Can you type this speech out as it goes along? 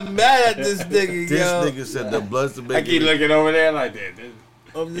I'm mad at this nigga, This yo. nigga said the Bloods the big. I keep looking over there like that.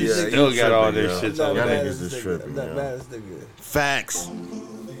 I'm Yeah, just Still got all tripping, this yo. shit Y'all over there. niggas is tripping, I'm not yo. mad at this nigga. Facts.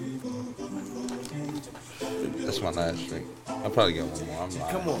 That's my last drink. I'll probably get one more. I'm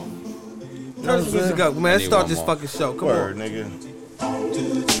lying. Come on. Turn the music up, man. Let's need start one this more. fucking show. Come Word, on.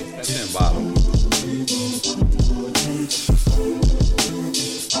 nigga. That's in bottle.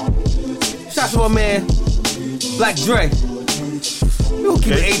 Shout out to my man, Black Dre. You gonna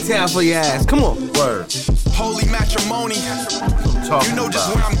keep it A-Town for your ass. Come on. Word. Holy matrimony. You know just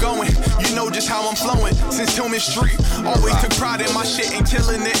where I'm going. You know just how I'm flowing. Since Tillman Street, always took pride in my shit and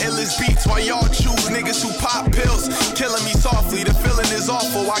killing the illest beats. While y'all choose niggas who pop pills, killing me softly. The feeling is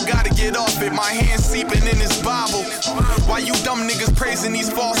awful. I gotta get off it. My hands seeping in this Bible. Why you dumb niggas praising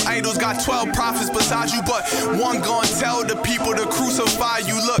these false idols? Got 12 prophets besides you, but one gon' tell the people to crucify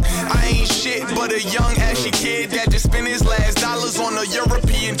you. Look, I ain't shit but a young ashy kid that just spent his last dollars on a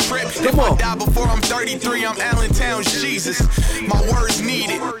European trip. If I die before I'm 33, I'm Allentown's Jesus. My words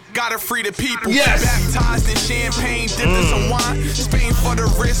needed. Gotta free the people. Yes. Baptized in champagne, dipped in some wine. Spain for the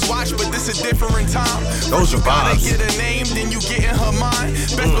wristwatch, but this a different time. Those First are you gotta vibes. get a name, then you get in her mind.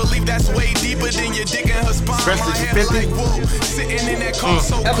 Best believe that's way deeper than your dick in her spine. Especially My hair 50. like wool, sitting in that car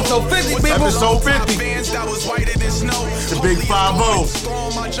so Episode 50, With people. some Episode 50. Bands that was whiter than snow. The big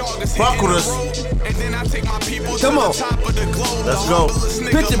 5-0. Fuck with us. And then I take my people Come to on. the top of the globe. Let's The go. humblest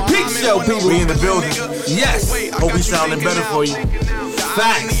nigga, Pitch and Peak Muhammad show, went people. over We in the the building. nigga. Yes. Wait, I Hope got we you sounding thinking better now. for you.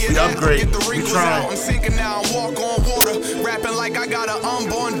 Facts. We upgrade. Get the We wrinkles trying. out. I'm sinking now. I walk on water. Rapping like I got an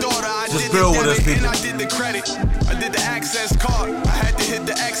unborn daughter. I Just did build the with us, debit and people. I did the credit. I did the access card. I had to hit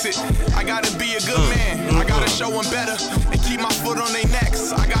the exit. I gotta be a good man. I gotta show them better and keep my foot on their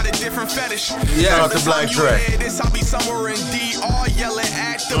necks. I got a different fetish. Yeah. Shout out to Black Dre. This I'll be somewhere in DR yelling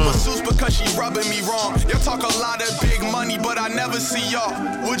at the masseuse because she rubbing me wrong. Y'all talk a lot of big money, but I never see y'all.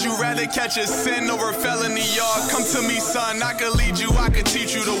 Would you rather catch a sin or a felony, y'all? Come to me, son. I could lead you. I could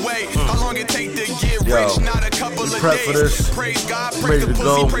teach you the way. How long it take to get Yo, rich? Not a couple you of prep for days. this? Praise God, I'm praise ready the to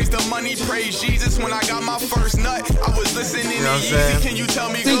pussy, go. praise the money, praise Jesus. When I got my first nut, I was listening You know what I'm to saying? Yeezy. Can you tell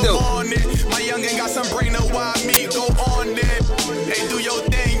me Tito. good morning? My youngin' got some brain to why me. Go on then. Hey, do your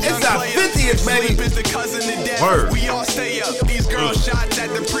thing, young It's our player. 50th, baby. Sleep is the cousin to death. Word. We all stay up. These girls shots at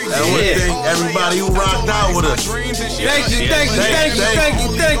the pre-game. I wanna Yeah. thank everybody who rocked out with us. Thank you, thank you, thank you, thank you,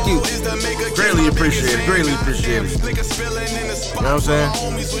 thank you. Greatly appreciate it, greatly appreciate it. You know what I'm saying?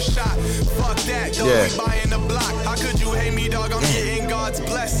 Yeah. How could you hate me, dog? I'm getting God's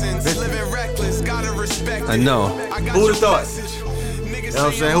blessings. Living reckless, gotta respect I know. Who'd have thought? You know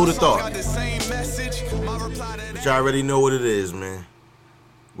what I'm saying? Who'd have thought? But y'all already know what it is, man.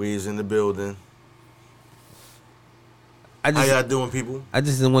 We is in the building. I How y'all just, doing, people? I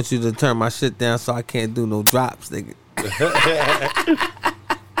just didn't want you to turn my shit down so I can't do no drops, nigga.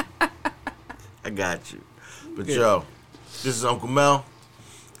 I got you. But yo, this is Uncle Mel,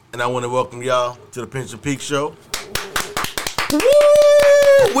 and I want to welcome y'all to the Pinch and Peak Show. Woo!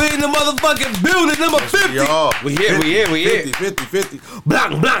 We in the motherfucking building, number 50. Y'all, We here. 50.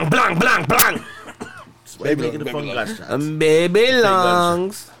 Blank, blank, blank, blank, blank. Baby, nigga, the phone got shots. Baby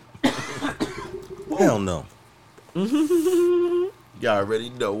lungs. Hell no. Y'all already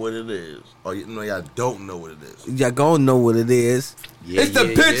know what it is. Or you know y'all don't know what it is. Y'all gonna know what it is. Yeah, It's the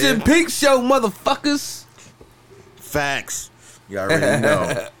yeah, Pitch yeah. and Peak Show, motherfuckers. Facts. Y'all already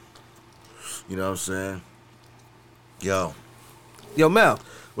know. You know what I'm saying? Yo, Yo, Mel.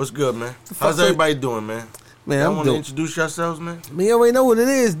 what's good, man? fuck How's with- everybody doing, man? Man, Y'all I'm want to doing. introduce yourselves, man? Man, you already know what it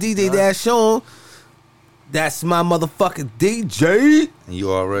is. DJ Dash Sean. That's my motherfucking DJ.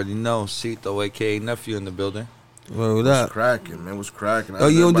 You already know. Cito, a.k.a. nephew in the building. What What's up? cracking, man? What's cracking? Oh,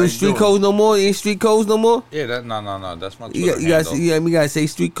 you don't do street codes no more? You ain't street codes no more? Yeah, no. That's my You Twitter guys, handle. we gotta say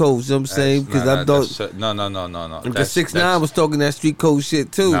street codes. You know what I'm saying? Because I thought No. because 6ix9ine was talking that street code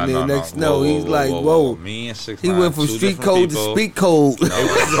shit too. Man, next he's like, whoa. Me and 6ix9ine. He went from two street different code people. to speak code.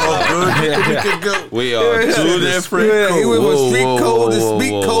 It's all good. We could go. We are two different. Yeah, he went from street code to whoa,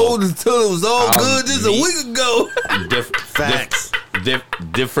 speak whoa. code until it was all good just a me- week ago. Facts.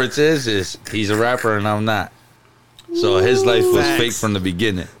 Difference is he's a rapper and I'm not. So his life was Facts. fake from the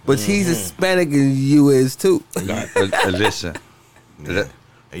beginning. But he's Hispanic and you is too. Listen.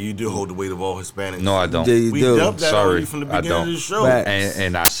 And you do hold the weight of all Hispanics. No, I don't. Yeah, you We do. dumped that on Sorry, you from the I beginning of don't. the show. Right.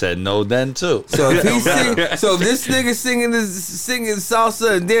 And I said no then too. So if he so if this nigga singing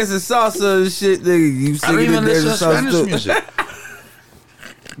salsa and dancing salsa and shit, nigga, you I don't singing even and listen to dancing salsa Spanish too. music.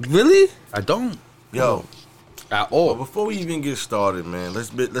 Really? I don't. Yo, At but all. before we even get started, man,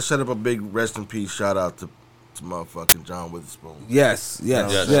 let's set up a big rest in peace shout out to motherfucking John Witherspoon. Yes. Big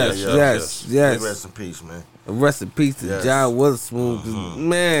rest Yes. in peace, man. Rest in peace to Yes. John Witherspoon. 'Cause,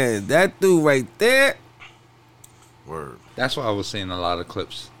 man, that dude right there. Word. That's why I was seeing a lot of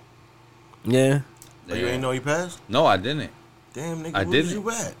clips. Yeah. Oh, you ain't know he passed? No, I didn't. Damn, nigga, I where was didn't. you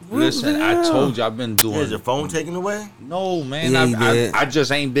at? Listen, the I hell? told you I've been Yeah, doing. is your phone taken away? No, man. Yeah, he did. I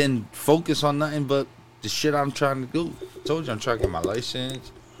just ain't been focused on nothing but the shit I'm trying to do. I told you I'm trying to get my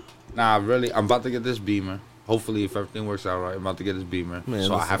license. Nah, really, I'm about to get this Beamer. Hopefully, if everything works out right, I'm about to get this Beamer. Man,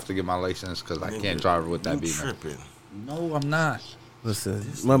 so I listen. have to get my license because I Nigga, can't drive with that you Beamer. tripping. No, I'm not. Listen,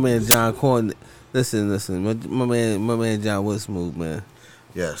 my man John Corn. Listen. My man John Witherspoon, man.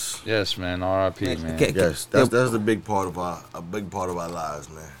 Yes. Yes, man. R.I.P. man. Okay. Yes, that's a big part of our lives,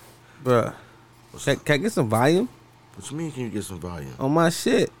 man. Bruh. What's Can I get some volume What you mean? Can you get some volume? on my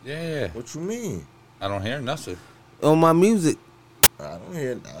shit? Yeah. What you mean? I don't hear nothing. On my music? I don't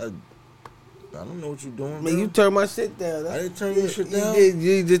hear. I don't know what you're doing. Man, bro. you turn my shit down. I didn't turn your shit down.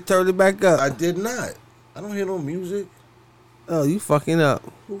 You just turned it back up. I did not. I don't hear no music. Oh, you fucking up.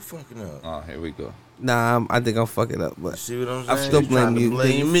 Who fucking up? Oh, here we go. Nah, I think I'm fucking up, You but see what I'm I'm saying? still You trying blaming to you.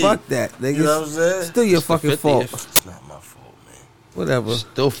 blame Nigga. me. Fuck that, nigga. You know what I'm saying? Still your It's the fucking fault. 50th. It's not my fault, man. Whatever.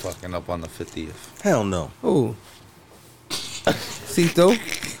 Still fucking up on the 50th. Hell no. Who? Cito?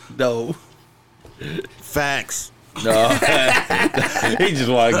 No. Facts. No. He just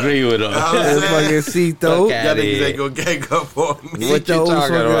want to agree with him. That's fucking Cito. Fuck Y'all outta niggas here. ain't gonna gang up on me. What you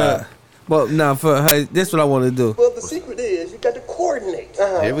talking about? But nah, for her, this what I want to do. Well, the secret is you got to coordinate.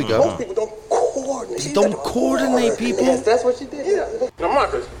 Here we go. Most people don't coordinate. You Don't got to coordinate, people. Yes, that's what you did. Yeah. Now,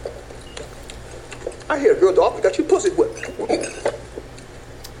 Marcus, I hear a girl dog got you pussy whipped.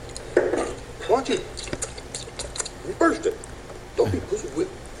 Why don't you reverse it? Don't be pussy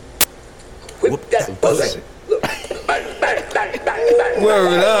whipped. Whip that pussy. Look, bang, bang, bang, bang, bang.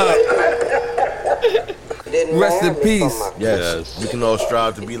 Word up. Rest in peace. Yes. We can all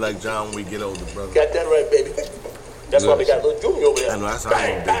strive to be like John when we get older, brother. Got that right, baby. That's why we got little Junior over there. I know, that's how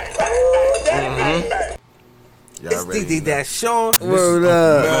I'm gonna be. Y'all It's ready? DJ Dash Sean. This is Word Uncle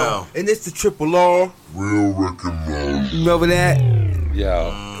up. Mel. And it's the Triple R. Remember that?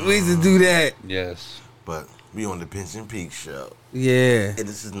 Yo. We used to do that. Yes. But we on the Pension Peak show. Yeah. And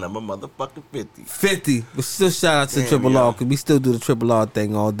this is number motherfucking 50. 50. But still shout out to Damn, Triple yo. R because we still do the Triple R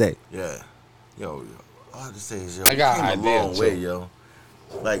thing all day. Yeah. Yo. All I have to say is, yo, I got we an came a idea, long too. way, yo.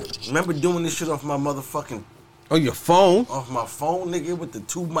 Like, remember doing this shit off my motherfucking, On your phone? off my phone, nigga, with the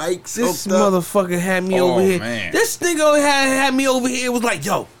 2 mics This hooked up? motherfucker had me Oh, over here. man. This nigga had me over here. Was like,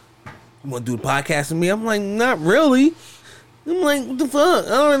 yo, you want to do the podcast with me? I'm like, not really. I'm like, what the fuck? I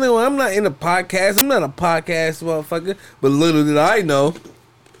don't know. I'm not in a podcast. I'm not a podcast motherfucker. But little did I know,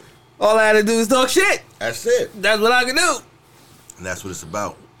 all I had to do is talk shit. That's it. That's what I can do. And that's what it's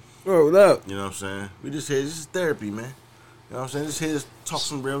about. Word up. You know what I'm saying? We just here, this is therapy, man. You know what I'm saying? Just here to talk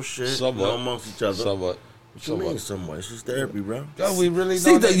some real shit Somewhat. amongst each other. Somewhat. What you mean somewhat? It's just therapy, bro. Yo, we really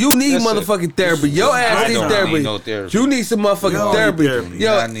See, don't. you need Listen, motherfucking therapy. Your I ass needs don't therapy. need no therapy. You need some motherfucking Yo, therapy. therapy.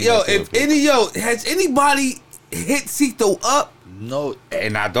 Yo, I need yo, no if therapy. has anybody hit Cito up? No,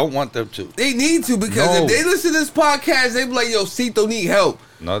 and I don't want them to. They need to because No. if they listen to this podcast, they be like, yo, Cito need help.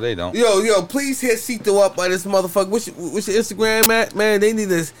 No, they don't. Yo, please hit Cito up by this motherfucker. What's your Instagram at? Man, they need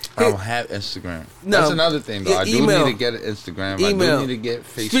this. I don't have Instagram. No. That's another thing, though. I do Email. need to get an Instagram. Email. I do need to get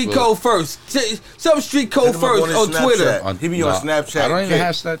Facebook. Street code first. Some street Hit code him up first his on Twitter. Snapchat. He be on Snapchat. I don't even kid.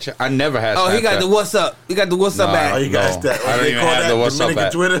 have Snapchat. I never had Oh, Snapchat. he got the what's up. He got the what's up Nah, at. Oh, you got that. I don't They even call have that the what's up Dominican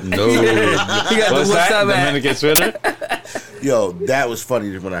at. Twitter? No. He got the What's what's that? up at. Dominican Twitter? Yo, that was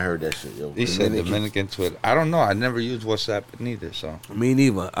funny when I heard that shit, yo. He said Dominican Twitter. I don't know. I never used WhatsApp neither, so. Me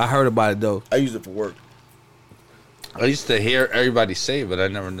neither. I heard about it though. I use it for work. I used to hear everybody say it, but I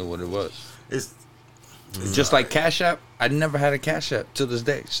never knew what it was. It's Just like Cash App, I never had a Cash App to this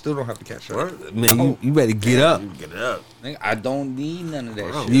day. Still don't have a Cash App. work. Man, you better get up. You get it up. Nigga, I don't need none of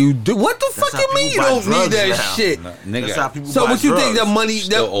that Bro. shit. You do what the fuck how you mean you people buy don't need drugs that now. shit? No, That's how nigga, people So buy what you drugs. think that money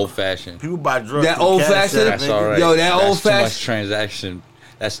still that, old fashioned. People buy drugs. That through old Cash fashioned? App, That's nigga. all right. Yo, that That's old too much fashioned- transaction.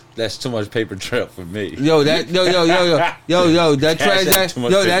 That's too much paper trail for me. yo that that Cash App too transaction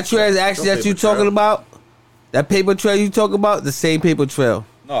much yo paper that trail. transaction No that you paper trail. talking about, that paper trail you talking about, the same paper trail.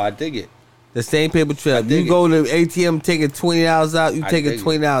 No, I dig it. The same paper trail. dig You go to the ATM, taking $20 out. You I taking dig it.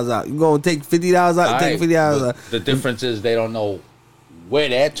 $20 out. You gonna take $50 out. You taking $50 out. The difference is they don't know where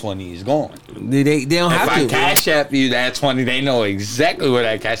that 20 is going. They don't If have I to. Cash App you that 20, they know exactly where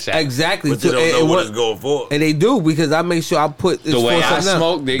that Cash App. Exactly. But they So- don't know and what what- it's going for. and they do because I make sure I put this The way for I something else.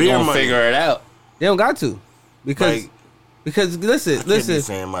 smoke, they Beer gonna money. figure it out. They don't got to because Like, because listen I can't be listen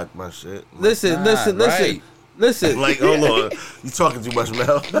saying my shit. listen Nah, listen listen right. Listen. Like, hold on. You talking too much, Mel.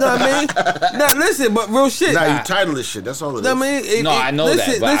 Know what I mean? Nah, listen, but real shit. Nah, you title this shit. That's all it is. I mean, I know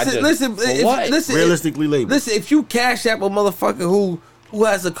that, but I just- listen, for what? Realistically labeled. Listen, if you cash app a motherfucker who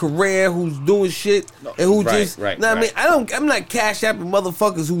has a career, who's doing shit, and who just, right, know what I mean, I'm not cash apping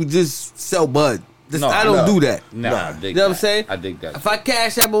motherfuckers who just sell bud. I don't do that. Nah, I dig You know what I'm that. saying? I dig that. If I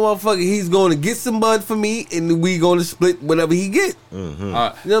cash app a motherfucker, he's going to get some bud for me, and we going to split whatever he get. You know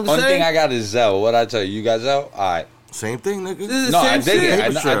what I'm Only saying? thing I got is Zelle. What I tell you? You got Zelle? All right. Same thing, nigga. This is the No, same I dig shit.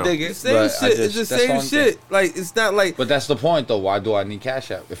 it. I dig it. Same but shit. It's the that's same only shit. thing. Like, it's not like. But that's the point, though. Why do I need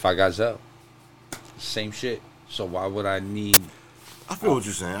Cash App if I got Zelle? Same shit. So why would I need? I feel what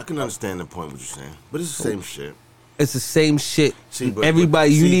you're saying. I can understand the point what you're saying. But it's the same shit. It's the same shit. See, but-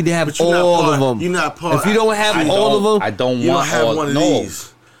 Everybody, you see, need to have but you're not all part- of them. you're not part- If you don't have I all don't- of them, I don't You don't want have all. one of no,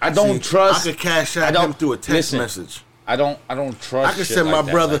 these. I don't See, trust. I could cash I out don't- him through a text listen, message. I don't trust. I could shit send my like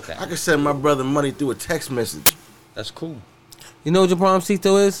that, brother. like that. I could send my brother money through a text message. That's cool. you know what your problem,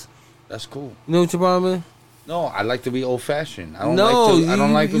 Cito, is? That's cool. You know what your problem is? No, I like to be old fashioned. I don't No, like to. I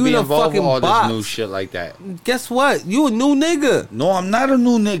don't like to you be in a involved with fucking all box. this new shit like that. Guess what? You a new nigga. No, I'm not a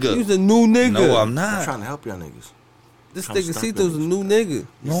new nigga. You's a new nigga. No, I'm I'm not. trying to help y'all niggas. This trying to nigga stop Cito's a niggas. new nigga.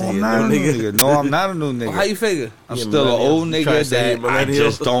 No, say I'm you're not a a new new nigga. nigga. No, I'm not a new nigga. How you figure? I'm You a still an millennial? old You trying nigga to say that you're a I millennial?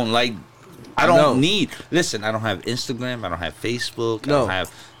 just don't like. I No. don't need. Listen, I don't have Instagram. I don't have Facebook. No.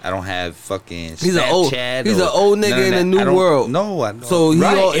 I don't have fucking He's an old- Snapchat. he's or an old nigga none of in a that. new I don't- world. No, I know. So he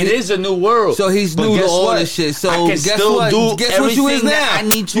right, all- it he- is a new world. So he's But new to guess all what? this shit. So I can guess still what? do Guess what you is everything that now? I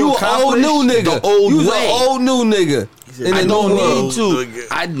need to you an old accomplish new nigga. the old You's way. an old new nigga. said, In I the don't new need world. to.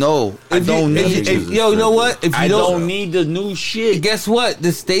 I know. I If you- don't if- need if- to. Yo, you know what? If you I don't need the new shit. guess what?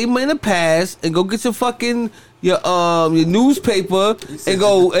 Just stay in the past and go get your fucking your newspaper and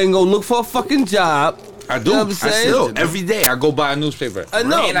go look for a fucking job. I do. You know what I'm I saying? still every day I go buy a newspaper. I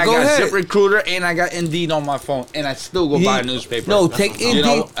know, And I go got ahead. ZipRecruiter and I got Indeed on my phone and I still go buy a newspaper. No, take Indeed. You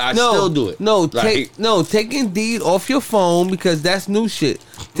know, I still do it. No, Like- take Indeed off your phone because that's new shit.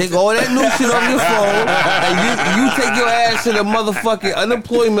 Take all that new shit off your phone and you take your ass to the motherfucking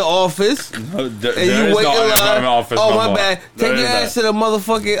unemployment office and you wait in line. Oh my bad. Take your ass to the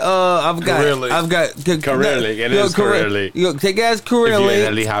motherfucking Career Link. Career Link. It is Career Link. Take your ass Career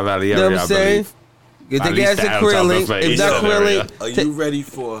Link. You know what I'm saying? You At take your ass least to the Career Amazon Link. place. If not Yeah, Career there we Link, Are you ready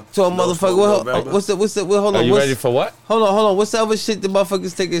for? so a No motherfucker. Smoke Well, November? what's the? Well, hold on. Are you what's- ready for what? Hold on. What's the other shit the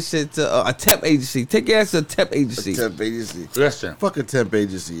motherfuckers taking shit to a temp agency? Take your ass to a temp agency. Temp agency. Listen. Fuck a temp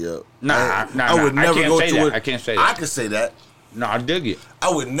agency, yo. Nah, I would never can't go say to that. it. I can't say I that. can say that. No, I dig it. I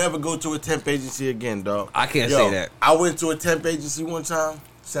would never go to a temp agency again, dog. I can't Yo, say that. I went to a temp agency one time,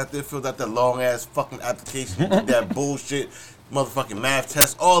 sat there, filled out that long ass fucking application, did that bullshit, motherfucking math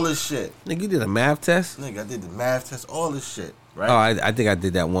test, all this shit. Nigga, you did a math test? Nigga, I did the math test, all this shit, right? Oh, I think I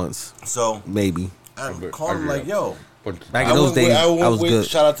did that once. So Maybe. I agree. called him I like, agree. yo. Back in those went days, with- I went was with- good.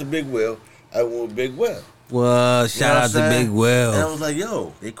 Shout out to Big Will. I went with Big Will. Well, You shout know what out I'm to saying? Big And I Will. was like,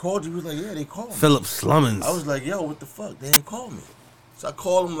 yo, they called you? He was like, yeah, they called me. Philip Slummons. I was like, yo, what the fuck? They didn't call me. So I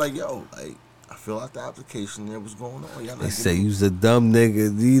called him like, yo, like, I fill out the application there. What's going on? Y'all They like, say you's a dumb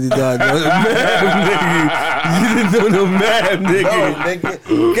nigga. You did not know the math, nigga. You didn't know the math, no, nigga. nigga.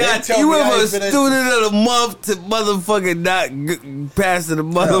 They God, tell you me I ever a ain't finished- student of the month to motherfucking not passing the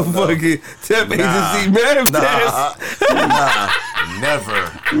motherfucking temp agency math test? Never.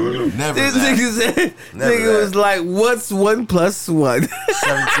 Never. This that. nigga said, Never nigga that. was like, what's 1 + 1?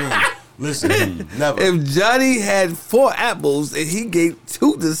 17. Listen, never. If Johnny had 4 apples and he gave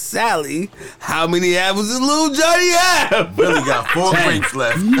 2 to Sally, how many apples did little Johnny have? Billy got 4 grapes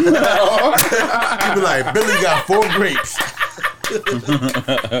left. You be like, Billy got 4 grapes.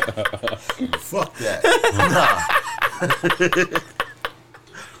 Fuck that. Nah.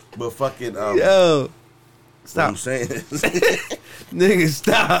 But fucking, Yo, what stop. I'm saying, Nigga,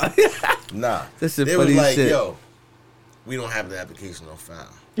 stop. nah. That's some They was funny like, shit. yo, we don't have the application on file.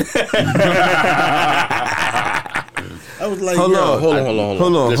 I was like, Hold yo, on.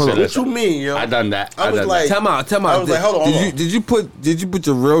 hold on. Listen, What you mean, yo? I done that. I was done like- Time out. I was like, hold on. Did you put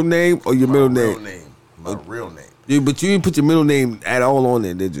your real name or your middle My real name? name. My real name. Yeah, but you didn't put your middle name at all on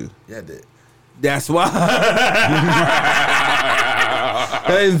there, did you? Yeah, I did. That's why.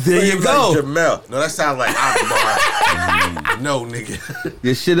 And there you Like go. Jamel. No, that sounds like Akbar. No, nigga.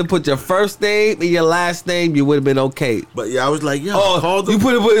 You should have put your first name and your last name. You would have been okay. But yeah, I was like, yo, Oh, called you him.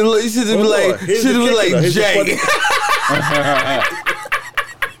 put it. You should have been Hold like. on. Here's Should have the been kicker, like though. Here's the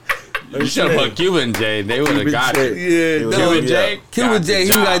Jay. You should have put Cuban J. They would have got it. Yeah, no, Cuban J. Cuban got J. the He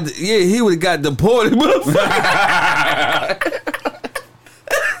job. got. Yeah, he would have got deported.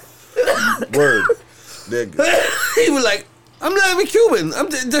 Word. Nigga. He was like, I'm not even Cuban.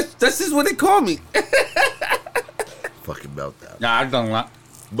 That's just what they call me. fucking meltdown. Nah, I done lot.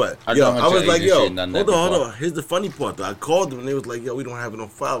 But I yo, don't want I was your like, agency yo, and done hold that on. before. Here's the funny part though. I called them and they was like, yo, we don't have it on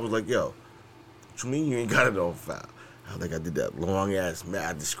file. I was like, yo, what you mean you ain't got it on file? I was like, I did that long ass man.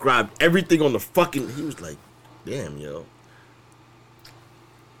 I described everything on the fucking. He was like, damn, yo,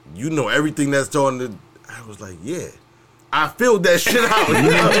 you know everything that's on the. I was like, yeah, I filled that shit out.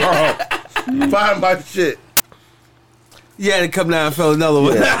 You know? Find my shit. You had to come down and fill another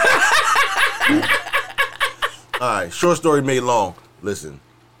one. All right, short story made long. Listen.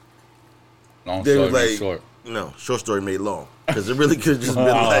 Long They story was like, short. no, short story made long. Because it really could have just been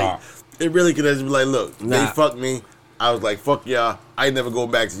like, it really could have just been like, look, they Nah. fucked me. I was like, fuck y'all. I ain't never go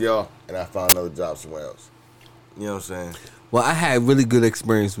back to y'all. And I found another job somewhere else. You know what I'm saying? Well, I had really good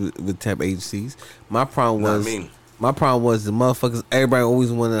experience with temp agencies. My problem Not was me. my problem was the motherfuckers. Everybody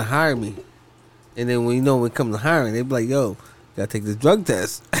always wanted to hire me, and then when when it comes to hiring, they be like, "Yo, you gotta take this drug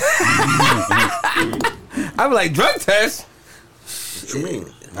test." I be like, "Drug test? What you mean?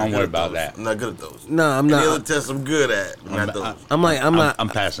 Don't worry about that. I'm not good at those. No, I'm Any other not." tests I'm good at. Not those. I'm not. I'm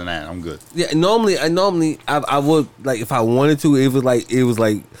passing that. I'm good. Yeah, normally I would like if I wanted to. It was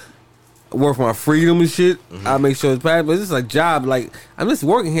like work for my freedom and shit. I make sure it's bad, but it's like job. Like I'm just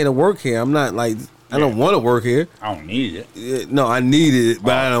working here to work here. I'm not like I don't want to work here. I don't need it. Yeah, no, I need it,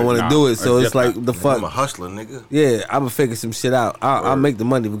 but I don't want to nah, do it. So it's it's like different. the fuck. I'm a hustler, nigga. Yeah, I'm gonna figure some shit out. I'll make the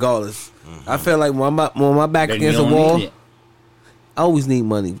money regardless. I feel like when my back Then you against the don't wall, need it. I always need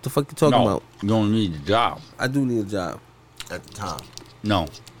money. What the fuck you talking No, about? you don't need the job. I do need a job. At the time. No,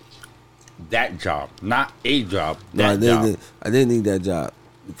 that job, not a job. No, I That job. didn't need that job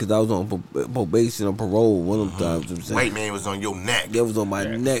because I was on probation or parole one of them times. I'm saying. White man was on your neck. That was on my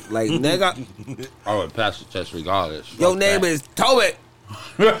neck, like nigga. I would pass the test regardless. Your Fuck name that. is Tobit.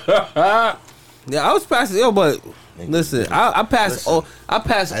 Yeah, I was passing. Yo, but listen, I passed all. I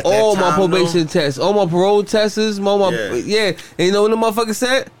passed At all that my time, probation tests, all my parole tests, all my yeah. And you know what the motherfucker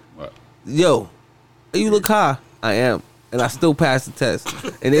said? What? Yo, you look high. I am. And I still passed the test.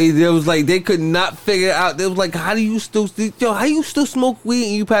 And they was like, they could not figure it out. They was like, how you still smoke weed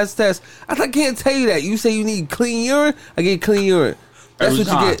and you pass the test? I can't tell you that. You say you need clean urine, I get clean urine. That's Every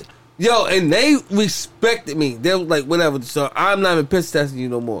what time. you get. Yo, and they respected me. They was like, whatever. So I'm not even piss testing you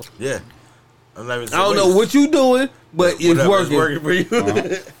no more. Yeah. I'm not even I don't know what you doing, but it's Whatever, working. for you.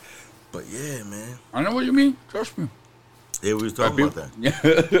 But yeah, man. I know what you mean. Trust me. Yeah, we was talking about that. Yeah. We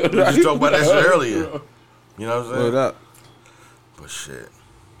was just talking about that shit earlier. You know what I'm saying? Word up. But shit.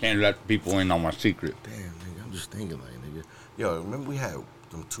 Can't let people in on my secret. Damn, nigga. I'm just thinking like, nigga. Yo, remember we had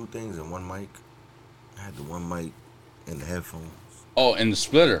them two things and one mic? I had the one mic and the headphones Oh, and the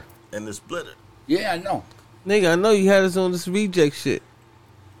splitter. and the splitter. Yeah, I know. Nigga, I know you had us on this reject shit.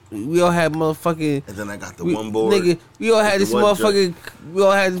 We all had motherfucking. And then I got the We, one board. nigga, we all had with this the one motherfucking. We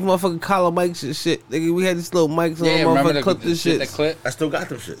all had this motherfucking collar mics and shit. Nigga, we had these little mics on Yeah, remember motherfucking clip the this shit. The clip? I still got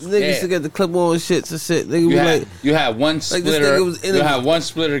them shits. Niggas Yeah. used to get the clip on shits and shit. Nigga, we You like. had one this splitter. nigga was in You a- had one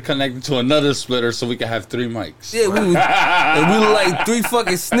splitter connected to another splitter, so we could have 3 mics. Yeah, and we were like 3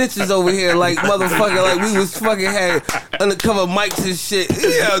 fucking snitches over here, like motherfucker, like we was fucking had undercover mics and shit.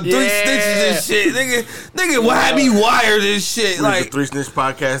 Yeah, 3 snitches and shit. Nigga, what had me wired and shit? Like Like, the Three Snitch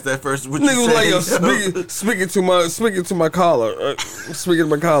podcast that first. What nigga you was like, yo, saying? speaking to my collar. Speaking to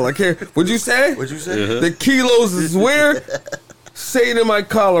my collar. I can't. What'd you say? What'd you say? The kilos is where? Say it in my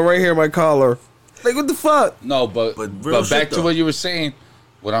collar, right here, my collar. Like, what the fuck? No, but real back shit, to though. what you were saying.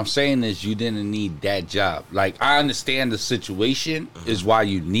 What I'm saying is you didn't need that job. Like, I understand the situation is why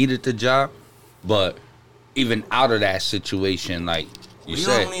you needed the job, but even out of that situation, like you We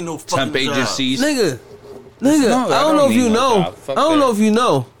said, don't need no temp fucking job. agencies. Nigga, No, I don't know if need you no know. job. Fuck I don't that. know if you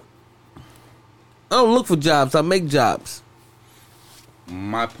know. I don't look for jobs. I make jobs.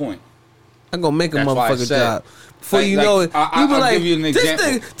 My point. I'm gonna make a That's why I motherfucking said- job. Before Like- you like, know it, I'll you be like, give you an this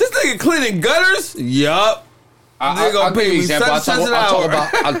example. nigga cleaning gutters? Yup. They gonna I'll pay give you me an example. 7 cents an hour.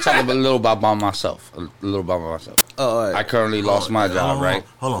 I'll talk about a little about myself. A little about myself. Oh, all right. I currently lost my job, right?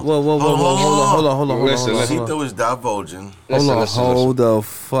 Hold on. Whoa, hold on. Listen, listen. Cito is divulging. Hold the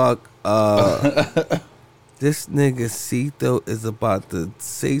fuck up. This nigga Cito is about to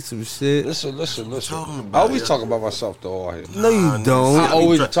say some shit. Listen. talking I about, always yeah. talk about myself though. All here. No, you Nah, don't. nigga, I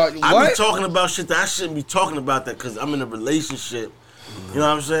always be talk- I what? be talking about shit that I shouldn't be talking about that because I'm in a relationship. You know what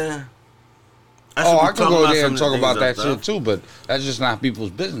I'm saying? Oh, should be I could talking go about there some and of talk the about things that I've shit done. too, but that's just not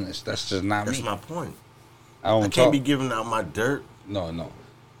people's business. That's just not That's me. my point. I don't I can't talk. be giving out my dirt. No.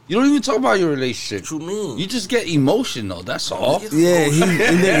 You don't even talk about your relationship. What you mean? You just get emotional. That's all. Yeah,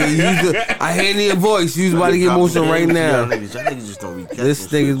 I hear it in your voice. You about to get emotional right now. Y'all niggas just don't be catching This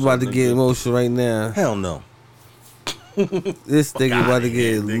shit, nigga's about to nigga. get emotional right now. Hell no. This nigga about to outta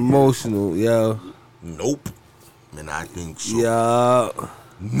here, get nigga. emotional, yo. Nope. Man, I think so. Yeah.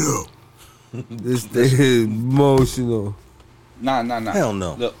 No. This thing is emotional. Nah. Hell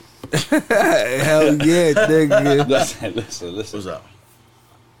no. Look, Hell yeah, nigga. listen. What's up?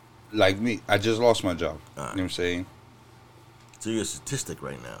 Like me, I just lost my job. All right. You know what I'm saying? So you're a statistic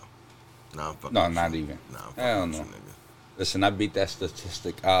right now. Nah, I'm fucking No, with not you. even. Nah, I'm Hell fucking with no. you, nigga. Listen, I beat that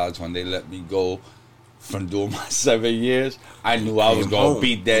statistic odds when they let me go from doing my 7 years. I knew I was Came gonna home.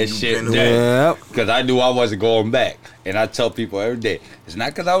 beat that You shit been then. Yep. Because I knew I wasn't going back. And I tell people every day, it's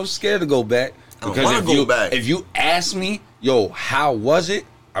not because I was scared to go back. I don't Because wanna go back. if you ask me, yo, how was it?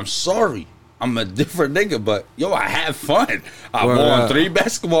 I'm sorry. I'm a different nigga, but yo, I had fun. I Word won up. 3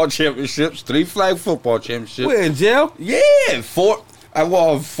 basketball championships, 3 flag football championships. We're in jail? Yeah, 4. I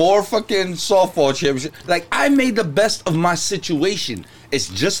won 4 fucking softball championships. Like, I made the best of my situation. It's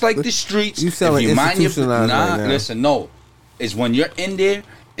just like the streets. You sound If like institutionalized right now. listen, no. It's when you're in there,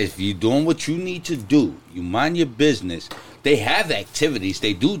 if you're doing what you need to do, you mind your business. They have activities.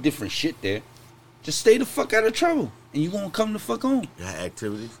 They do different shit there. Just stay the fuck out of trouble, and you gonna come the fuck home. You had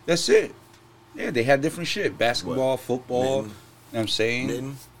activities? That's it. Yeah, they had different shit. Basketball, football. Knitting? You know what I'm saying?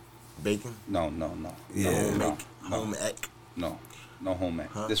 Knitting? Bacon? No. Yeah. Home ec? No home ec.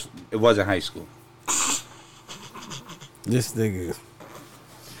 Huh? It wasn't high school. This nigga.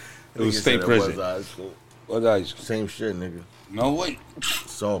 It was Nigga state said prison. It was high school. What high school? Same shit, nigga. No way.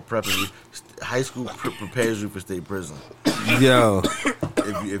 It's all prepping you. High school prepares you for state prison. Yo.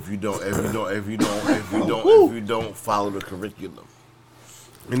 If you don't follow the curriculum.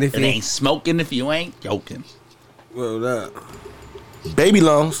 And if It you ain't smoking if you ain't joking. well, that. Baby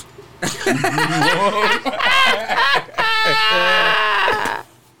lungs.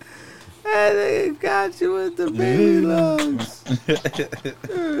 That nigga got you with the baby lungs.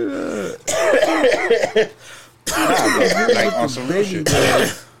 Like on some real shit.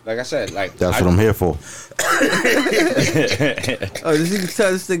 Like I said, like That's what I'm here for. Oh, this nigga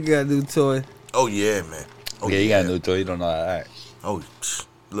tell this nigga got a new toy. Oh yeah, man. Oh, Yeah, you got a new toy. You don't know how to act. Oh,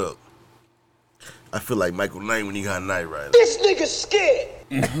 look. I feel like Michael Knight when he got Knight Rider. This nigga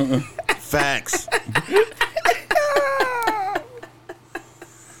scared. Facts.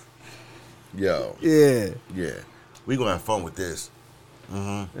 Yo, Yeah. yeah. We gonna have fun with this.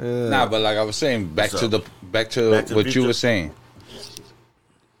 Nah, but like I was saying, back What's to up? back to Back to the what you future. were saying.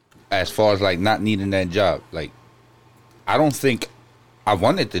 As far as like not needing that job, like I don't think I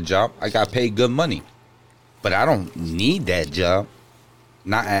wanted the job. I got paid good money, but I don't need that job,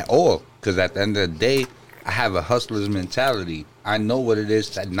 not at all. Because at the end of the day, I have a hustler's mentality. I know what it is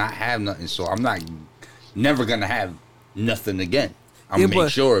to not have nothing, so I'm not never gonna have nothing again. I'm gonna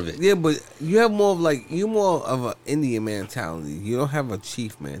make sure of it. Yeah, but you have more of like you more of an Indian mentality. You don't have a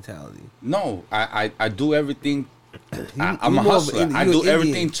chief mentality. No, I do everything. I'm you a more of hustler. an- I you're do Indian.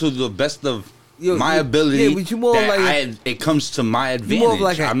 everything to the best of You're- my you- ability. yeah, but you more that like it comes to my more advantage. of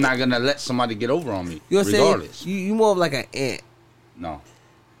like a- I'm not gonna let somebody get over on me, You know what I'm regardless. saying? You more of like an ant. No,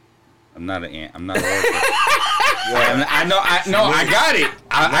 I'm not an ant. I'm not a worker. I got it.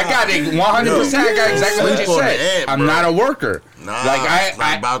 I got it 100%. I got exactly what you Sleep on said. the ant, I'm bro. not a worker. Nah, like it's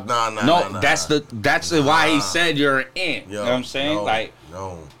not about nah. No, that's why he said you're an ant. Yo, you know what I'm saying? No, like,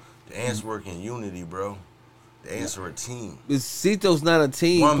 no, the ants work in unity, bro. The ants are a team. But Cito's not a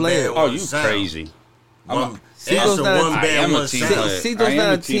team One player. band, oh, one you sound. crazy. One, Cito's ants are not a- one I band, am a one team sound. player. Cito's I am not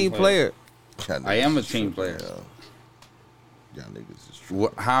a a team team player. player. I am a team player. Y'all niggas is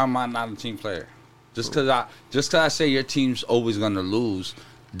true. How am I not a team player? Just cause I say your team's always gonna lose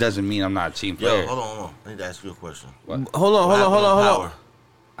doesn't mean I'm not a team player. Yo, hold on. I need to ask you a question. Hold on. What happened on Power?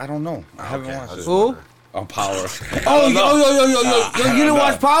 I don't know. I haven't Okay, I watched just it. Who? wondered. On Power. Oh, yo, you didn't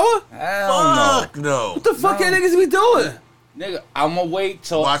watch Power? Hell no. Fuck no. What the fuck that niggas be doing? Nigga, I'ma wait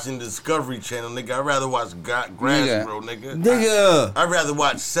till Watching Discovery Channel, nigga. I'd rather watch Grass, Nigga. bro, nigga. Nigga, I'd rather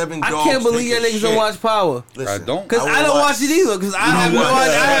watch Seven I Dogs. can't believe take y'all a niggas don't shit. watch Power. Listen, I don't. Cause I don't watch it either. Cause I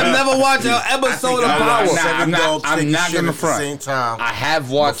have never watched an episode of I- Power. Nah, Seven I'm not- Dogs I'm take a not shit gonna at the front. same time. I have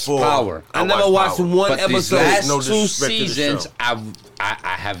watched Before. Power. I never watched watched Power. one But these episode. last No two disrespect to the seasons, show. I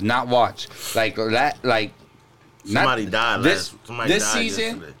have not watched. Like that, like Somebody died this last. Somebody this died season.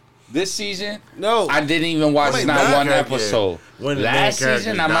 yesterday. This season, No. I didn't even watch Somebody not died one character. episode. When the main Last character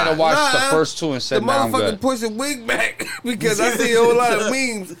season, I might have died. watched the Nah, first two and The said, "Nah, I'm motherfucker good." pushing wig back because I see a whole lot of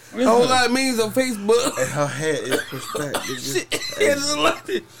memes. A whole lot of memes on Facebook. And her head is pushed back. She nigga. look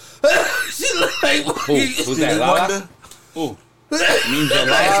like she look like Who's that? Stevie Lala? Wonder. Who? Means your She lies?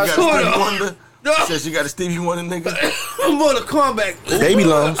 got hold Stevie on. Wonder. No. Said she got a Stevie Wonder nigga. I'm on a comeback. Baby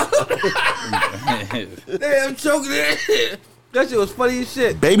lungs. Damn, I'm choking it. That shit was funny as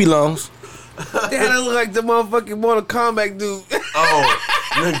shit. Baby lungs. They had to look like the motherfucking Mortal Kombat dude. Oh,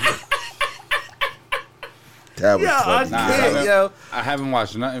 nigga. That was Yo, I funny. can't, yo. I haven't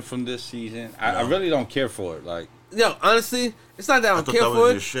watched nothing from this season. I really don't care for it. Like, Yo, honestly, it's not that I don't thought care that was for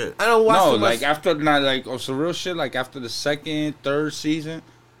your it. shit. I don't watch no, so much. like after not like on some real shit. Like after the second, third season,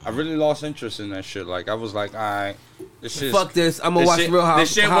 I really lost interest in that shit. Like I was like, all right, this shit. Fuck this. I'm gonna this watch shit- Real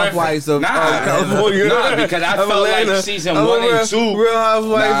this shit went Housewives from- of nah, California. nah, because I Of felt Atlanta. like season I'm a 1 Real- and 2. Real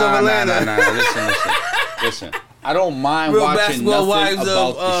Housewives of Atlanta. Nah. Listen. I don't mind Real watching Basketball nothing Wives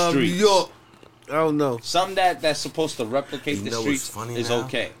about of the New streets. York. I don't know. Something that's supposed to replicate You the know streets what's funny is now?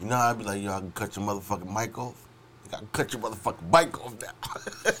 okay. You know how I'd be like, yo, I can cut your motherfucking mic off? I can cut your motherfucking mic off now.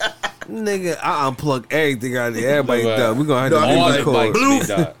 Nigga, I unplug everything out of there. Everybody No, done. We're gonna have no, to I do All mean, the the code. bikes Blue. be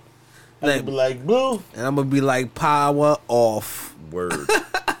done. I'd be like, blue. And I'm gonna be like, power off. Word.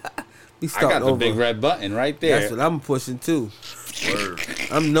 We I start got the over. big red button right there. That's what I'm pushing too. Word.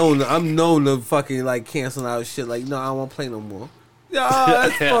 I'm known to fucking like cancel out shit. Like, no, I don't want to play no more. Yo,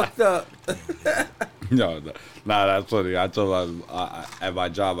 that's fucked up. No, that's funny. I told at my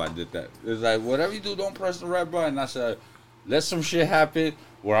job I did that. It's like, whatever you do, don't press the red button. I said, let some shit happen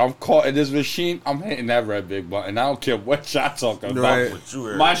where I'm caught in this machine. I'm hitting that red big button. I don't care what y'all talking about. Right. What you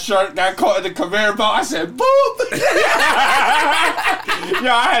heard. My shirt got caught in the conveyor belt. I said, boop. Yo,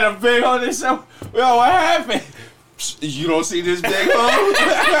 I had a big on this. Yo, what happened? You don't see this big hole?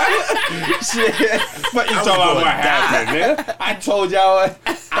 Shit. But you talking about what happened, man? I told y'all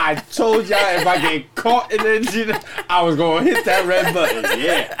if I get caught in the engine, I was going to hit that red button.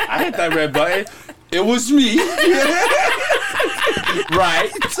 Yeah, I hit that red button. It was me.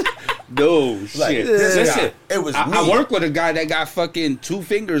 Right? No, shit. Listen, It was me. I work with a guy that got fucking 2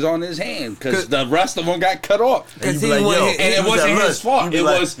 fingers on his hand because the rest of them got cut off. And you be he like, went- yo, and And it he was at wasn't his lunch. fault. You be It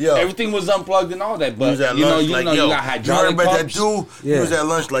like, was yo, everything was unplugged and all that. he But was at you know, lunch you like, know, yo, you got heard hydraulic about that pumps. dude? Yeah. He was at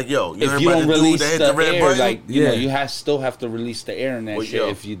lunch like, yo, you If heard you about don't the dude release that hit the the red air, button? like you know, Yeah. you still have to release the air in that Well, shit. yo,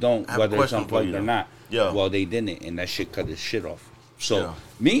 If you don't, I have a whether it's question for unplugged you, or though. not. Yo. Well, they didn't, and that shit cut his shit off. So Yo,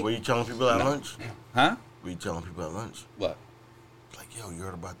 me, Were you telling people at lunch? huh? Were you telling people at lunch? What? Like, yo, you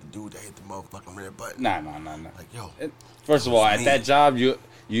heard about the dude that hit the motherfucking red button? Nah. Like, yo. First of all, at me. that job,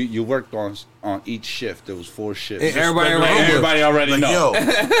 you worked on each shift. There was 4 shifts. And everybody Like, remember. everybody already Like, know. yo, dude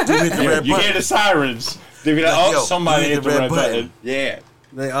hit the red You button. hear the sirens. They be like, Like, oh, yo, somebody you hit the red button. Yeah.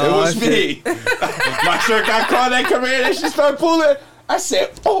 Like, It oh, was shit. me. My shirt got caught. That come in and she started pulling. I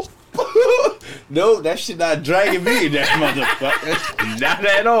said, oh. No, that shit not dragging me, that motherfucker. Not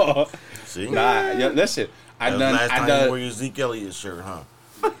at all. See? Nah, yo, listen. I That was done. last I time you wore done. your Zeke Elliott shirt, huh?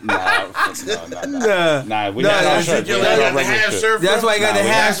 Nah. We Nah, had our Zeke shirts. We You had got our the regular half shirts. shirt. That's why you got Nah, the we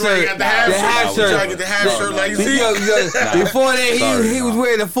half That's why you shirt. got the half The shirt. half You trying to shirt. get the half shirt like See, Zeke? yo, before that, Sorry, he was nah.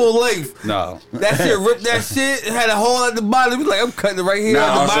 wearing the full length. No. That shit ripped that shit. It had a hole at the bottom. He was like, I'm cutting it right here Nah, at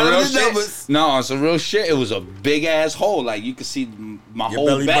on the some bottom real of the shit. numbers. No, on some real shit, it was a big ass hole. Like you could see my Your whole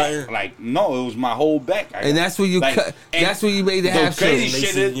belly back. button? Like no, it was my whole back. And that's when you Like, cut. and That's when you made the the half crazy shirt. They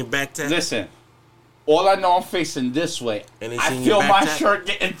shit see is- your back tap? Listen, all I know I'm facing this way. And they I seen feel your my back tap? shirt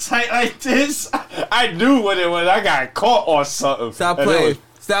getting tight like this. I knew when it was. I got caught on something. Stop And it playing. was-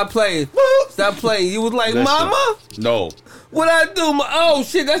 Stop playing. Stop playing. You was like, Listen. Mama, No, what I do? Oh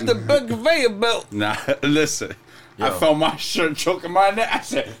shit, that's the conveyor belt. nah. Listen, I Yo. felt my shirt choking my neck. I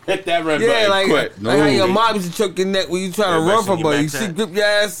said, "Hit that red Yeah, button like, quick." like how your mom used to choke your neck when you trying to Everybody run from seen your her. You back see, tap? grip your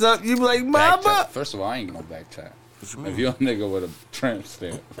ass up. You be like, Back Mama. tap. First of all, I ain't gonna back tap. What you If mean? you're a nigga with a tramp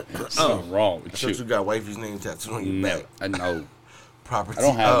stamp, something wrong I with thought you you. got wifey's name tattooed on your No, back. I know. Property I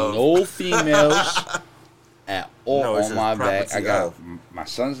don't have of. no females at all No, it on says my back. I property got of. my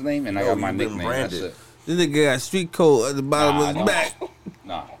son's name and I No, got my you've been nickname. That's branded. it. This nigga got street code at the bottom Nah, of I his don't. back.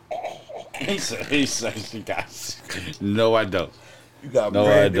 Nah. He said she got. No, I don't. You got No, I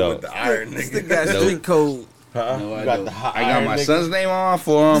branded don't. with the iron, This nigga. nigga got Nope. street code. Huh? No, I You got don't. the hot I got iron, my nigga? son's name on my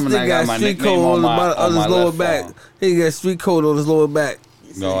forearm This and I nigga got got my street nickname code on on the my bottom of on my his lower left back. arm. He got street code on his lower back.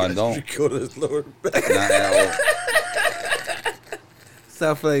 No, I don't. You go to his lower back. Not at all.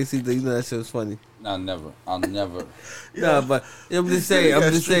 Stop playing, CJ. You know that shit was funny. No, never. I'll never. Nah, but I'm just saying.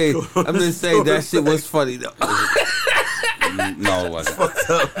 I'm just saying that shit was funny though. No, it wasn't.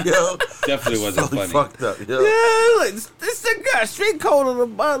 Yo, Definitely wasn't Fully funny. fucked up, yo. Yeah, like this nigga got street code on the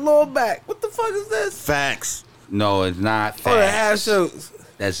lower back. What the fuck is this? Facts. No, it's not Oh, the half facts. shirts.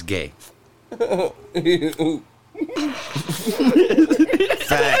 That's gay.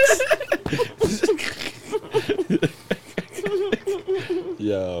 Facts.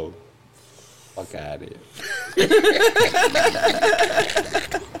 Yo. Fuck out of here.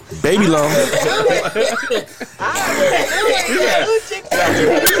 Baby long.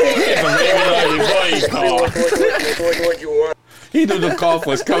 He knew the cough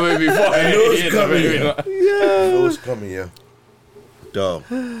was coming before he knew it was hit the coming. baby. It was coming, yeah. Dog.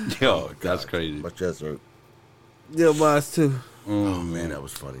 Yo, that's crazy. My chest hurt. Yeah, mine too. Oh man, that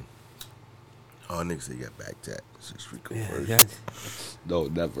was funny. Oh, niggas say you got back tat. 6 feet Yeah, conversion. No,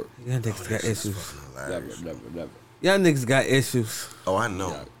 never. y'all niggas got issues. Never. Y'all niggas got issues. Oh, I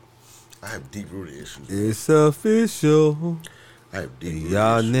know. I have deep rooted issues. It's official. I have deep rooted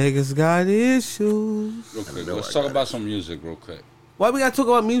Y'all issues. niggas got issues. Real quick, know let's I talk got about it. some music real quick. Why we gotta talk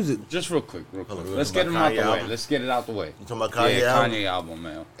about music? Just real quick. on, Let's talking get them about out the Kanye way. album? Let's get it out the way. You talking about Kanye Yeah, album? Kanye album,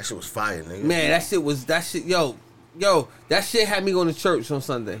 man. That shit was fire, nigga. Man, that shit, yo, that shit had me going to church on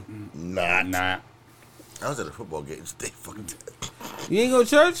Sunday. Nah. Nah. I was at a football game today. Fucking. You ain't go to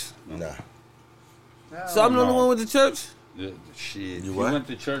church? Nah. So I'm the only one with the church? Shit. You You what? went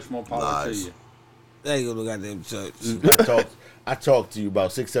to church, more power to Lies. you. There you go to goddamn church. I talked to you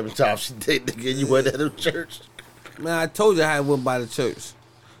about 6-7 times today, nigga. You went at a church. Man, I told you I had went by the church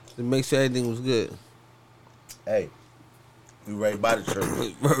to make sure everything was good. Hey, we right by the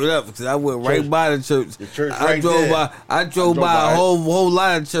church. Word up, because I went right Church. by the church. The church I right drove there. by. I drove by by a it. whole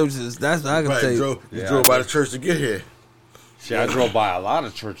lot of churches. That's what I can Right, tell you. you drove by the church to get here. See, I drove by a lot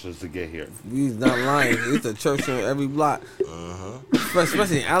of churches to get here. He's not lying. It's a church on every block,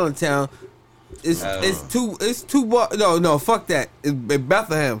 especially in Allentown. It's two no fuck that. In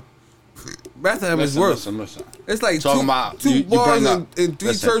Bethlehem. Bethlehem is worse. Listen. It's like Talking two, about two you bars bring and, up- and 3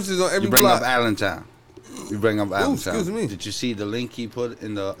 listen, churches on every You bring block. up Allentown. You bring up Allentown. excuse me. Did you see the link he put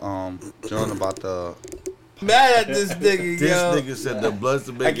in the John about the? Mad at this nigga, This yo. nigga said the blood's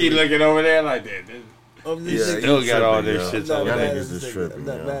the I keep looking over there like that. I'm Yeah, just you Still got all tripping, this yo. shit Y'all over there. niggas is tripping,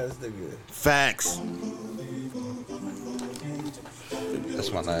 Not yo. mad at this nigga. Facts.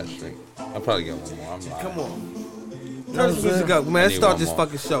 That's my last drink. I'll probably get one more. I'm lying. Come on. Turn the music up, man. Let's need start one this more.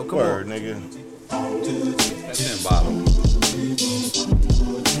 fucking show. Come Word, on. nigga. That's in bottle.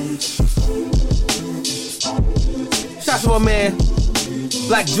 Shout to my man,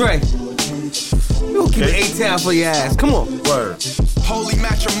 Black Dre. You gonna keep it A-Town for your ass. Come on. Word. Holy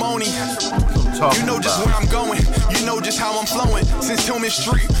matrimony. Talking You know just about. where I'm going. You know just how I'm flowing. Since Tillman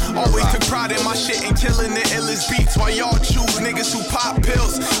Street, always took pride in my shit and killing the illest beats. While y'all choose niggas who pop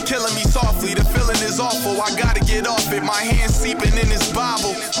pills, killing me softly. The feeling is awful. I gotta get off it. My hands seeping in this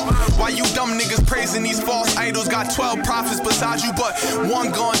Bible. Why you dumb niggas praising these false idols? Got 12 prophets beside you, but one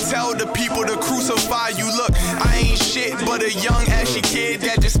gon' tell the people to crucify you. Look, I ain't shit but a young ashy kid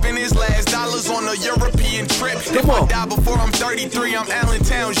that just spent his last dollars on a European trip. If I die before I'm 33, I'm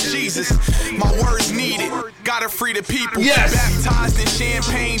Allentown's Jesus. My words needed. Gotta free the people. Yes. Baptized in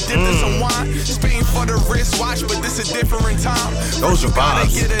champagne, dipped in some wine. Spain for the wristwatch, but this a different time. Those First you are gotta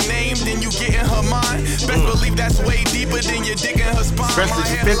vibes. get a name, then you get in her mind. Best believe that's way deeper than your dick in her spine. Especially My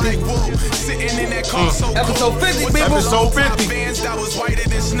hair 50. like wool, sitting in that car so Episode cold. 50, With people. Episode top 50. Bands that was whiter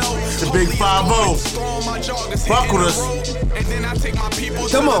than snow. The big Holy 5-0. storm, my joggers Fuck hitting with the us. road. And then I take my people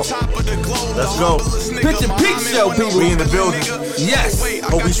Come to on. the top of the globe. Let's The go. humblest nigga, Picture Peak Muhammad Show, when I'm people. We in the rapping, building. nigga. Yes. Wait,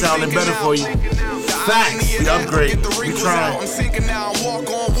 I Hope got we you sounding thinking better now. for you. Facts. We upgrade. Get the We wrinkles trying. out. I'm sinking now. I walk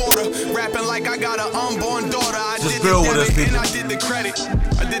on water. Rapping like I got an unborn daughter. I Just did build the with us, debit and people. I did the credit.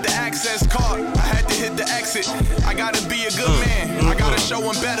 I did the access card. I had to hit the exit. I gotta be a good man. I gotta show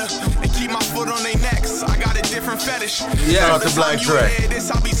them better and keep my foot on their necks. I got a different fetish. Yeah. Shout out to Every Black time Dre. you hear this,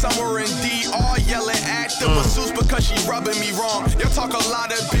 I'll be somewhere in DR yelling at the masseuse because she rubbing me wrong. Y'all talk a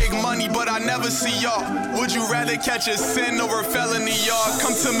lot of big money, but I never see y'all. Would you rather catch a sin or a felony, y'all?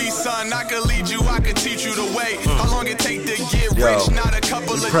 Come to me, son. I could lead you. I could teach you the way. How long it take to get Yo, rich? Not a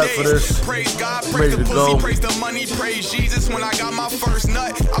couple of prep for days. this. Praise God, I'm praise ready the to pussy, go. praise the money, praise Jesus. When I got my first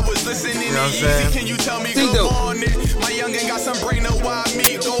nut, I was listening You know what I'm to saying? Yeezy. Can you tell me See, good though. morning? My youngin' got some brain to why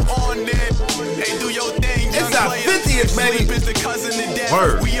me. Go on then. Hey, do your thing, young It's our player. 50th, baby. Sleep is the cousin to death.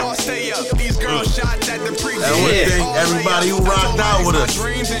 Word. We all stay up. These girls shots at the pregame. I wanna Yeah. thank everybody who rocked out with us.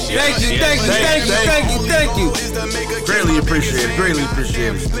 Thank you. Greatly appreciated. Greatly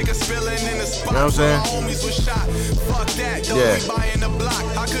appreciated. You know what I'm saying? Yeah.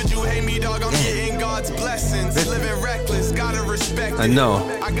 How could you hate me, dog? I'm getting God's blessings. Living reckless, gotta respect I it. know.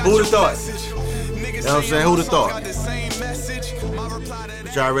 Who'da thought? You know what I'm saying? Who'da thought?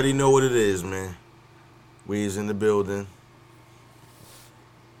 But y'all already know what it is, man. We is in the building.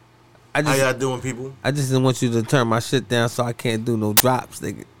 I How y'all just, doing, people? I just didn't want you to turn my shit down so I can't do no drops,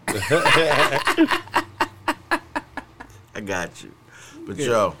 nigga. I got you. But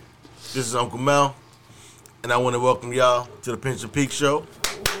yo, this is Uncle Mel, and I want to welcome y'all to the Pinch and Peak Show.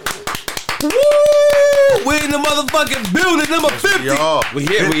 Woo! We in the motherfucking building, number 50. Y'all, We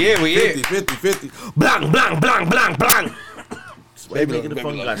here. 50. Blank, blank, blank, blank, blank. Baby, making the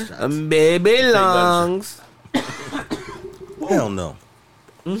fun gunshots. Baby lungs. Hell no.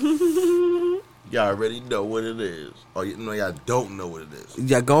 Y'all already know what it is. Oh, you know y'all don't know what it is.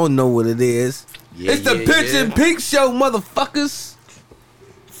 Y'all gonna know what it is. Yeah, It's the yeah, Pitch yeah. and Pink Show, motherfuckers.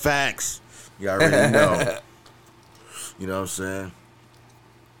 Facts. Y'all already know. You know what I'm saying?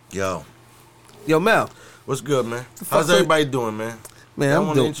 Yo, Yo, Mel. what's good, man? fuck How's up? everybody doing, man? Man, Y'all I'm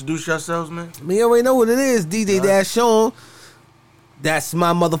want to doing. introduce yourselves, man? Man, you already know what it is. DJ Dash Sean. That's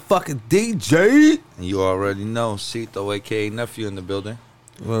my motherfucking DJ. And you already know, Cito, aka nephew, in the building.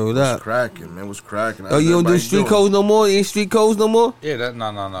 Word What's up. cracking, man? What's cracking? Oh, you don't do street codes no more? You ain't street codes no more? Yeah, that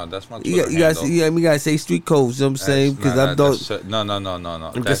no, that's my You Twitter guys, handle. we gotta say street codes. You know what I'm saying? Because I thought.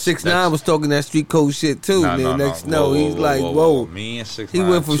 No. Because 6ix9ine was talking that street code shit too. Then next, he's like, whoa. Me and 6ix9ine. He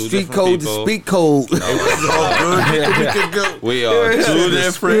went from two street different code to people. speak code. It's all good. We could go. We are two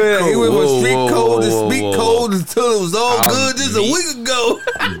different. Yeah, he went from Whoa, street whoa, code to whoa, speak whoa. code until it was all good just a me- week ago.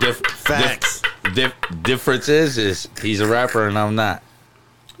 Facts. Difference is he's a rapper and I'm not.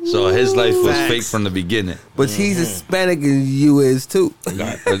 So his life was Facts. fake from the beginning. But he's Hispanic and you is too.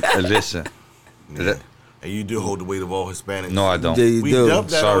 Listen. Yeah. And you do hold the weight of all Hispanics. No, I don't. Yeah, you We do. dubbed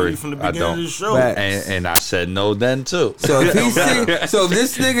that Sorry, already from the I beginning of don't. the show. Right. And I said no then too. So if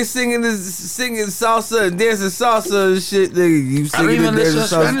this nigga singing salsa and dancing salsa and shit, nigga, you I don't singing even and listen dancing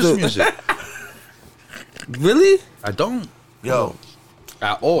to salsa Spanish too. music. Really? I don't Yo,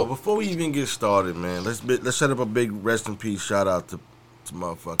 at but all. before we even get started, man, let's set up a big rest in peace shout out to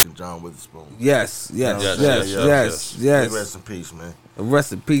motherfucking John Witherspoon. Yes. Big Yes. rest in peace, man.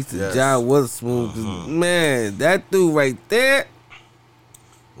 Rest in peace to Yes. John Witherspoon. 'Cause, man, that dude right there.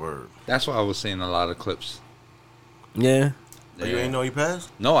 Word. That's why I was seeing a lot of clips. Yeah. Oh, you ain't know he passed?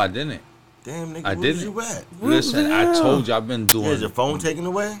 No, I didn't. Damn, nigga, I where was didn't. you at? Listen, the I hell? told you I've been Yeah, is your doing. phone taken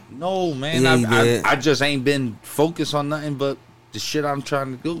away? No, man, Yeah, he did. I just ain't been focused on nothing but the shit I'm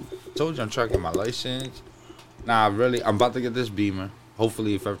trying to do. I told you I'm trying to get my license. Nah, really, I'm about to get this Beamer.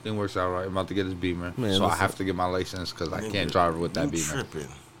 Hopefully, if everything works out right, I'm about to get this Beamer. Man, so I listen. have to get my license because I Nigga, can't drive with that you Beamer. tripping.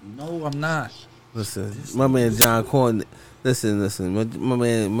 No, I'm not. Listen, my man John Corn. Listen. My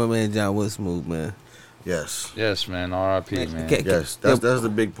man John Witherspoon, man. Yes. Yes, man. R.I.P. man. Yes. That's a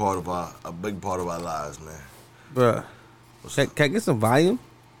big part of our lives, man. Bruh. Can I get some volume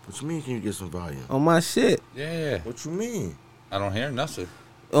What you mean can you get some volume? on my shit? Yeah, What you mean? I don't hear nothing.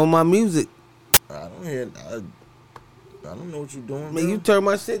 On my music? I don't hear I don't know what you're doing, Man, bro. you turn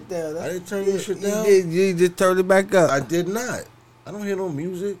my shit down. I didn't turn your shit down. You just turned it back up. I did not. I don't hear no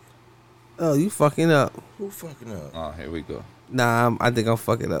music. Oh, you fucking up. Who fucking up? Oh, here we go. Nah, I think I'm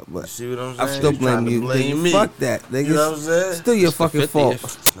fucking up, You but see what I'm saying? I'm still You trying blaming to you. blame Nigga. me. Fuck that, nigga. You know what I'm saying? Still your It's the fucking fault.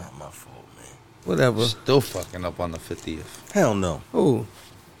 50th. It's not my fault, man. Whatever. Still fucking up on the 50th. Hell no. Who?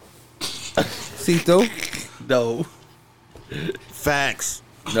 Cito? No. Facts.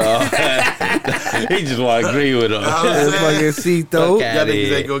 No. He just want to agree with us. That's fucking Cito. Fuck Y'all outta niggas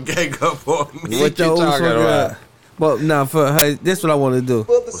here. ain't gonna gang up on me. What you Cito, talking fucking about? up. Well, nah, for her, this what I want to do.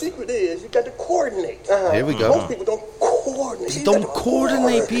 Well, the secret is you got to coordinate. Here we go. Most people don't coordinate. You Don't got to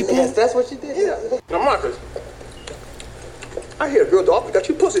coordinate, people. Yes, that's what you did. Yeah. Now, Marcus, I hear a girl dog got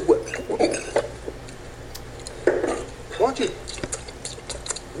you pussy whipped. Why don't you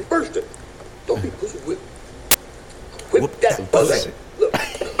reverse it? Don't be pussy whipped. Whip that pussy. Look,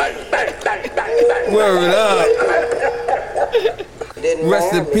 bang, bang, bang, bang, bang. Word up.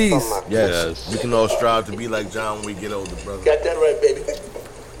 Rest in peace. Yes. We can all strive to be like John when we get older, brother. Got that right, baby.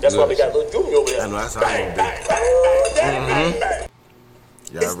 That's why we got little Junior over there. I know, that's how I'm gonna be.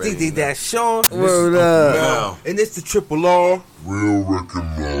 Y'all It's ready? DJ Dash Sean. Word up. Now, And it's the Triple R.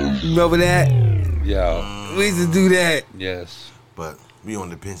 Remember that? Yo. We used to do that. Yes. but we on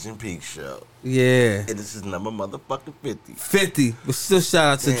the Pinch and Peak show. Yeah. And this is number motherfucking 50. 50. But still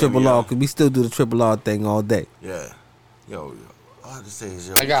shout out to Damn, Triple yo. R because we still do the Triple R thing all day. Yeah. Yo, all I have to say is,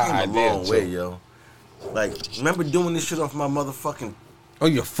 yo, I got we came an a idea, long too. way, yo. Like, remember doing this shit off my motherfucking,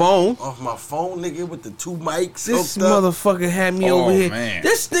 On your phone? off my phone, nigga, with the 2 mics This hooked up? motherfucker had me Oh, over here. man.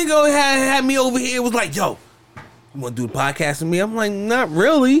 This nigga had me over here. Was like, yo, you want to do the podcast with me? I'm like, not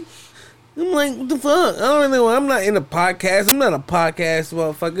really. I'm like, what the fuck? I don't really want. I'm not in a podcast. I'm not a podcast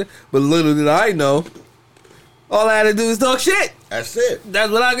motherfucker. But little did I know, all I had to do is talk shit. That's it. That's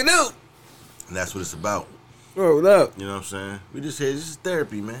what I can do. And that's what it's about. Word up. You know what I'm saying? We just here, this is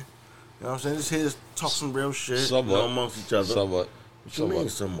therapy, man. You know what I'm saying? Just here to talk some real shit Somewhat. amongst each other. Somewhat. What you mean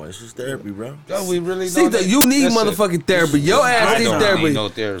somewhat? It's just therapy, bro. Yo, we really See, you need motherfucking therapy. Your ass I needs don't therapy. need no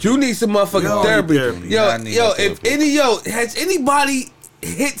therapy. You need some motherfucking Yo, therapy. therapy. Yo, I need yo, no if therapy. has anybody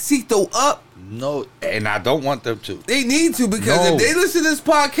hit Cito up No, and I don't want them to. They need to because No. if they listen to this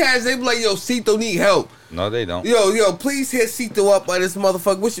podcast, they be like, "Yo, Cito need help." No, they don't. Yo, please hit Cito up by this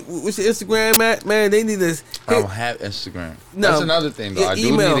motherfucker. What's your Instagram at? Man, they need this. I don't have Instagram. No. That's another thing, though. I do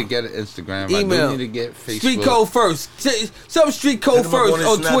Email. need to get an Instagram. Email. I do need to get Facebook. Street code first. Some street code Hit him up first on his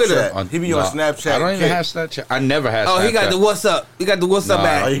on Twitter. Snapchat. He be on Snapchat. I don't even kid. have Snapchat. I never had Snapchat. Oh, he got the what's up. He got the what's up Nah,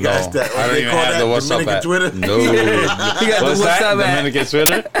 at. Oh, you got that. I don't They even call have that the what's up Dominican at. Twitter? No. He got the What's what's that? up at. Dominican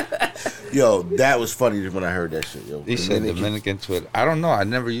Twitter? Yo, that was funny when I heard that shit. Yo, He said Dominican Twitter. I don't know. I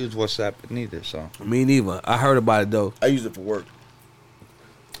never used WhatsApp neither, so. Me neither. I heard about it though. I used it for work.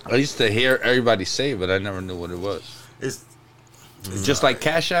 I used to hear everybody say it, but I never knew what it was. It's Just like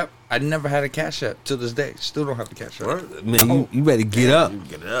Cash App, I never had a Cash App to this day. Still don't have the Cash App. Word. Man, you better get up. You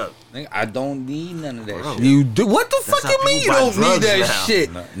get it up. Nigga, I don't need none of that Bro. shit. You do what the fuck how you mean you people buy don't need drugs that now.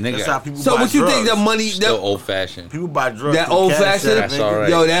 shit? No, That's how nigga, people So buy what you drugs. think that money still that, old fashioned. People buy drugs. That through old Cash App, fashioned? That's nigga. all right.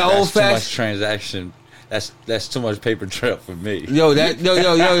 Yo, that That's old too much fashioned- transaction. That's too much paper trail for me. yo that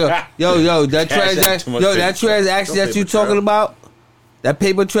that Cash App transaction too much yo paper that trail. transaction No that you paper trail. talking about, that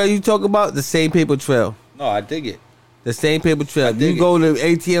paper trail you talking about, the same paper trail. No, I dig it. The same paper trail. dig You go to the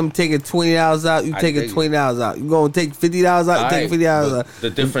ATM, taking $20 out. You I taking dig it. $20 out. You gonna take $50 out. You taking $50 out. The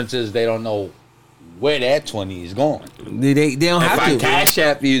difference is they don't know where that 20 is going. They don't If have I to. Cash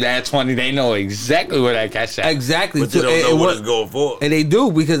App you that 20, they know exactly where that Cash App. Exactly. But they So- don't know and what what- it's going for. and they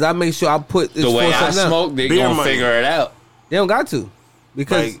do because I make sure I put this The way for I something else. smoke, they Beer gonna money. figure it out. They don't got to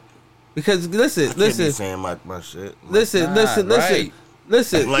because Like, because listen I can't be listen saying my shit. listen Nah, listen right.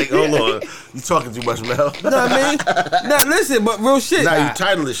 listen. Like, hold on. You talking too much, Mel. You know what I mean? Nah, listen, but real shit. Nah, you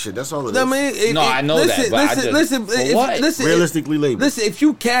title this shit. That's all it is. I mean, No, I know listen, that, but I listen, just- listen, for if, what? listen, Realistically labeled. Listen, if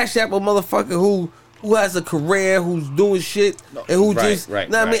you Cash App a motherfucker who has a career, who's doing shit, and who Right, just, right,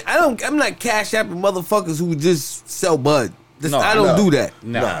 know what right. I mean, I'm not Cash Apping motherfuckers who just sell bud. No, I don't do that.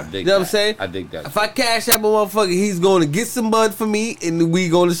 No, I dig You know what I'm that. saying? I dig that. If I Cash App a motherfucker, he's going to get some bud for me, and we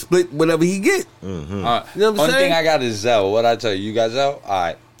going to split whatever he get. You know what I'm Only saying? thing I got is Zelle. What I tell you? You got Zelle? All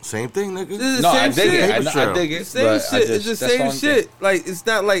right. Same thing, nigga. This is the No, same I dig shit. it. Paper I trail. dig it. Same but I shit. It's just- the that's same only thing. shit. Like it's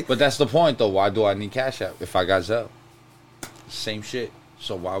not like But that's the point, though. Why do I need Cash App if I got Zelle? Same shit.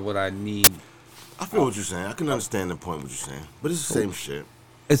 So why would I need? I feel what you're saying. I can understand the point what you're saying. But it's the same shit.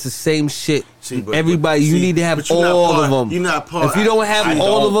 it's the same shit. See, but- Everybody, you see, need to have but you're not all part- of them. you're not part- If you don't have I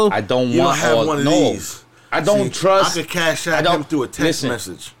all don't- of them, I don't You don't want have all. one of no, these. I don't See, trust. I could cash I out don't- him through a text listen,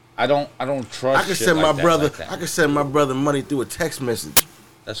 message. I don't trust. I could shit send my like that, brother. like that. I could send my brother money through a text message.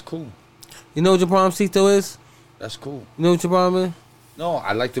 That's cool. you know what your problem, Cito, is? That's cool. You know what your problem is? No,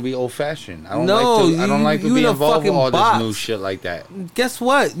 I like to be old fashioned. I don't No, like to. I don't you- like to you be in a involved with fucking all box. this new shit like that. Guess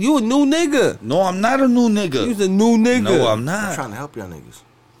what? You a new nigga. No, I'm not a new nigga. You's a new nigga. No, I'm I'm not. trying to help y'all niggas.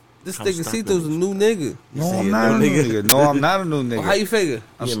 This trying to nigga stop Cito's a niggas. new nigga. No, say I'm you're not a a new nigga. nigga. No, I'm not a new nigga. How you figure?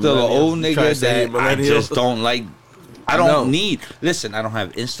 I'm You a still an millennial? old You trying nigga to say that you're a I millennial? just don't like. I don't No. need. Listen, I don't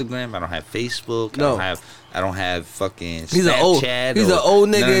have Instagram. I don't have Facebook. No. I don't have fucking He's an old- Snapchat. he's or an old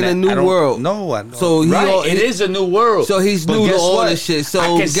nigga none of in a that. new I don't- world. No, I know. So he right. all- It he- is a new world. So he's But new to guess all what? this shit. So I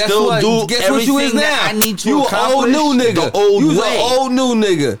can guess still what? do Guess what you is everything now? that I need to you accomplish old new nigga. the old You's way. an old new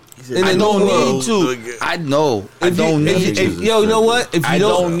nigga. said, In I the don't new need world. to. I know. I If you- don't if- need if- to. Yo, you know what? If you I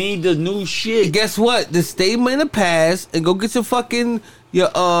don't need the new shit. guess what? Just stay in the past and go get your fucking your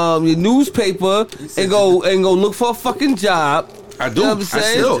newspaper and go look for a fucking job. I do. You know what I'm I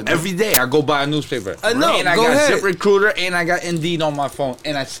saying? still every day I go buy a newspaper. I know, And I go got ahead. ZipRecruiter and I got Indeed on my phone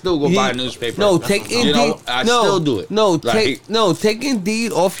and I still go buy a newspaper. No, take You Indeed. know, I still do it. No, Like- take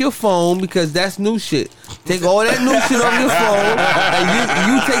Indeed off your phone because that's new shit. Take all that new shit off your phone and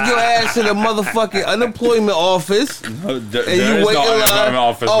you take your ass to the motherfucking unemployment office and you wait in line.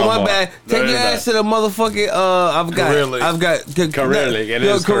 Oh my bad. Take your ass to the motherfucking Career Link. Career Link. It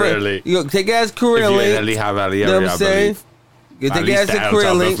is Career Link. Yo, take your ass Career Link. You know what I'm saying? You At take your ass least to the Career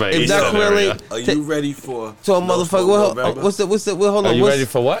outside Link. of the If face. not Yeah. Career Link, Are you ready for? so a No motherfucker. Smoke Well, November? what's the? Well, hold on. Are you what's- ready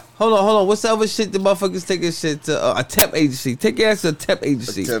for what? Hold on. What's the other shit the motherfuckers taking shit to a temp agency? Take your ass to a temp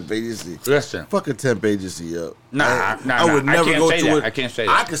agency. temp agency? Listen. Fuck a temp agency up. Nah, I would nah. never I can't go say to that. it. I can't say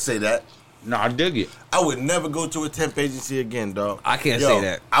I that. could say that. No, I dig it. I would never go to a temp agency again, dog. I can't Yo, say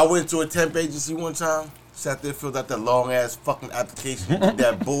that. I went to a temp agency one time, sat there, filled out that long ass fucking application, did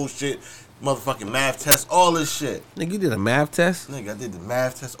that bullshit, motherfucking math test, all this shit. Nigga, you did a math test? Nigga, I did the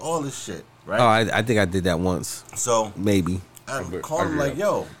math test, all this shit, right? Oh, I think I did that once. So Maybe. I agree- called I him agree. like,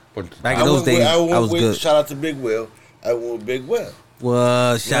 yo. Back in those days, I was good. Shout out to Big Will. I went with Big Will. Well,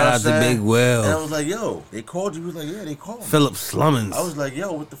 You know shout what out I'm to saying? Big And I Will. was like, yo, they called you? He was like, yeah, they called me. Philip Slummons. I was like,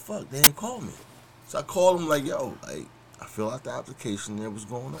 yo, what the fuck? They didn't call me. So I called him like, yo, like, I fill out the application. There was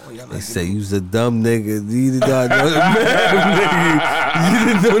going on. Y'all They say you was a dumb nigga. You didn't know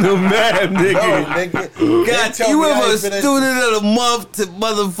the math, nigga. No, nigga. God, you ever a student of the month to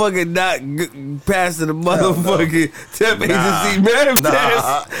motherfucking not passing the motherfucking temp agency math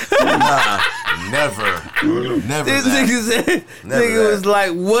test? Never. This that. nigga said, Never nigga that. was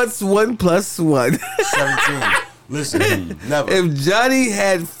like, what's 1 + 1? 17. Listen, never. If Johnny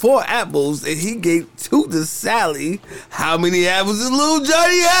had 4 apples and he gave 2 to Sally, how many apples did little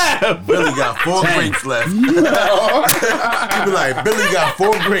Johnny have? Billy got 4 grapes left. You be like, Billy got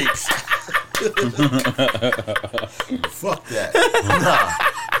 4 grapes. Fuck that. Nah.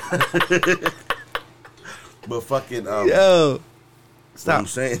 But fucking, Yo, what stop. I'm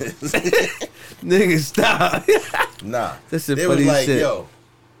saying, Nigga, stop. nah. That's some They was funny like, shit. yo,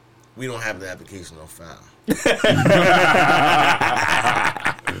 we don't have the application on file.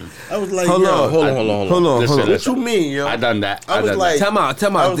 I was like, Hold on. hold on. Listen, What listen. you mean, yo? I done that. I was done like, Time out.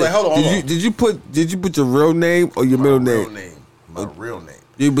 I was like, hold on. Did you put your real name or your middle My real name? name. My real name.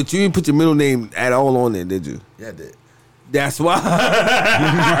 Yeah, but you didn't put your middle name at all on there, did you? Yeah, I did. That's why.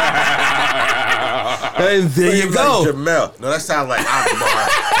 And there He you was go. Like Jamel. No, that sounds like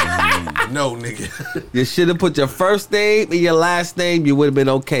Akbar. No, nigga. You should have put your first name and your last name. You would have been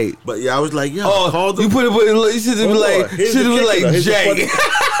okay. But yeah, I was like, yo, I Oh, called you him. put it. You should have been Hold on. like. Here's Should have the been kicker, like though. Here's the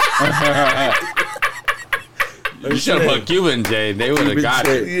Jay. You should have put Cuban J. They would have got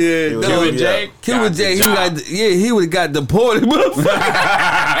it. Yeah, was no, Cuban J. Cuban got J. the He job. got. He would have got deported.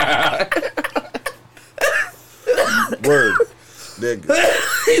 Word.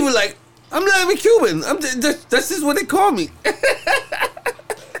 Nigga. He was like, I'm not even Cuban. That's just what they call me.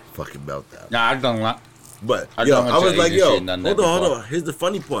 Fucking meltdown. Nah, I done that. But I yo, don't want I was your like, agency yo, and done that hold before. on. Here's the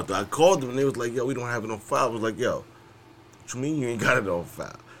funny part though. I called them and they was like, yo, we don't have it on file. I was like, yo, what you mean you ain't got it on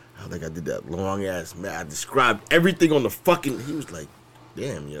file? I was like, I did that long ass man. I described everything on the fucking. He was like,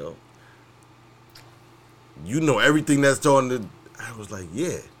 damn, yo, you know everything that's on the. I was like,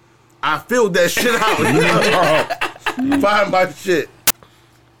 yeah, I filled that shit out. You know? Find my shit.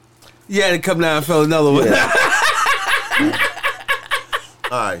 You had to come down and fill another one.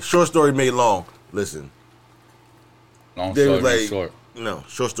 All right, short story made long. Listen. Long They story was like, short. no,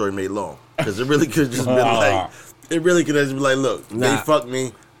 short story made long. Because it really could have just been like, it really could have just been like, look, they Nah. fucked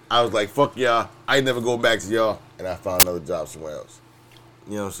me. I was like, fuck y'all. I ain't never go back to y'all. And I found another job somewhere else.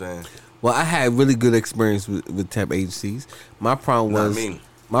 You know what I'm saying? Well, I had really good experience with temp agencies. My problem Not was me.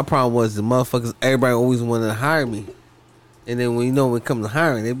 my problem was the motherfuckers. Everybody always wanted to hire me, and then when when it comes to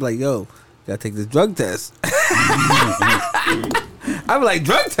hiring, they be like, "Yo, gotta take this drug test." I be like,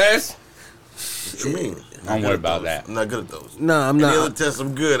 "Drug test? What you mean? Don't worry about that. I'm not good at those. No, I'm Any other not. tests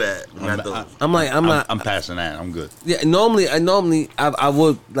I'm good at. Not those. I'm like, I'm not. I'm passing that. I'm good. Yeah, normally I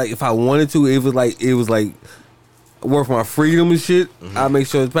would like if I wanted to. It was like work for my freedom and shit. I make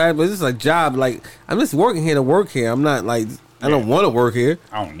sure it's bad, but it's just a job. Like I'm just working here to work here. I'm not like I don't want to work here.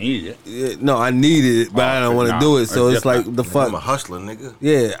 I don't need it. Yeah, no, I need it, but I don't want to nah, do it. So it's it's like different. the fuck. I'm a hustler, nigga.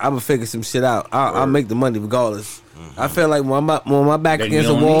 Yeah, I'm gonna figure some shit out. I'll make the money regardless. I feel like when my back Then you against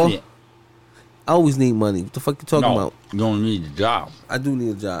the don't wall, need it. I always need money. What the fuck you talking No, about? you don't need the job. I do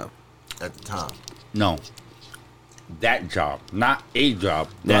need a job. At the time. No. That job. Not a job.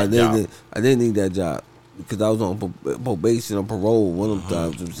 No, I That job. didn't need that job because I was on probation or parole one of them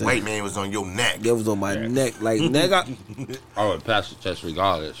times. You know what I'm saying? White man was on your neck. That was on my neck, like nigga. I would pass the test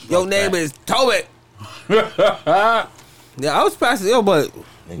regardless. Your Fuck name that. is Toby. Yeah, I was passing. Yo, but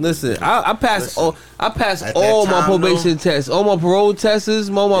listen, I passed Listen, all. I passed at all that my time, probation tests, all my parole tests,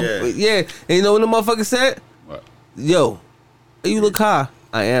 all my Yeah. And you know what the motherfucker said? What? Yo, you look high.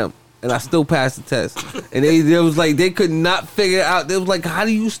 I am, and I still passed the test. And they was like they could not figure it out. They was like, how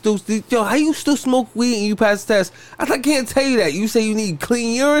you still smoke weed and you pass the test? I can't tell you that. You say you need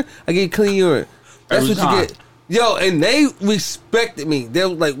clean urine. I get clean urine. That's Every what time. you get. Yo, and they respected me. They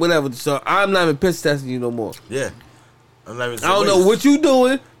was like, whatever. So I'm not even piss testing you no more. Yeah. I'm not even I don't know what you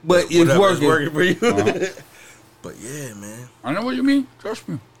doing, but it's Whatever, working. for you. But yeah, man. I know what you mean. Trust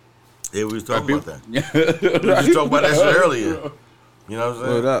me. Yeah, we was talking about that. Yeah. We was just talking about that shit earlier. You know what I'm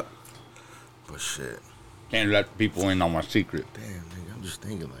saying? Word up. But shit. Can't let people in on my secret. Damn, nigga. I'm just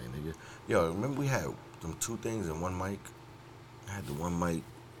thinking like, nigga. Yo, remember we had them 2 things and 1 mic? I had the 1 mic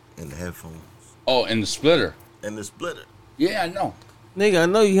and the headphones Oh, and the splitter. and the splitter. Yeah, I know. Nigga, I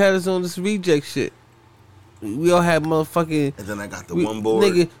know you had us on this reject shit. We all had motherfucking. And then I got the one board.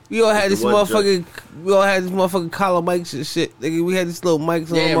 Nigga, we all had the this one motherfucking. We all had this motherfucking collar mics and shit. Nigga, we had these little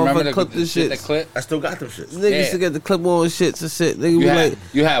mics on Yeah, remember motherfucking clip the this shit. The clip? I still got them shits. Niggas Yeah. still got the clip on shits and shit. Nigga,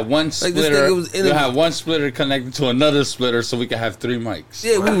 You had one this splitter. nigga was in You a- had one splitter connected to another splitter, so we could have 3 mics.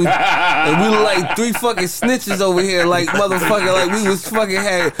 yeah, and we were like 3 fucking snitches over here, like motherfucker, like we was fucking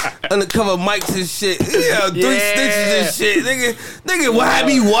had undercover mics and shit. Yeah, 3 snitches and shit. Nigga, why had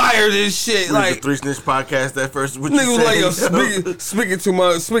me wired and shit? Like Like, the 3 Snitch podcast. That first, what nigga you was like, yo, say? speaking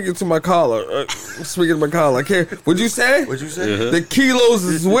to my collar. Speaking to my collar. I can't. What'd you say? What'd you say? The kilos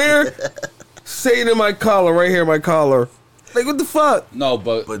is where? Say it in my collar, right here, my collar. Like, what the fuck? No,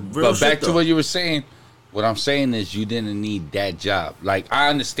 but real back shit, to though. what you were saying. What I'm saying is you didn't need that job. Like, I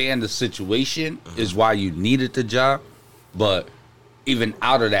understand the situation is why you needed the job, but even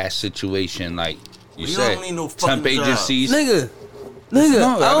out of that situation, like you We said, don't need no fucking temp job. agencies. Nigga,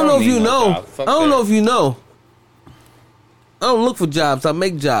 No, I don't know if need you no know. job. Fuck I don't that. know if you know. I don't look for jobs. I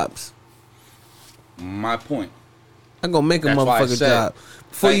make jobs. My point. I'm gonna make a That's why I motherfucking said- job.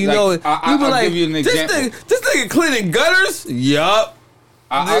 Before Like- you like, know it, I'll you be like, give you an this example. nigga cleaning gutters? Yup.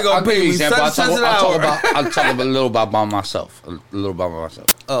 They gonna I'll pay give you me an example. 7 cents an I'll hour. talk a little about myself. A little about myself.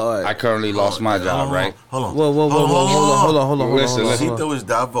 Oh, all right. I currently lost my job, right? Hold on. Whoa, hold on. Listen, listen. Cito is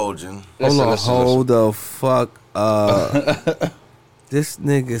divulging. Hold the fuck up. This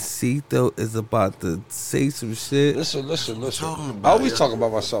nigga Cito is about to say some shit. Listen. talking about, I always yo? talk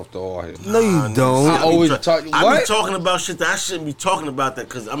about myself though. All here. No, you nigga, don't. I always talk. I be What? talking about shit that I shouldn't be talking about that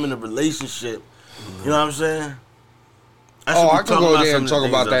because I'm in a relationship. You know what I'm saying? Oh, should be I could talking go about there some and of talk the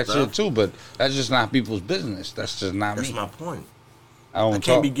about things that I've shit done. too, but that's just not people's business. That's just not That's me. my point. I I don't can't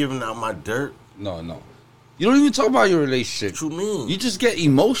talk. be giving out my dirt. No. You don't even talk about your relationship. What you mean? You just get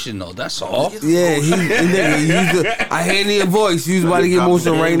emotional. That's all. Yeah, I hear it in your voice. You was about to get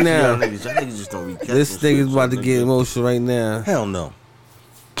emotional right now. Y'all niggas just don't be catching This shit, nigga's about to nigga. get emotional right now. Hell no.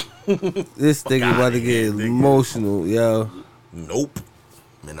 This nigga about to outta here, get nigga. emotional, yo. Nope.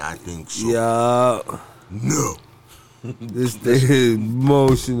 And I think so. Yo. No. This nigga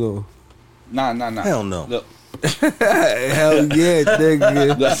emotional. Nah. Hell no. Look, Hell yeah,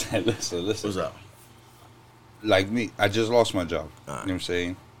 nigga. listen. What's up? Like me, I just lost my job. You know Alright. what I'm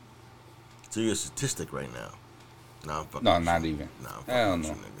saying? So you're a statistic right now. Nah, I'm fucking No, with not you. even. Nah, I'm Hell fucking with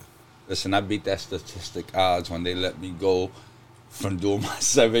no. you, nigga. Listen, I beat that statistic odds when they let me go from doing my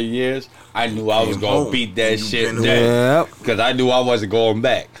 7 years. I knew I was Came gonna home. beat that You shit been home. then. Yep. Because I knew I wasn't going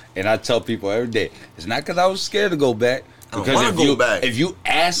back. And I tell people every day, it's not because I was scared to go back. I don't Because wanna go back. if you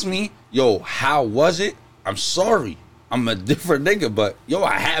ask me, yo, how was it? I'm sorry. I'm a different nigga, but yo,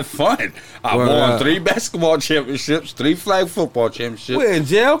 I had fun. I Word won up. 3 basketball championships, 3 flag football championships. We're in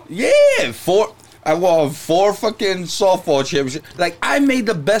jail? Yeah, 4. I won 4 fucking softball championships. Like, I made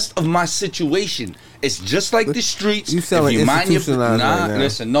the best of my situation. It's just like the streets. You sound like institutionalized right now.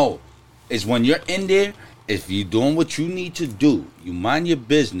 Listen, no. It's when you're in there, if you're doing what you need to do, you mind your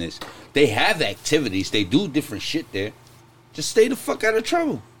business. They have activities. They do different shit there. Just stay the fuck out of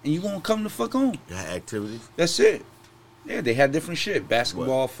trouble, and you gonna come the fuck home. You had activities? That's it. Yeah, they had different shit.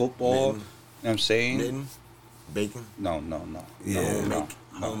 Basketball, What? football. You know Knitting? what I'm saying? Knitting? Bacon? No. Yeah. Home No. ec?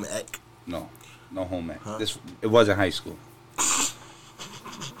 Home ec? No home ec. Huh? It wasn't high school.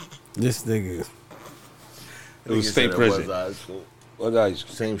 This nigga. It was Nigga state said it prison. was high school. What high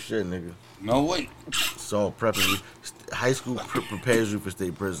school? Same shit, nigga. No way. It's all prepping you. High school prepares you for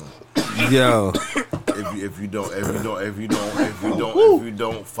state prison. Yo. If you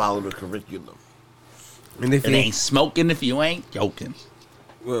don't follow the curriculum. And if It you ain't smoking if you ain't joking.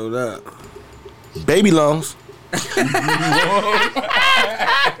 Well, that. Baby lungs.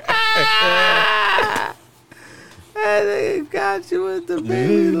 That nigga got you with the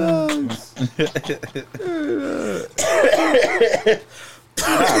baby lungs.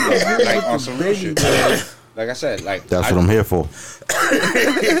 Like on some real shit. Like I said, like That's what I'm here for.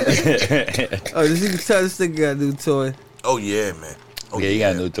 Oh, this nigga tell this nigga got a new toy. Oh yeah, man. Oh, Yeah, you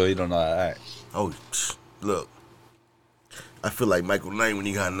got a new toy. You don't know how to act. Oh, look. I feel like Michael Knight when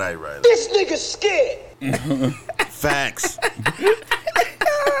he got Knight Rider. This nigga's scared. Facts.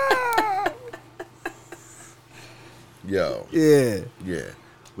 Yo, Yeah. yeah.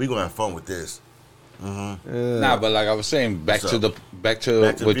 We gonna have fun with this. Nah, but like I was saying, back What's to up? back to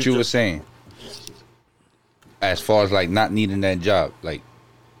Back to the what you future. were saying. As far as like not needing that job, like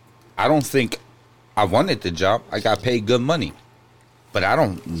I don't think I wanted the job. I got paid good money, but I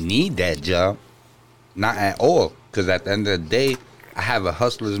don't need that job, not at all. Because at the end of the day, I have a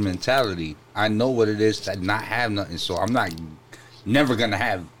hustler's mentality. I know what it is to not have nothing, so I'm not never gonna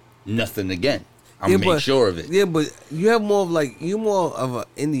have nothing again. I'm gonna make sure of it. Yeah, but you have more of an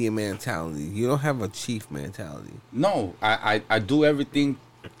Indian mentality. You don't have a chief mentality. No, I do everything.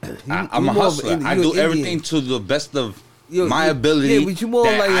 I'm you a more of hustler. an- I you're do Indian. everything to the best of You're- my you- ability. yeah, but you more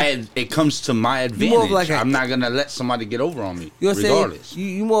like it comes to my more advantage. of like a- I'm not gonna let somebody get over on me, You know what I'm saying? regardless.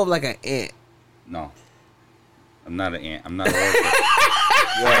 You more of like an ant. No, I'm not an ant. I'm not a worker.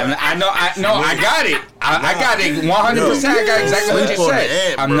 I got it. I got it 100%. I got exactly what you Sleep on the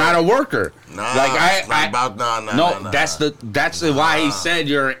said. ant, I'm bro. not a worker. Nah, Like it's not about nah. That's why he said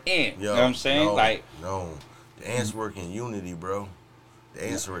you're an ant. Yo, You know what I'm saying? No. The ants work in unity, bro. The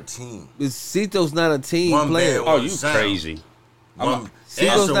ants are a team. But Cito's not a team One player. band, Oh, one you sound. crazy. One,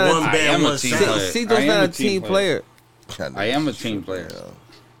 Cito's ants are not a- one I band, am a one team sound. player. Cito's I am not a a team team player. I am a team player.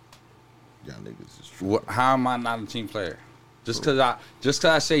 Y'all niggas is true. How am I not a team player? Just because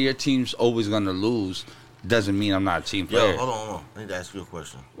I say your team's always gonna lose doesn't mean I'm not a team player. Yo, hold on. I need to ask you a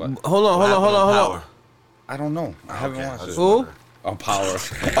question. Hold on. What happened on Power? I don't know. I haven't Okay, watched I it. just Who? wondered. On Power.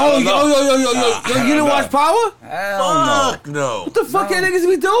 Yo, you didn't watch Power? Hell no. Fuck no. What the fuck that niggas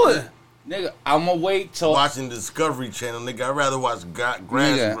be doing? Nigga, I'm gonna wait till. Watching Discovery Channel, nigga. I'd rather watch Grass,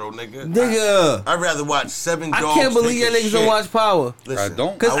 Nigga. bro, nigga. Nigga, I'd rather watch Seven I Dogs. can't believe Take that a niggas shit. don't watch Power. Listen, I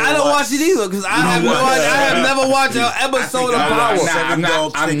don't. Cause I would don't watch it either. Cause I have never watched an episode of I Power. watched Nah, Seven I'm not-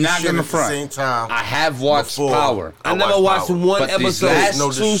 Dogs I'm Take a not shit gonna at the front. same time. I have watched Before. Power. I never watched Power. one But these episode. last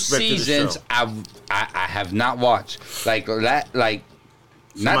No two disrespect to the seasons, show. I have not watched. Like that. Like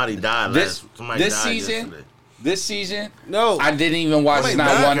Somebody died this. Somebody This died season. yesterday. This season, No. I didn't even watch Somebody not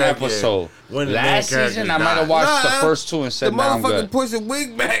died? one Yeah. episode. When the main Last character season, I might have died. watched the Nah, first two and The said, "Nah, I'm motherfucker good." pushing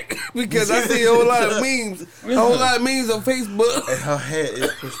wig back because I see a whole lot of memes. A whole lot of memes on Facebook. And her head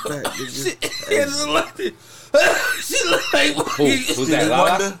is pushed back. She nigga. look like she look like Who's that? Stevie Lala?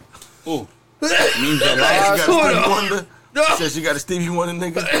 Wonder. Who? Means She a got lot. Stevie hold on. Wonder. No. Said she got a Stevie Wonder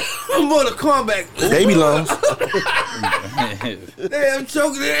nigga. I'm on a comeback. Baby lungs. Damn, I'm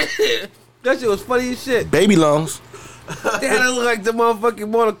choking it. That shit was funny as shit. Baby lungs. They had to look like the motherfucking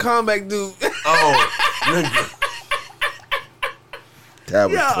Mortal Kombat dude. Oh, nigga. That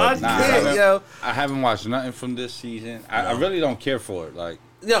was Yo, I funny. can't, yo. I haven't watched nothing from this season. I really don't care for it. Like,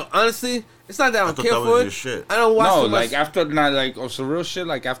 Yo, honestly, it's not that I don't thought care that for was it. your shit. I don't watch no, so much. like after not like on some real shit.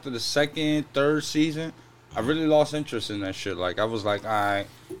 Like after the second, third season, I really lost interest in that shit. Like I was like, all right,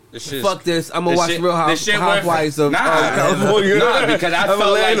 this shit. Fuck this. I'm gonna watch Real this shit went Housewives of California. Nah, because I of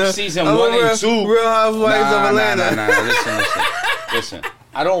felt Atlanta. like season I'm a 1 Real- and 2. Real Housewives of Atlanta. Nah. Listen.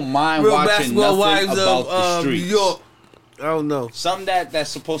 I don't mind Real watching Basketball nothing Wives about of the New streets. York. I don't know. Something that's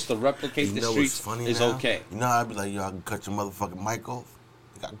supposed to replicate You the know what's streets funny is now? okay. You know how I'd be like, yo, I can cut your motherfucking mic off?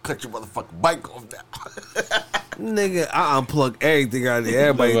 I can cut your motherfucking mic off now. Nigga, I unplug everything out of there.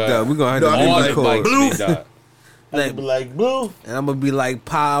 Everybody Right. done. We're gonna have No, to I do All the the code. bikes Blue. be done. I can be like, blue. And I'm gonna be like,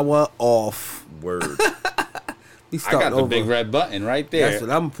 power off. Word. We I starting got the over. big red button right there. That's what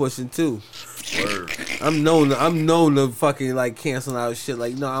I'm pushing too. Word. I'm known to fucking like cancel out shit.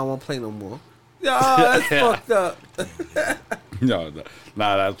 Like, no, I don't want to play no more. Yeah, that's fucked up. No,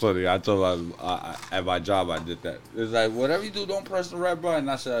 that's funny. I told him at my job I did that. It's like, whatever you do, don't press the red button.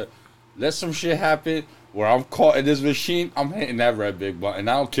 I said, let some shit happen where I'm caught in this machine. I'm hitting that red big button.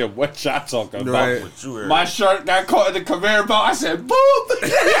 I don't care what y'all talking about. Right. What you heard. My shirt got caught in the conveyor belt. I said, boop.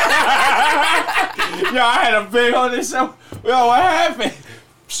 Yo, I had a big on this. Yo, what happened?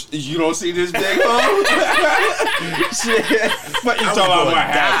 You don't see this big hole? Shit. But you talking about what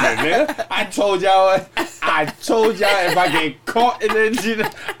happened, man? I told y'all if I get caught in the engine,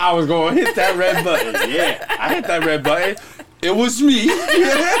 I was going to hit that red button. Yeah, I hit that red button. It was me.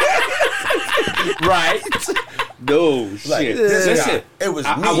 Right? No, shit. Listen, It was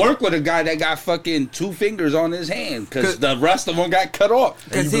me. I work with a guy that got fucking 2 fingers on his hand because the rest of them got cut off.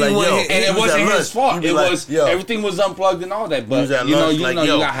 And you Cause be he like, went- yo, and And he it was wasn't at his lunch. fault. You be It like, was yo. everything was unplugged and all that. He But was at you know, lunch like, yo, you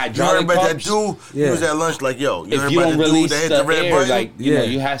got you heard hydraulic about that pumps. dude? Yeah. He was at lunch like, yo, you heard If you about don't the dude release that hit the the red air, button? like you know,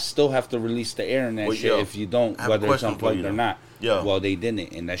 Yeah. you still have to release the air in that Well, shit. yo, If you don't, I have a whether it's question for unplugged you, or though. not. Yo. Well, they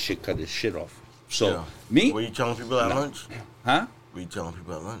didn't, and that shit cut his shit off. So Yo. me, Were you telling people at lunch? huh? Were you telling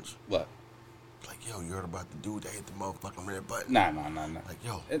people at lunch? What? Like, yo, you heard about the dude that hit the motherfucking red button? Nah. Like,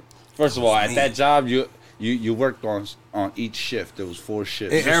 yo. First of all, at me. that job, you worked on each shift. There was 4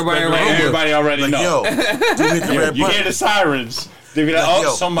 shifts. And everybody Like, remember. everybody already Like, know. yo, dude hit the red You button. hear the sirens. They be like, Like, oh, yo,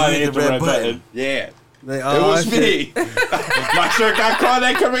 somebody you hit the red button. Yeah. Like, It oh, was shit. me. My shirt got caught.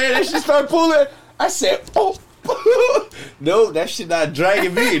 That come in and she started pulling. I said, oh. No, that shit not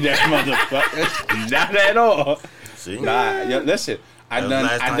dragging me, that motherfucker. Not at all. See? Nah, yo, listen. That was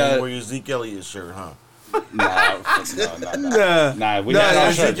last time you wore your Zeke Elliott shirt, huh? Nah, we Nah, got our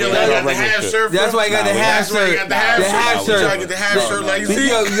that's shirt. You We got got our the half regular shirt. shirt. That's why he got the half That's why he shirt. got the half The shirt. half We shirt. trying to get the half shirt like you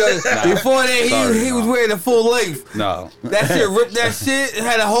see. Before that, Sorry, he was no. wearing the full length. No. That shit ripped that shit. It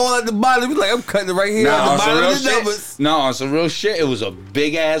had a hole at the bottom. He was like, I'm cutting it right here Nah, at on the some bottom real of the numbers. shit. No, on some real shit, it was a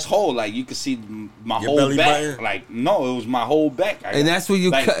big ass hole. Like you could see my Your whole belly back. button? Like no, it was my whole back. And that's when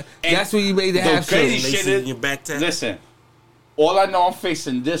you cut. and That's when you made the the half crazy shirt. They shit see is, your back tap. listen, all I know I'm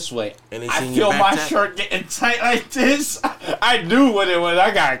facing this way. And they I seen your feel back my tap? shirt getting tight like this. I knew when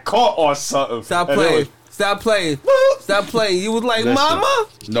I got caught or something. Stop And it playing. was- Stop playing. Stop playing. You was like, Listen. Mama,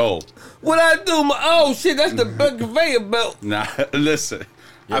 No. what I do? Oh shit, that's the conveyor belt. Nah, listen.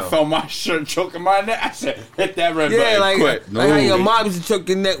 I Yo. felt my shirt choking my neck. I said, hit that red Yeah, button like, quick. like how your mom used to choke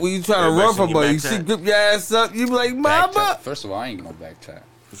your neck when you trying to Everybody run seen from your her. back You see, tap? grip your ass up. You be like, Back Mama. tap. First of all, I ain't gonna back tap.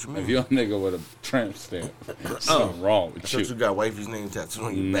 If you're a nigga with a tramp stamp, something wrong with I thought you you. got wifey's name tattooed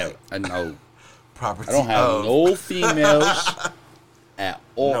on your No, back. I know. Property. I don't have of. no females at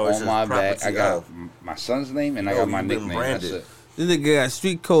all No, it on says my back. property I got of. my son's name and I No, got my you've been nickname. That's branded. it. This nigga got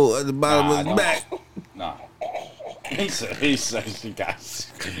street code at the bottom Nah, of I his don't. back. Nah. He said she got.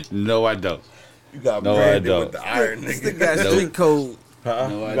 No, I don't. You got No, I branded don't. with the iron This nigga. nigga got Nope. street code. Huh?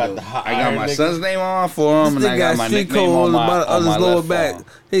 No, You I got don't. the hot I got iron my nigga. son's name on my forearm This and I nigga got got my street nickname code on on the my bottom of on his my lower left back. arm.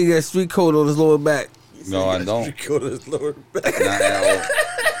 He got street code on his lower back. No, I don't. You killed his lower back. Not at all.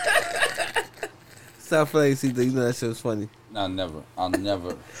 Stop playing, CJ. You know that shit was funny. No, never. I'll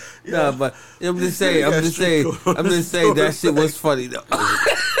never. Nah, but I'm just saying. I'm just saying. I'm just saying that shit was funny though.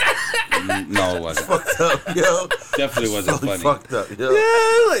 No, it wasn't. Yo. Definitely wasn't Fully funny. fucked up, yo.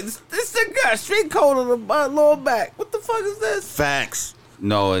 Yeah, like this nigga got street code on the lower back. What the fuck is this? Facts.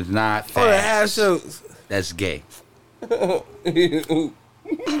 No, it's not Oh, the half facts. shirts. That's gay.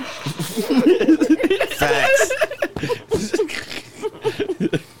 Facts.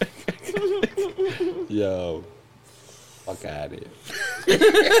 Yo. Fuck out of here.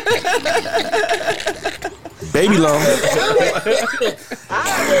 Baby long.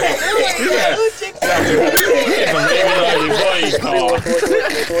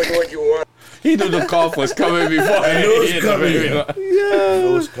 He knew the cough was coming before. I knew it was coming.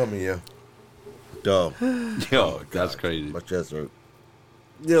 It was coming, yo. Dog. Yo, that's crazy. My chest hurt.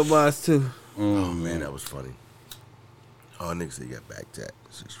 Yeah, mine too. Oh, man, that was funny. Oh, niggas say you got back tat.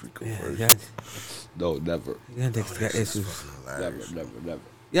 6 3 Yeah, first. No, never. y'all niggas got issues. Hilarious. Never.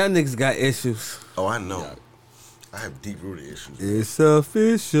 Y'all niggas got issues. Oh, I know. I have deep-rooted issues. It's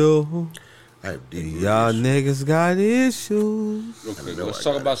official. I have deep-rooted Y'all issues. niggas got issues. Real quick. know Let's I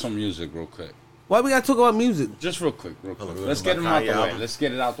talk got about it. some music real quick. Why we gotta talk about music? Just real quick. on, Let's talking get them about out the Kanye way. album? Let's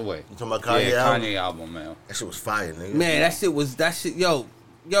get it out the way. You talking about Kanye Yeah, album? Kanye album, man. That shit was fire, nigga. Man, that shit, yo,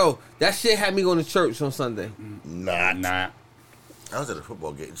 that shit had me going to church on Sunday. Nah. Nah. I was at a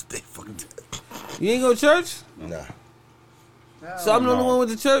football game today. Fucking You ain't go to church? nah. So I'm the only one with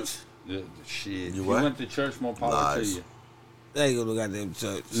the church? Shit. You You what? went to church, more power Lies. to you. I ain't go to goddamn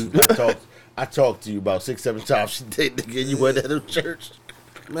church. I talked to you about 6-7 times today, nigga. You went at a church.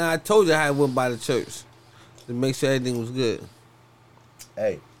 Man, I told you I went by the church to make sure everything was good.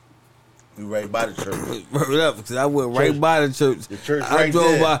 Hey, we right by the church. Word up, because I went right Church. by the church. The church I right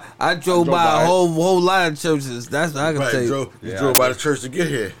drove there. by. I drove by by a it. whole lot of churches. That's what I can Right, tell you. you Yeah, drove I by did. the church to get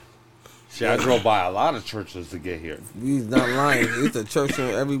here. See, I drove by a lot of churches to get here. He's not lying. It's a church on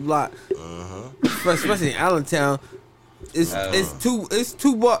every block, especially in Allentown. It's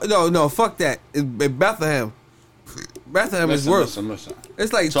two bars. No, fuck that. In Bethlehem. Bethlehem is worse. Listen.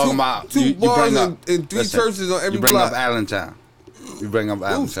 It's like Talking two, about two you bars bring and, up- and 3 listen, churches on every You bring block. up Allentown. You bring up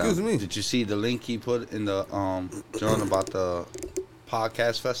Allentown. excuse me. Did you see the link he put in the joint about the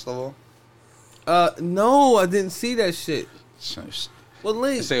podcast festival? No, I didn't see that shit. So, What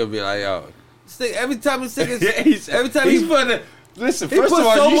link? this nigga be like, yo. Every time it's Every time he's he's putting it. Listen, he first put of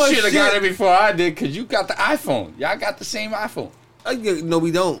all, so you much should have got shit. it before I did because you got the iPhone. Y'all got the same iPhone. No,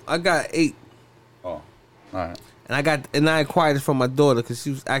 we don't. I got 8, Oh, all right. and I acquired it from my daughter because she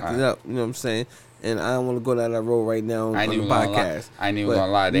was acting Alright. up. You know what I'm saying? And I don't want to go down that road right now I on ain't the even gonna lie. podcast. I ain't even But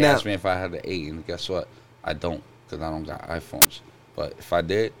gonna lie. They now- asked me if I had the 8, and guess what? I don't, because I don't got iPhones. But if I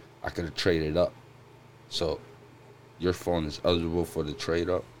did, I could have traded up. So your phone is eligible for the trade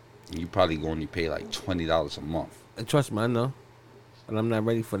up, and you probably gonna only pay like $20 a month. And trust me, I know, but I'm not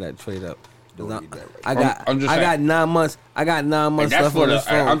ready for that trade up. 'Cause Don't need that right I got, I'm just I got saying. 9 months. I got 9 And months that's left for on the. this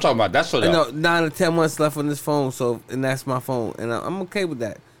phone. I'm talking about that's for the. No, 9 or 10 months left on this phone. So, and that's my phone, and I'm okay with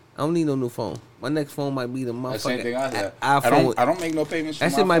that. I don't need no new phone. My next phone might be the That's the same thing I motherfucking said. iPhone. I don't make no payments. For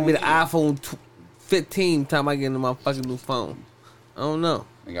That my shit might be the phone either. iPhone 15 time I get into my fucking new phone. I don't know.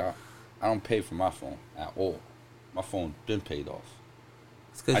 Nigga, I don't pay for my phone at all. My phone been paid off.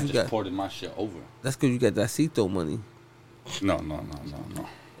 It's I cause you just got. ported my shit over. That's cause you got that Cito money. No.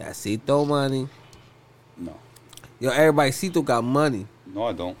 That Cito money. No. Yo, everybody Cito got money. No,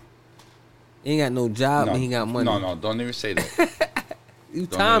 I don't. He ain't got no job, No. and he got money. No, don't even say that. You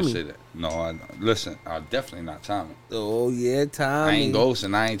Don't Tommy. even say that. No, I don't. Listen, I'm definitely not Tommy. Oh yeah, Tommy. I ain't Ghost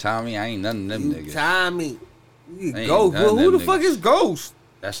and I ain't Tommy. I ain't none of them You niggas. Tommy. You Ain't Ghost. none of Who them the fuck niggas. is Ghost?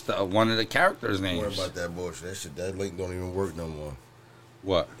 That's the one of the characters' Don't worry names. about that bullshit. That link don't even work no more.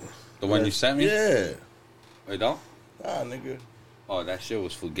 What? The one you sent me? Yeah. It don't? Ah, nigga. Oh, that shit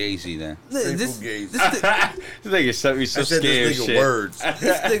was Fugazi then. This Fugazi. This nigga sent me I some said scared this nigga shit. words.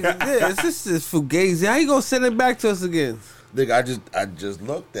 this is Fugazi. How you gonna send it back to us again? Nigga, I just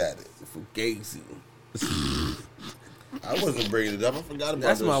looked at it. Fugazi. I wasn't bringing it up. I forgot about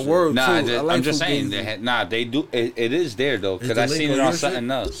That's this my shit. word Nah, too. I like I'm just saying. Fugazi. They do. It is there though, Is because the I link seen it your on shit?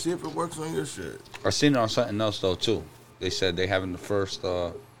 something else. See if it works on your shit. I seen it on something else though too. They said they having the first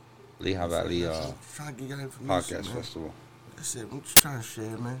Lehigh Valley I'm trying to get your information, podcast man. festival. That's it. I'm just trying to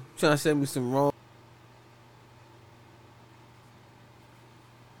share, man. Trying to send me some wrong.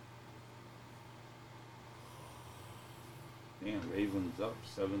 Damn, Ravens up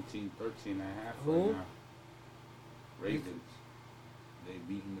 17-13 and a half Who? right now. Ravens. They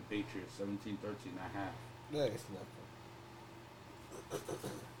beating the Patriots 17-13 and a half. That's nothing.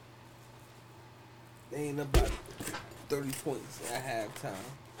 They ain't about 30 points at halftime.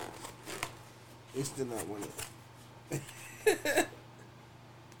 They still not winning.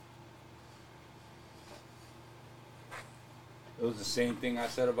 It was the same thing I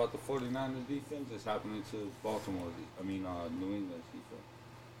said about the 49ers defense. It's happening to Baltimore. New England's defense.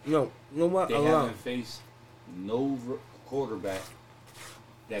 No, you know what? They Allow. haven't faced no quarterback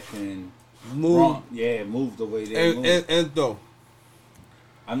that can Move. move the way they move. And throw.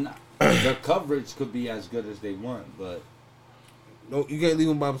 I'm not. The coverage could be as good as they want, but No, you can't leave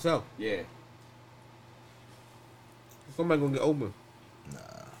him by himself. yeah, Somebody gonna get open.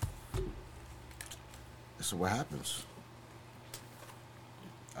 That's what happens.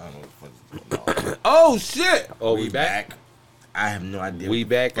 I don't know what the fuck is going on. Oh shit! oh, we back. I have no idea. We what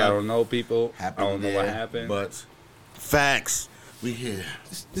the back. I fuck don't know, people. I happened don't know what there, happened. But facts. We here.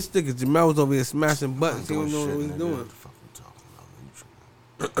 This nigga Jamel's over here smashing buttons. He Doing don't know shit, what he's nigga. doing. What the fuck we talking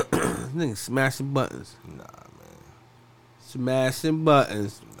about? This nigga smashing buttons. Nah, man. Smashing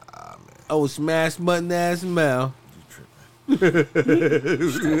buttons. Nah, man. Oh, smash button ass Mel. You tripping.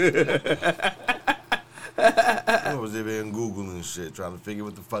 I was even Googling shit, trying to figure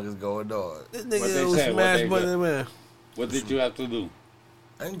what the fuck is going on. This What they nigga was say, what smash they button man. What did you have to do?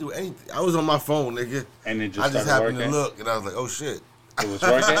 I didn't do anything. I was on my phone, nigga. And it just I just started happened working? to look, and I was like, oh shit. It was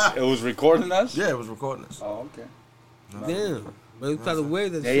working. It was recording us. Yeah, it was recording us. Oh, okay. Damn. But you try to wear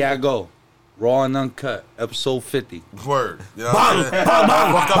that There shit. y'all go. Raw and uncut, episode 50. Word. You know what I'm saying?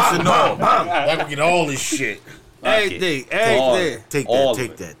 Fuck ups and all. Like we get all this shit. Everything. All Everything. of Take All that, of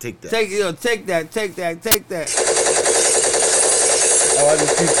take it. that, take that. Take that. Take that. Oh, I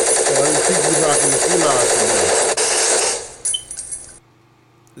just keep you rocking the felines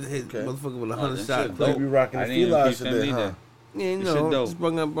Hit Okay. motherfucker with a Oh, 100 that shot. shit today. dope. You be rocking I the didn't even felines peep them today, huh? either. Yeah, you That shit know, dope. just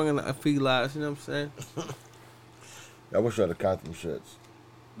bringing a felines, you know what I'm saying? I wish I'd have caught them shits.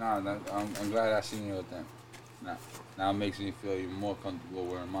 Nah, I'm glad I seen you with them. Now it makes me feel even more comfortable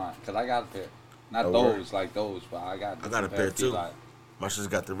wearing mine. Because I got a pair. Not Oh, those word. like those, but I got I got a pair of too. Felines. My shit's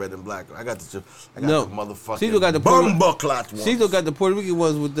got the red and black. I got the No. motherfucking Cito got the bumba clot ones. Cito got the Puerto Rican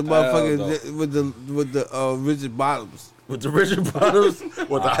ones with the Hell motherfuckers with the rigid bottoms. with the rigid bottoms,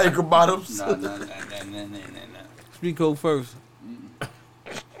 with the anchor bottoms. No. Speak code first. I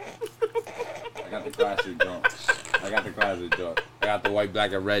got the classic joints. I got the white,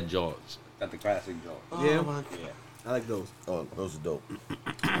 black, and red joints. Got the classic joints. Oh, Yeah. my- I like those. Oh, those are dope.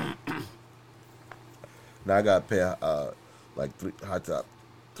 Now I got a pair like high top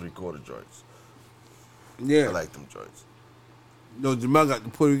 3/4 joints. Yeah. I like them joints. No, Jamal got the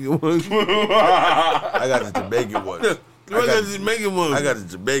Puerto Rican ones. I got the Jamaican ones. Jamal got the Jamaican ones. I got the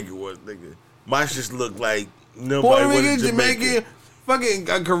Jamaican ones, nigga. My shit look like nobody Puerto was Rican, Jamaican, fucking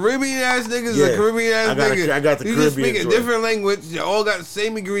Caribbean ass niggas, Yeah. a Caribbean ass I got a- nigga. I got the you just Caribbean speak a joint. different language. You all got the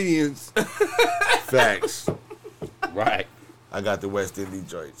same ingredients. Facts. Right. I got the West Indies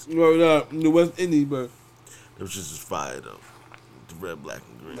joints. Word up, the West Indies, bro. Them shits is fire though. The red, black,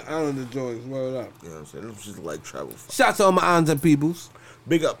 and green. The Islander joints, word up. You know what I'm saying? Them shits like travel. Shout to all my aunts and peoples.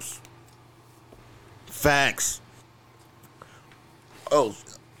 Big ups. Facts. Oh.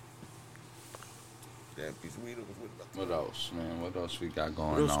 Damn piece of weed. What else, man? What else we got What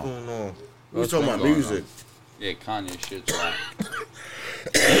going else on? going on? We What's talking been about going music. Yeah, Kanye shit's whack.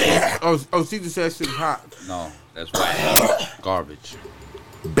 Oh, Caesar said shit hot. No, that's whack. Garbage.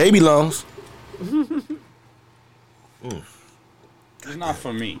 Baby lungs. It's not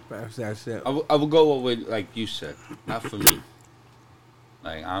for me. That's it. I would go with like you said. Not for me.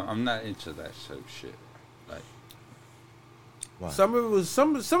 Like I'm not into that sort of shit. Like Some of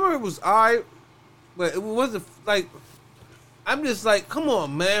it was alright, but it wasn't like. I'm just like, come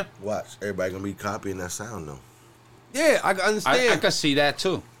on, man. Watch, everybody gonna be copying that sound though. Yeah, I understand. I could see that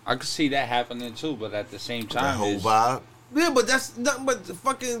too. I could see that happening too. But at the same time, That whole vibe. Yeah, but that's nothing but the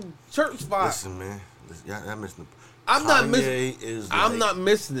fucking church vibe. Listen, man. Y'all missing the. I'm not Kanye missing. is I'm like- not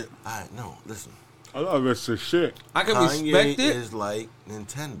missing it. Alright, no, listen. I love this shit. I can Kanye respect it. is like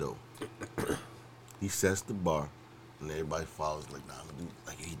Nintendo. He sets the bar, and everybody follows. Like, nah, I'm gonna do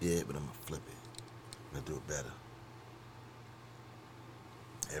like he did, but I'm gonna flip it. I'm gonna do it better.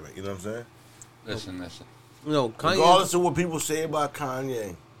 Everybody, you know what I'm saying? Listen. You know, Kanye. Regardless of what people say about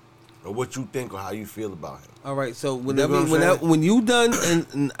Kanye, or what you think or how you feel about him. All right, so know what I'm when you done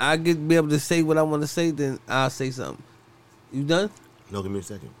and I get be able to say what I want to say, then I'll say something. You done? No, give me a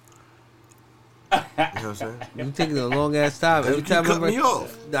second. You know what I'm saying? You taking a long ass time. You Every keep time cutting me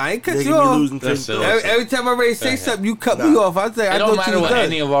off. Nah, I ain't cut Nigga you be off. losing train of Listen. thought. Every time I ready to say something, you cut me Nah. off. I say I It don't thought you matter was what done.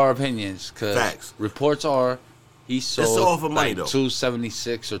 any of our opinions, because Facts. reports are he sold all for money, like though.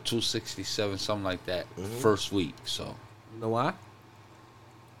 276 or 267, something like that, first week. So You know why?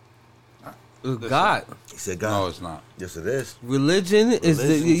 God, He said, no, God. it's not. Yes, it is. religion is the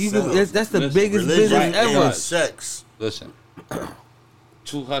Religion sells. that's the Listen, biggest Religion business and ever. sex. Listen,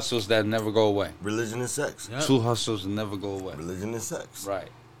 two hustles that never go away. Religion and sex. Yeah. Two hustles that never go away. Religion and sex. Right.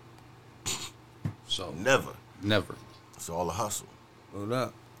 So Never. never. It's all a hustle. Hold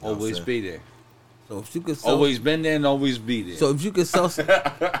up. Always saying? be there. So if you could sell, Always been there and always be there. so if you could sell,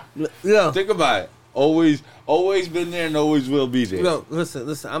 yeah. Think about it. Always been there and always will be there. No,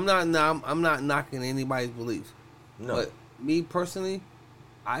 listen. I'm not knocking anybody's beliefs. No. But me personally,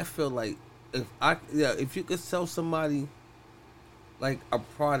 I feel like if you could sell somebody like a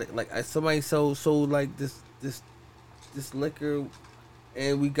product, like somebody sold like this liquor,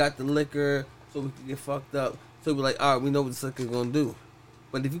 and we got the liquor so we could get fucked up. So we're like, all right, we know what this liquor gonna do.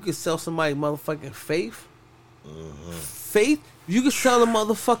 But if you could sell somebody motherfucking faith, you could sell a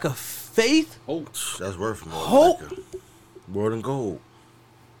motherfucker faith. Oh, That's worth more Hope. than liquor. More than gold.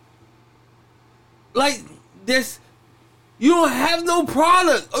 Like this, you don't have no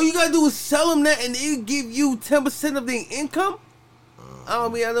product. All you gotta do is sell them that, and they give you 10% of their income. I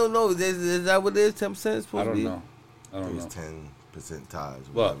don't know. Is that what it is? 10% supposed I to don't be? know. I don't know. It's 10% ties.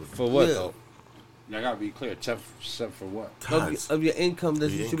 What? For what Yeah. though? I gotta be clear. 10% for what? Ties. Of your income that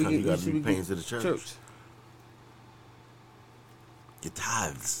Your you should be income, you getting. gotta be paying to the church. church. Your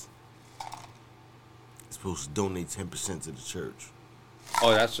tithes. You're supposed to donate 10% to the church.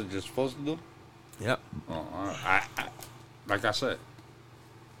 Oh, that's what you're supposed to do. Yep. Oh, all right. I like I said,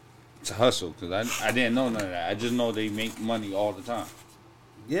 it's a hustle because I didn't know none of that. I just know they make money all the time.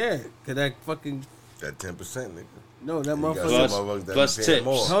 Yeah, cause that fucking That 10%, nigga. no, that You got motherfucker. Plus- some motherfuckers that plus be paying tips.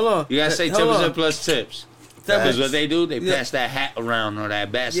 more. Hold on. You gotta say Hold 10% on. plus tips. Facts. Because what they do, they Yeah. pass that hat around or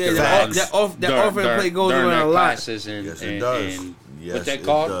that basket Yeah, around. that offering plate goes during around their a lot. classes and, Yes, it and, does. and Yes, what's that it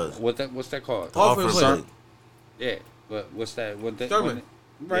called? does. What's that called? Offering Offering plate. plate. Yeah, but what's that? What they? Sermon.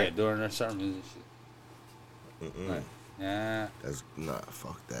 Yeah, Right. during their sermons and shit. Like, nah. That's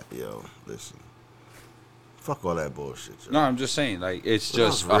fuck that, yo. Listen. Fuck all that bullshit, yo. No, I'm just saying, like, it's What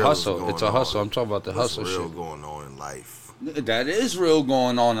just else a real is hustle. going It's a hustle. on? I'm talking about the What's hustle real shit. going on in life? That is real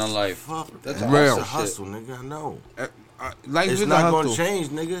going on in life. Fuck That's that. a real. It's a hustle hustle, nigga. I know. Life It's is a not hustle. gonna change,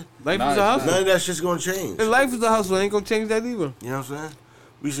 nigga. Life Nah, is a it's hustle. None of that shit's gonna change. And life is a hustle. Ain't gonna change that either. You know what I'm saying?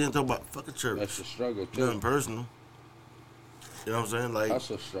 We shouldn't talk about fucking church. That's a struggle Nothing too. personal. You know what I'm saying? Like,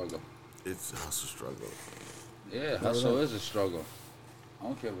 Hustle struggle. it's a hustle struggle. Yeah, hustle is a struggle. I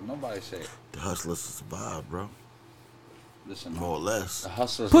don't care what nobody say. The hustlers survive, bro. Listen, More or less. the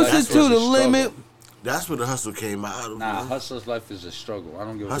hustler's Push life it is to a the struggle. limit. That's where the hustle came out of. Nah, man. hustler's life is a struggle. I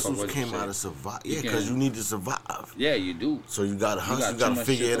don't give a fuck Hustles what you came say. out of survive. You Yeah, can- because you need to survive. Yeah, you do. So you gotta You hustle. got You too gotta much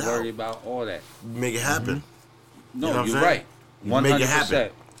figure shit it to worry out. about. All that. Make it happen. No, You know what I'm you're saying? right. You make it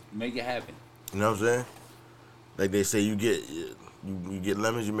 100%. Make it happen. You know what I'm saying? Like they say, you get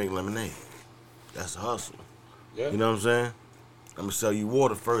lemons, you make lemonade. That's a hustle. Yeah. You know what I'm saying? I'm gonna sell you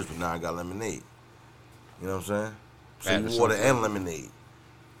water first, but now I got lemonade. You know what I'm saying? Sell That is you water something. and lemonade.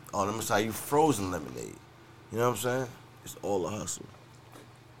 Oh, let me sell you frozen lemonade. You know what I'm saying? It's all a hustle.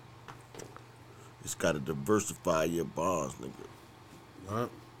 It's gotta diversify your bonds, nigga.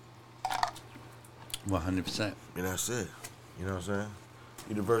 100%. And that's it. You know what I'm saying?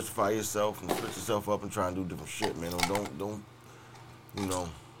 You diversify yourself and put yourself up and try and do different shit, man. Don't, you know.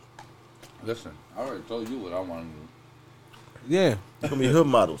 Listen, I already told you what I want to do. Yeah. It's gonna be hood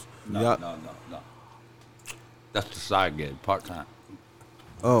models. No, Yeah. no. That's the side gig, part time.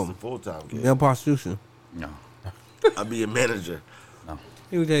 Full time gig. Male prostitution. No. I'll be a manager.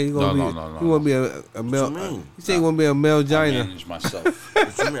 He was saying he gonna No, be. no. He want to be a male. What you mean? He said he want to be a male I giant. manage myself.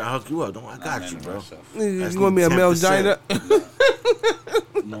 What you mean? I'll hook you up. I got you, manage bro. myself. You That's want to be a male 10%. giant?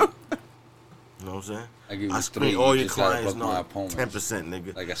 No. You know what I'm saying? I give you I three, screen you all your just gotta clients. book my No, opponents. 10%,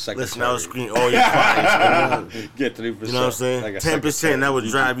 nigga. Like a secretary. Listen, I will screen all your clients. Nigga. Get 3%. You know what I'm saying? Like a 10%. That would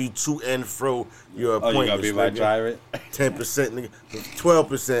drive you to and fro your Oh, appointments. you gotta be my nigga. driver? 10%, nigga.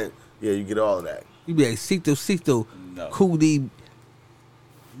 12%. Yeah, you get all of that. You be like Cito, No. Cooley,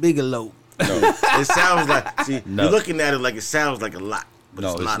 Bigelow. It sounds like. See, No. you're looking at it like it sounds like a lot, but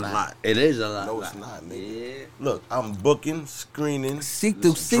No, it's not a lot. It is a lot. No, it's not, nigga. Look, I'm booking, screening,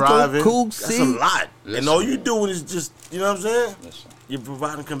 Cito, driving. Cool, That's a C. lot. And Listen. all you doing is just, you know what I'm saying? Listen. You're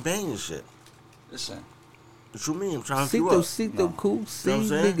providing companionship. Listen. What you mean? I'm trying to hook you Cito, up. Cool, You know what C, I'm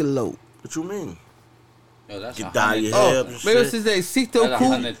saying? Bigelow. What you mean? Yo, that's You a dye your hundred- hair up and Maybe shit. it's his name, Cito, That's Cool.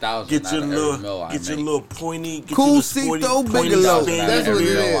 100,000 Get your out of every mil I get your make. little pointy, get Cool your little sporty, Cito pointy Bigelow. Spanish That's what every it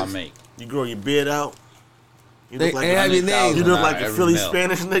beard. mil I is. make. You grow your beard out. You They look like ain't have your name. you look $100,000 like a every Philly mil.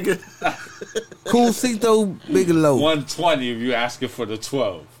 Spanish nigga. Cool Cito Bigelow. 120 if you asking for the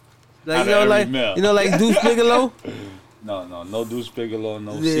 12. Like out you of know, every like mil. you know, like Deuce Bigelow. No Deuce Bigelow,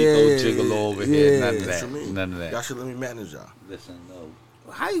 no Yeah, Cito Gigolo over here, yeah. none of What that. you mean? None of Y'all that. should let me manage y'all. Listen, no.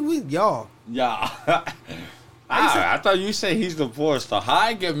 How you with y'all? Yeah. I thought you said he's the porn star. How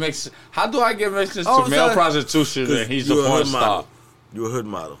do I get mixed into Oh, male so- prostitution and he's the you a porn hood star? model. You a hood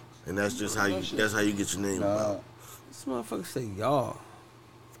model, and that's just how you get your name about. This motherfucker say y'all.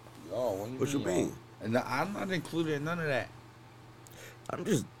 Yo, What you mean? And I'm not included in none of that. I'm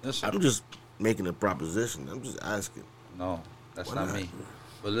just making a proposition. I'm just asking. No, that's Why not not? me.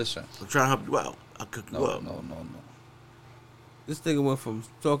 But listen, I'm trying to help you out. I'll cook you no. up. This nigga went from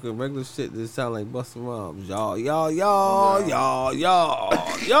talking regular shit to sound like Busta Rhymes. Y'all.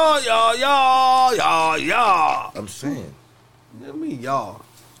 I'm saying. I mean y'all.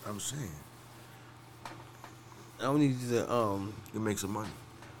 I'm saying. I don't need you to You make some money.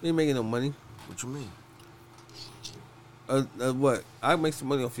 you ain't making no money. What you mean? What? I make some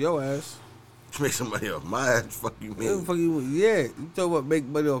money off your ass. You make some money off my ass. Fuck you mean? Fuck you, yeah. You talk about make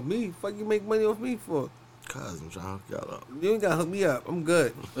money off me. Fuck you make money off me for? Cause I'm trying to hook y'all up. You ain't gotta hook me up. I'm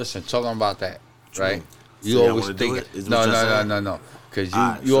good. Listen, talking about that, you right? mean? You So y'all always wanna do think it? Is no, what y'all no, saying? no, no, no. Because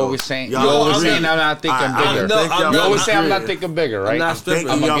Alright, you so always saying y'all you always agree. saying I'm not thinking Alright, bigger. no, I'm You not- always say I'm I'm not thinking bigger, right? I'm not I'm stripping.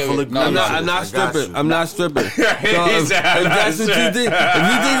 thanking y'all for looking. No, I'm no, not. I'm I not got stripping. you. I'm not stripping. So if said, I'm not that's what you think, if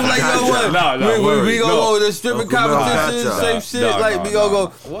you think like, yo, what? No, we gonna no. go to the stripping No, competition, gotcha. same shit. Like we gonna go.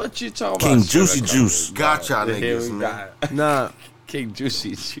 What you talking King about? Juicy Sugar Juice. Coat? Got y'all Here niggas, we man. got Nah, King Juicy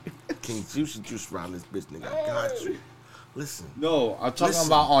Juice. King Juicy Juice around this bitch, nigga. I got you. Listen. No, I'm talking Listen.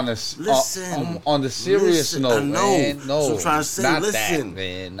 about Listen. on the serious Listen. note, I know. man. No, So I'm trying to say, not listen. that,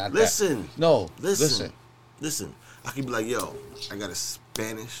 man. Not Listen. that. No, Listen. Listen. I can be like, yo, I got a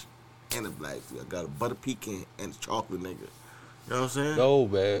Spanish and a black dude. I got a butter pecan and a chocolate nigga. You know what I'm saying? No,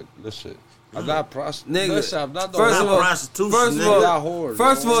 man. Listen, I'm not nigga. Listen, I'm not. First Not of all, prostitution, first of nigga. Not all, whore,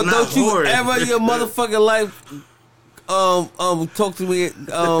 first of all, It's not don't you whore. ever in your motherfucking life talk to me,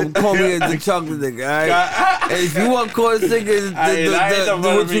 call me the chocolate nigga, alright? And if you want to call this nigga I ain't the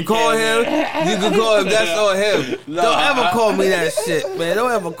what you call him, you can call him, that's on him. No. Don't ever call me that shit, man.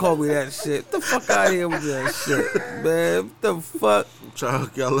 Don't ever call me that shit. Get the fuck out of here with that shit, man. What the fuck? I'm trying to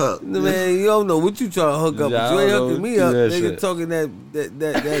hook y'all up. Man, you don't know what you trying to hook up, Yeah, but you I ain't don't know hooking me what up. that Nigga shit. talking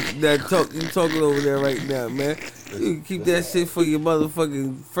that talk. You talking over there right now, man. You can keep that shit for your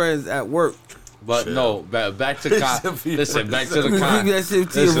motherfucking friends at work. But no, back to listen. Back to You the can con. keep that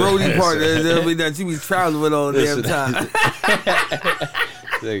shit to your Listen, roadie partner listen. that you be traveling with all the damn Listen. time.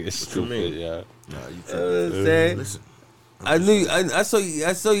 Nigga, stupid, yeah. Nah, you You know what I'm saying? Listen. I knew.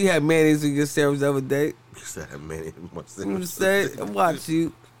 I saw you had mayonnaise in your sandwich the other day. You said that man You know what I'm saying? I watch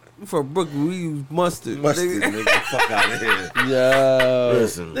you. You from Brooklyn, we use mustard. Mustard, Nigga. nigga. Fuck out of here. Yeah.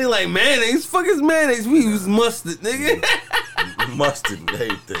 Listen. They like mayonnaise. Fuck is mayonnaise? We use mustard, nigga. Mustard and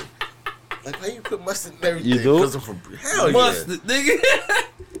everything. Like, why you put mustard in everything? You do? Because I'm from hell yeah. Mustard, nigga.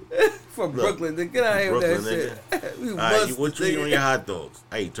 From Look, Brooklyn, nigga. Get out of here with that Brooklyn, shit. We All right, mustard, what you eat on nigga. your hot dogs?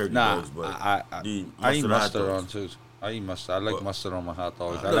 I eat turkey Nah, dogs, but I do you eat or hot mustard on dogs? too. I eat mustard. I like What? mustard on my hot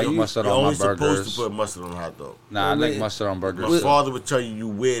dogs. I No, like you- mustard You're on my only supposed burgers. to put mustard on a hot dog. Nah, I Well, like man. mustard on My burgers. father would tell you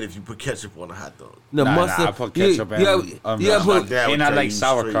weird if you put ketchup on a hot dog. No Nah, mustard. I put ketchup you, and you gotta put. dad would and I tell like you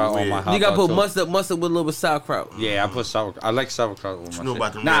sauerkraut straight on my weird. hot You gotta dog put too. mustard with a little bit sauerkraut. Yeah, I put sauerkraut. I like sauerkraut with you know mustard.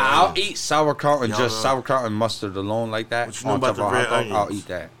 about the Nah, red I'll onions? eat sauerkraut and Y'all just know. sauerkraut and mustard alone like that. What you know on about top of the a hot red dog, I'll onions? eat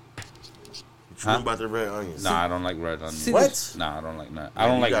that. What you mean about the red onions? Nah, I don't like red onions. What? Nah, I don't like none. I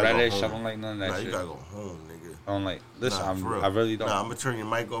don't like radish. I don't like none of that Nah, shit. you gotta go home, nigga. I don't like. Listen, Nah, for real. I really don't. Nah, I'm gonna turn your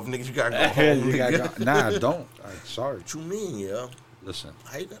mic off, nigga. You gotta go home, You gotta nigga. go- Nah, I don't. I'm sorry. What you mean, yo? Listen,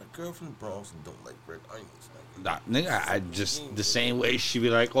 How you got a girl from the Bronx and don't like red onions? Nigga? nah, nigga, I just the same way she be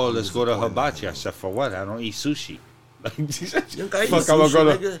like, oh, let's go to hibachi. I said, for what? I don't eat sushi. Like, You don't gotta eat fuck, I'm sushi,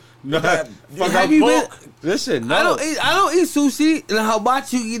 gonna nigga. No, You got- fuck, Have I'm you broke. been- Listen, no. I don't eat sushi. And how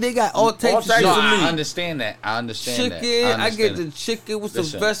about you? They got all types of types shit. No, of I meat. understand that. I understand Chicken. that. I get understand the chicken with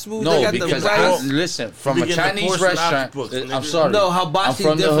Listen, some vegetables. No, they got because the I rice. listen from We a getting the Chinese portion restaurant. octopus, I'm nigga. sorry. No, I'm hibachi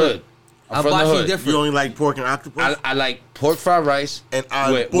from the different. hood. I'm from the Hibachi hood. different. You only like pork and octopus? I like pork fried rice And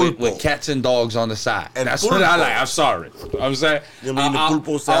with pulpo. cats and dogs on the side. And That's what I pulpo. like. I'm sorry. I'm saying. You mean the I-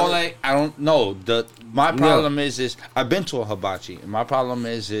 pulpo I salad? don't like. I don't know. My problem is I've been to a hibachi, and my problem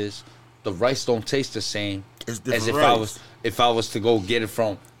is the rice don't taste the same It's as different if rice. if I was to go get it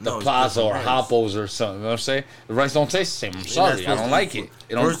from the No, it's Plaza or different rice. Hoppos or something. You know what I'm saying? The rice don't taste the same. I'm sorry. I supposed don't to like eat it. food.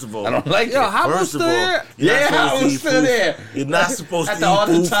 It don't- First of all- I don't like Yo, it. how First of still all, there? you're not Yeah, supposed I to was eat still food. there. You're not supposed to After eat all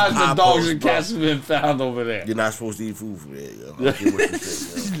the food times from the dogs Hoppos, and bro. cats have been found over there. You're not supposed to eat food from there, yo. I don't care what you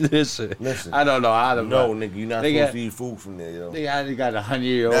say, yo. Listen, I don't know how to. No, nigga, you're not They supposed got- to eat food from there, yo. They already got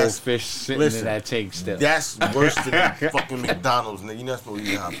 100-year-old That's- fish sitting listen, in that tank still. That's worse than fucking McDonald's, nigga. You're not supposed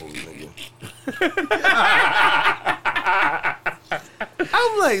to eat Hoppos, nigga.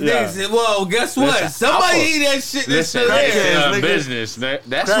 I'm like, Yeah. niggas, well, guess what? Listen, Somebody I'll- eat that shit. That's Listen, still crackheads, there. nigga. business.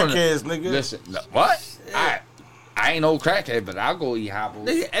 That's when. Crackheads, nigga. Listen, what? I ain't no crackhead, but I'll go eat Hoppos.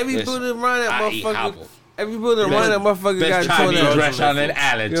 Nigga, every Listen, building around that I eat motherfucker. Hoppo. Every building around that motherfucker Best got torn Chinese up. restaurant in You know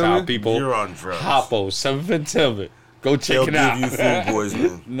Allentown, what? people. You're on drugs. Hoppos, 7th and Tilbert. Go check They'll it give out. you food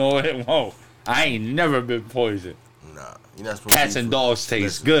poisoning. No, it won't. I ain't never been poisoned. Nah, you're not supposed Cats to eat and food. dogs taste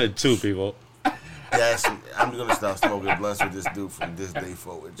Listen, good too, people. I'm gonna stop smoking blunts with this dude from this day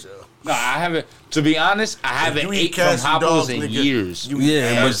forward, yo. No, I haven't. To be honest, I haven't you eat ate from cats and Hoppos dogs, in nigga, years. you eat Yeah,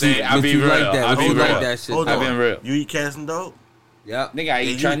 You know what I'm saying? I'll but be you real. like that. I'll But be you real. like that shit. Hold I've on. been real. You eat cats and dog? Yeah. Nigga, I eat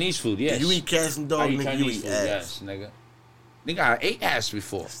you- Chinese food, yes. You eat cats and I dog, eat nigga. Chinese You eat food, ass. yes, nigga. Nigga, I ate ass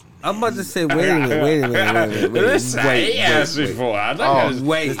before. I'm about to say, wait a minute. Listen, I ate ass before. I'm not Oh, gonna,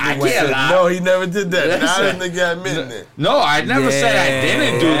 wait, I wait. can't lie. No, he never did that. Now Listen. this nigga admitting it. No, I never said I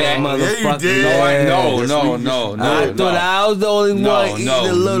didn't do that. Motherfucker. did. No, I, no, Yes, no, we- no, no, I no. thought I was the only No, one eating no,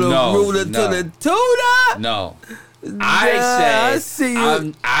 a little no, ruler no. to the tuna. No. Yeah, I see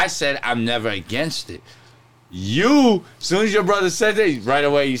you. I said I'm never against it. You, as soon as your brother said that, right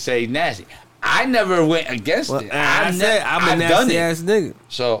away you say nasty. I never went against Well, it. I said I'm a I've done nasty it. ass nigga.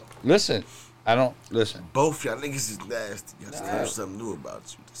 So listen, I don't listen. Both y'all niggas is nasty. You gotta learn something new about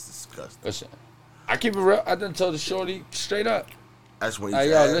you. That's disgusting. Listen, I keep it real. I done told the shorty straight up. That's when you Hey,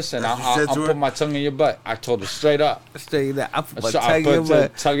 yo, listen, I'll put my tongue in your butt. I told her straight up. Straight that. I put my So I tongue in put your the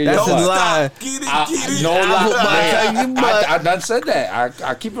butt. tongue in That's your a butt. lie. Get it, I, get it. no I lie. put my tongue in your butt. I done said that.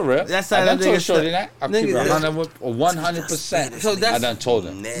 I keep it real. That's how I done that told nigga shorty said- that. I Nigga, keep it that's- 100%. So that's- I done told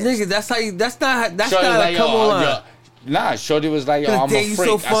her. Nigga, that's how you. That's not. That's Shorty not like, a come on. yo, nah, Shorty was like, yo, The I'm day a you freak.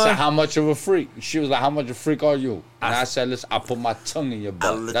 so I fun. said, how much of a freak? She was like, how much of a freak are you? And I said, listen, I put my tongue in your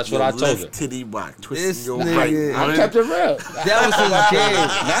butt. That's what I told her. Titty rock, This twisting your nigga- right. I kept it real. That was his game.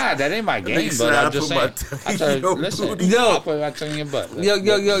 Nah, that ain't my game, Nigga but said, I I'm just put my saying. tongue I in told her, your listen, booty. Yo. I put my tongue in your butt. Yo.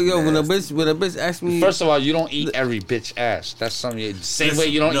 When a bitch asks me, First of all, you don't eat every bitch ass. That's something. Same way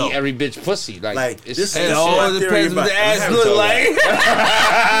Listen, you don't no. eat every bitch pussy. Like this it's it is all my theory depends what about- the ass Let me look tell like. you.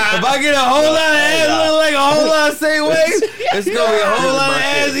 If I get a whole lot of ass look like a whole lot of same ways, it's gonna be a whole lot of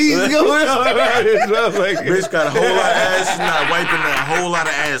ass eating going on around this motherfucker. Bitch got a whole lot of ass. She's not wiping that whole lot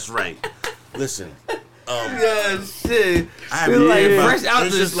of ass right. Listen, Yeah, shit. I Feel like mean, fresh out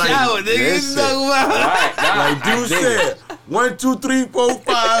it's the just like, shower, nigga. You listen. talking about? Right, nah, like I dude dig it. said, 1, 2, 3, 4,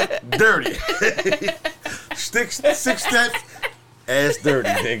 5, dirty. Six steps, ass dirty,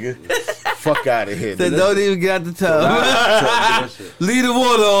 nigga. Fuck out of here. So nigga. don't even get out the tub. Leave the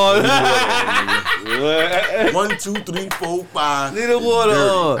water on. 1, 2, 3, 4, 5. Leave the water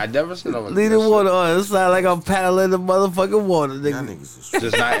I on. never said I was. Leave the water on. It sound like I'm paddling the motherfucking water, Y'all nigga. niggas is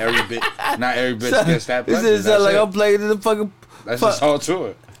Just not every bitch gets that It pleasure. just sound like That's I'm it. playing in the fucking. That's just all to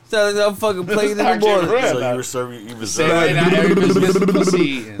it. Sound like I'm fucking playing in the I can't water. read. So you reserve, you Same reserve. way not every bitch gets the pussy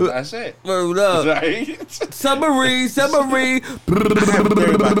eaten. That's it. Word up. Right? Submarine. I have a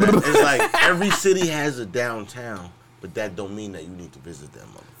theory about that. It's like every city has a downtown, but that don't mean that you need to visit that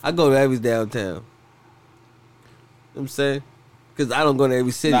motherfucker. I go to every downtown. You know what I'm saying? Because I don't go to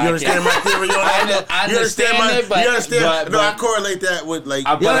every city. Nah, You understand my theory on that? I You understand understand it, but- you understand? but- I correlate that with like.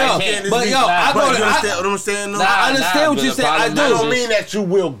 But I can't. But yo, I But go you to. understand what I'm saying? though? I understand what but you the said. I problem do. I is- don't mean that you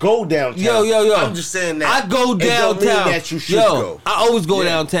will go downtown. Yo. I'm just saying that I go It don't downtown. mean that you should yo, go. I always go Yeah.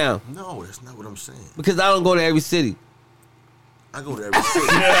 downtown No, that's not what I'm saying. because I don't go to every city. I go to every city.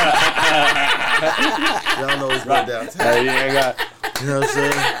 Y'all know it's going downtown. You know what I'm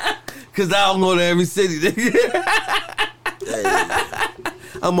saying? Because I don't go to every city. nigga. Hey,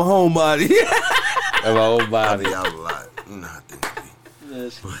 I'm a homebody. Of my whole I body. be out a lot. You know how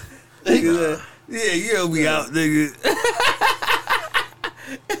things be. Yeah, you'll be out, nigga.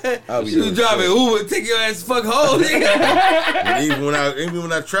 I'll be You doing driving shit. Uber, take your ass fuck home, nigga. And even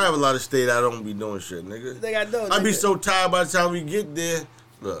when I travel out of state, I don't be doing shit, nigga. Think I know, I be nigga. so tired by the time we get there.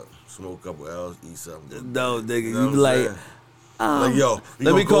 Look, smoke a couple L's, eat something. No, nigga, You know you what be like, I'm saying? Like, yo, we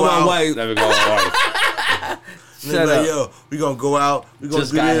let me gonna call go my out. wife. Let me go on. Shut Like, up. yo, we gonna go out. We gonna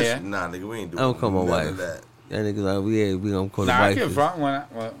Just do got this. here. Nah, nigga, we ain't doing I don't call my none wife. of that. That nigga like, we gonna call the Nah, I wife. can front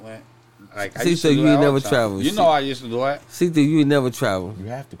when like I See, used so to do you that ain't all never the time. traveled. You know I used to do that. See, you ain't never travel. You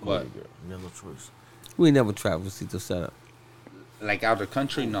have to call What? your girl. You have no choice. We ain't never travel. See, shut up. Like out of the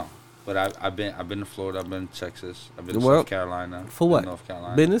country, no. But I've been to Florida, I've been to Texas, I've been to Well, South Carolina. For been what? to North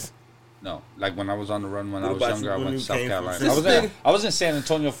Carolina. Business? No, like when I was on the run when I What was about younger, you I when went you to South came from Carolina. San- I was in San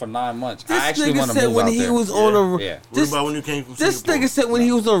Antonio for 9 months. This I actually nigga want to said move when out he there. was on a Yeah. What this, about when you came from this Singapore? nigga said when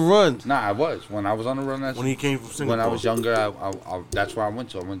he was on a run. Nah, I was when I was on the run. When he came from Singapore. When I was younger, I that's where I went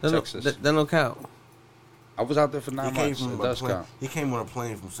to. I went to That Texas. that don't count. I was out there for 9 He came months. from It a does plane. count. He came on a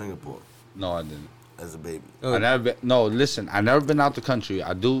plane from Singapore No, I didn't. as a baby. Oh. I never been. No, listen. I never been out the country.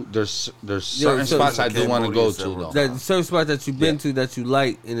 I do. There's certain so- spots I do want to go Cambodia to several though. That certain spots that you've been Yeah. to that you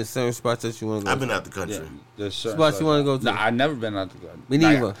like, and the certain spots that you want to go. I've been to. out the country. Yeah, there's certain Spots you wanna go to? Nah, I never been out the country. Me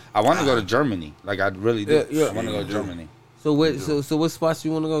Like, neither. I want to go to Germany. Like I really do. Yeah, yeah. I want to go to Germany. So what spots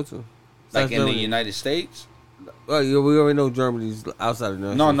you want to go to? Like Besides in the Germany? United States. Well, we already know Germany's outside of the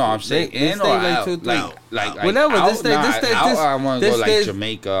United No, States. no, I'm saying They in or stay like out. 2 or 3. Like Whatever, Out, this stay- this stay- out, this- I want to this go like stays-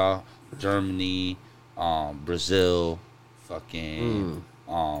 Jamaica, Germany, Brazil, fucking.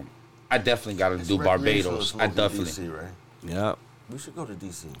 I definitely got to It's do recreational Barbados. smoke I in definitely. DC, right? Yeah, We should go to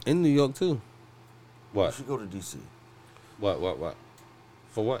DC. in New York too. We What? should go to DC. What?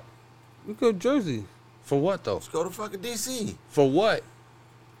 For what? We go to Jersey. For what though? Let's go to fucking DC. For what?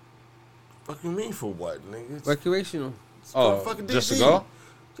 Fuck you mean for what, nigga? Recreational. Let's go to Oh, fucking DC. just to go?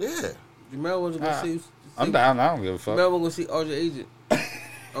 Yeah. You remember when we go Ah, see? I'm down. I don't give a fuck. Remember when we go see Orange Agent?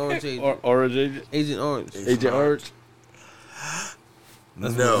 Orange Agent. Orange Agent. Agent Orange. Agent Orange.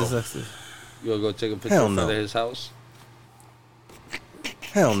 That's No. what this is. You gonna go take a picture Hell in front no. of his house?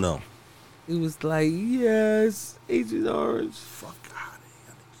 Hell no. He was like, yes, Agent Orange. Fuck out of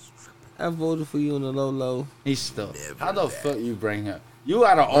here. I voted for you on the low. He's still. Never How the that. fuck you bring him? You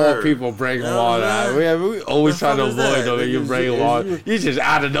out of all Word. people bring him Yeah, all man. that. We always The try to fuck is avoid that? him, and you Niggas, bring him is on. you- You just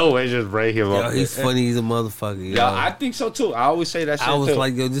out of nowhere just bring him Yo, up. he's funny. He's a motherfucker. Yo. Yeah, I think so too. I always say that shit I was too.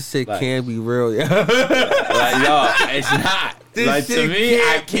 like, yo, this shit Like- can't be real. Yo. Like, yo, it's not. This Like to shit me,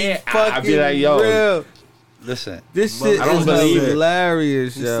 I be can't. I be fucking like, yo, real. listen. This shit I don't is believe it.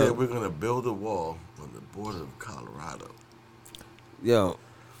 hilarious, He yo. said we're gonna build a wall on the border of Colorado. Yo,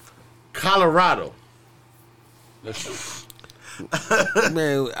 Colorado. Listen.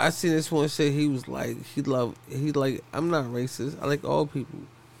 man, I seen this one say he was like, I'm not racist. I like all people.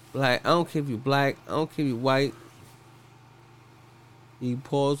 Like, I don't care if you're black. I don't care if you're white. He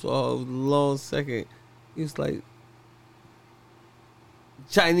paused for a long second. He was like,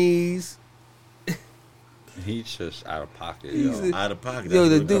 Chinese. He's just out of pocket. He's Yo. a- Out of pocket. Yo,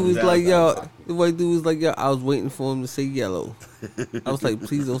 That's the what dude comes was down like, to. yo, the white dude was like, yo, I was waiting for him to say yellow. I was like,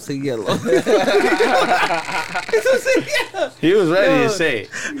 please don't say yellow. He was ready Yo. to say it.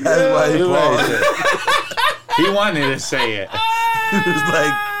 That's why he He was ready to paused. say it. He wanted to say it. He was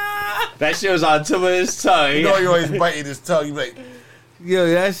like, That shit was on the tip of his tongue. you know, he always biting his tongue. He be like, Yo,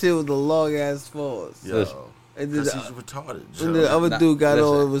 that shit was a long ass pause. yo, And then because the, he's retarded. and Joe. the other Nah, dude got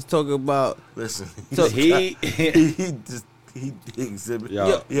listen. on and was talking about. Listen, So- he he exhibit. Yo,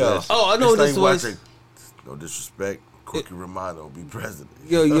 Yo. Yo, Oh, I know it's what this like was. watching, no disrespect, Corky Romano be president.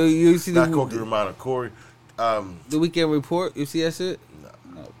 Yo, you see Not Corky the Romano, Corey. Weekend Report? You see that shit?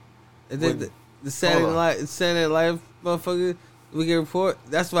 No. And then What? the Saturday Hold on. Night, Saturday Night Live motherfucker. Weekend Report.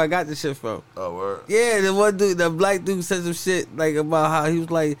 That's where I got this shit from. Oh, word. Yeah, the one dude, the black dude said some shit like about how he was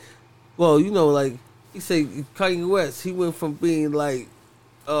like, well, you know, like he said Kanye West, he went from being like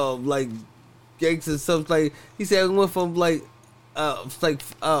gangster and stuff like he said he went from I'm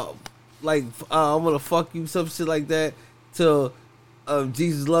gonna fuck you some shit like that to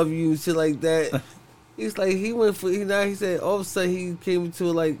Jesus love you shit like that. He's like he went for he said all of a sudden he came into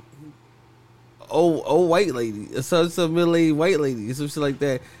like old white lady or some middle aged white lady or some shit like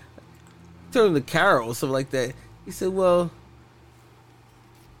that. Turned to Carol or something like that. He said, well,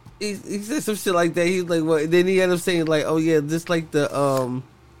 he said some shit like that. He was like, well, then he ended up saying like, oh yeah, just like the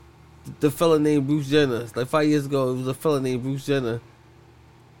fella named Bruce Jenner. Like 5 years ago, it was a fella named Bruce Jenner.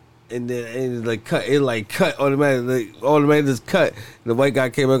 And then it cut automatically just cut. And the white guy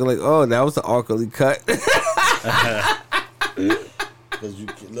came back like, oh, that was an awkwardly cut. Because you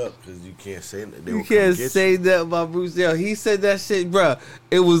can't say that. You can't say that about Bruce Jenner. He said that shit, bruh.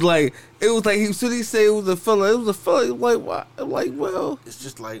 It was like he should he say it was a fella. It was a fella. Like what? Like well, it's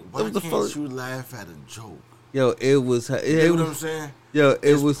just like why can't you laugh at a joke? Yo, it was. You know what I'm saying? Yo,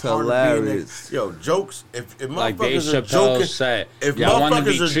 it was hilarious. Yo, jokes. If like Dave motherfuckers are Chappelle joking, said, if y'all want to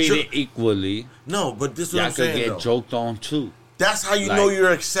be motherfuckers are treated equally, no, but this is what y'all I'm could saying. get Though. joked on too. That's how you Like- know you're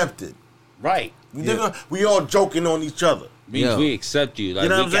accepted. Right. We all joking on each other. Means Yeah. we accept you. Like You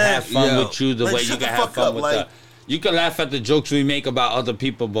know we what can I'm have saying? fun Yeah. with you the Like, way shut you the can have fuck fun up, with like- you can laugh at the jokes we make about other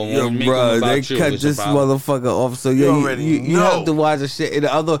people, but when Yo, we make bro, them they about you, cut it's a this problem. motherfucker off. So You you already you know. have to watch the shit. And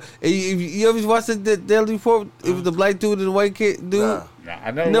the other, and you ever watch the Daily Report? It was the black dude and the white kid dude. Nah. Nah,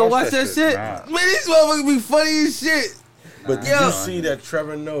 I never No, watched watch that shit. Nah. Man, these motherfuckers be funny as shit. But did Yo. you see that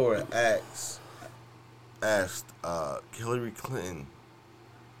Trevor Noah asked Hillary Clinton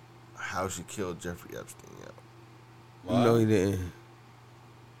how she killed Jeffrey Epstein? Yo, Wow. No, he didn't.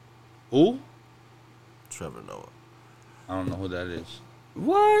 Who? Trevor Noah. I don't know who that is.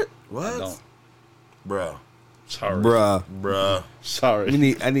 What? I What? don't. Bruh. Sorry. Bruh. Sorry.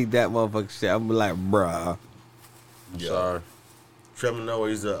 I need that motherfucker shit. I'm like, bruh. I'm Yo. sorry. Trevor Noah,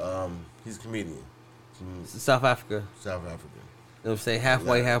 he's a comedian. South Africa. South African. You know what I'm saying? Half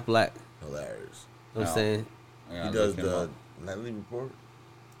white, half black. Hilarious. You know what I'm No. saying? I He gotta does look him the up. Nightly Report.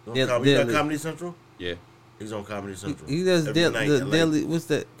 He Yeah, got Daily. Comedy Central? Yeah. He's on Comedy Central. He does Every night the at like- daily. What's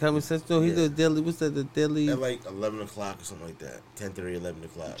that? Comedy Central. He Yeah. does daily. What's that? The daily. At like 11 o'clock or something like that. 10:30, 11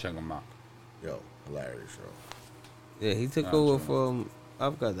 o'clock. Check him out. Yo, hilarious show. Yeah, he took Gotcha. over from. I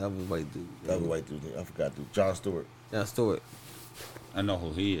forgot the other white dude. The other white dude, I forgot, dude. Jon Stewart. Now Stewart. I know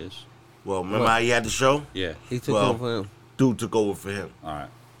who he is. Well, remember What? how he had the show? Yeah. He took Well, over him, Dude took over for him. All right.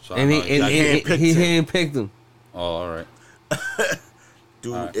 So and I he know and, got and, handpicked he him. handpicked him. Oh, all right.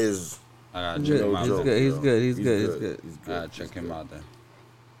 Dude Alright. is I gotta He's check good. him no out. He's joke. good. He's yo. good. He's good. He's good. He's I good. gotta check He's him good. out then.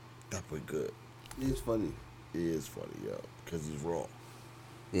 Definitely good. He's funny. He is funny, yo, because he's raw.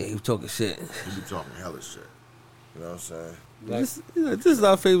 Yeah, he was talking shit. He be talking hella shit. You know what I'm saying? This is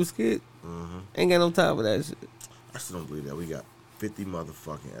our favorite kid. Mm-hmm. Ain't got no time for that shit. I still don't believe that. We got 50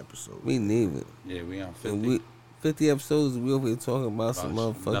 motherfucking episodes. Me neither. Yeah, we on 50. And 50 episodes. We over here talking about some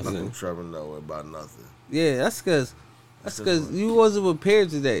About motherfucking. nothing. Trevor Noah about nothing. Yeah, that's because what? you wasn't prepared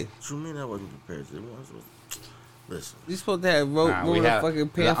today. What you mean I wasn't prepared? Listen. You supposed to have wrote we a have, fucking I'm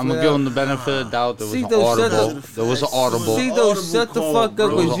pamphlet gonna give him out. the benefit of the doubt. There was See, an though, shut audible. up. There was an audible. See, Audible though, shut the call, fuck up bro.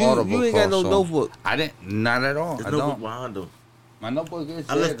 There was because an you audible ain't got no call, so notebook. I didn't. Not at all. There's I notebook don't. behind him. My notebook is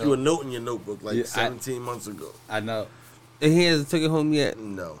I there, left you a though. note in your notebook like Yeah, 17 months ago. I know. And he hasn't took it home yet.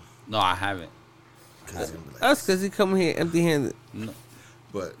 No. No, I haven't. 'Cause he's gonna be like, That's because he come here empty-handed.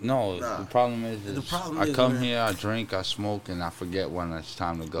 but No, nah. the problem is, The problem I is, come man. here, I drink, I smoke, and I forget when it's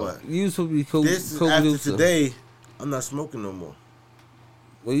time to go. What? You supposed to be This is after co-producer. today. I'm not smoking no more.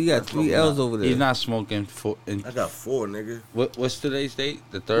 Well, you got That's 3 what L's over there. He's not smoking. I got 4, nigga. What's today's date?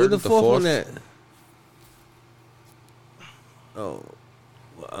 The Where third, the the fourth fourth. one at? Oh,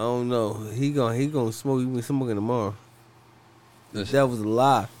 well, I don't know. He gonna smoke. He be smoking tomorrow. Listen. That was a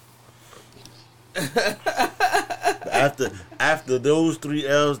lie. After those 3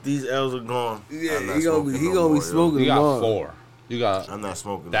 L's, these L's are gone. Yeah, I'm not he gonna be smoking no gonna be more, yo. smoking You got tomorrow. 4. You got I'm not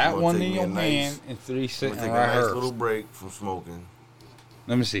smoking. that I'm gonna one take in me your a nice- hand and 3 I'm sitting gonna take right a nice here. little break from smoking.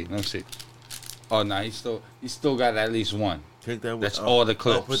 Let me see. Oh no, he still got at least one. Take that. That's all the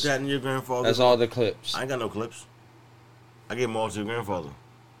clips. Put that in your grandfather. That's all the clips. I ain't got no clips. I gave them all to your grandfather.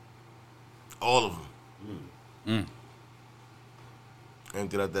 All of them.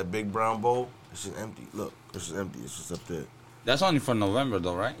 Emptied out that big brown bowl. It's just empty. Look, it's just empty. It's just up there. That's only for November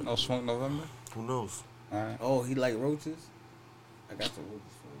though, right? No smoke November. Who knows? All right. Oh, he like roaches. I got some roaches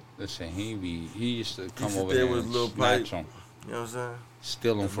for you. Listen, he used to come sit over there here with and his little snatch pipe. them, You know what I'm saying?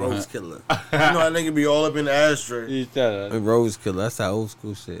 steal them from him. Rose killer. You know that nigga be all up in the ashtray. You A rose killer. That's how old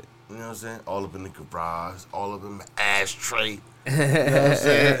school shit. know what I'm saying? All up in the garage. All up in the ashtray. You know what I'm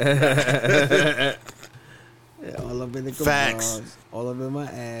saying? Yeah, all up in the Facts. garage, all up in my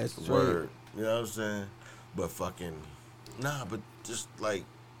ass. straight. Word. You know what I'm saying? But fucking, nah, but just like,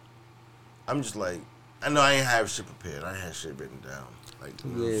 I'm just like, I know I ain't have shit prepared. I ain't had shit written down. Like,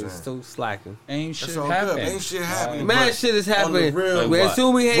 you know what I'm Yeah, saying? still slacking. Ain't shit That's all happening. good. Ain't shit happening. Mad but shit is on the happening. real, Like Man, what? as soon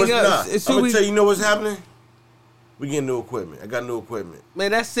as we hang what's up, not? as I'm soon gonna we, tell you know what's happening? We getting new equipment. I got new equipment.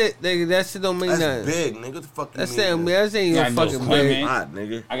 man, that's it, nigga. That shit don't mean That's nothing. big, nigga. What the fuck you That's mean? it, man. That ain't Yeah, I even know fucking equipment. big. Hot,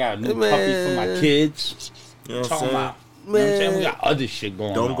 nigga. I got a new Man. puppy for my kids. You know what I'm Talking saying? about, you know what I'm saying? We Man. got other shit going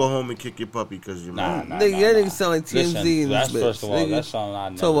on. Don't go home and kick your puppy because you're Nah, mad. nah, Nigga, nah, that nah. nigga sound like TMZ Listen, in that's this bitch. first of all, nigga. that's something I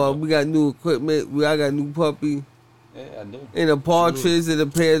never Talk about do. we got new equipment. I got a new puppy Yeah, I do. and a partridge and a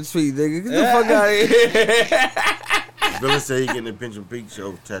pear tree, nigga. Get the fuck out of here. Billy said he getting a Pinch and Peak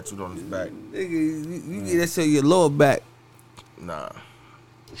show tattooed on his back. Nigga, you get that shit on your lower back. Nah.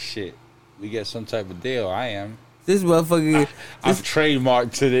 Shit. We get some type of deal. I am. This motherfucker, I'm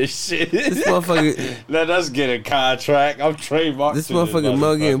trademarked to this shit. this motherfucker, Let us get a contract. I'm trademarked this to motherfucker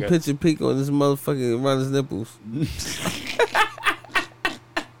mug getting motherfucker. picture peak on this motherfucker around his nipples.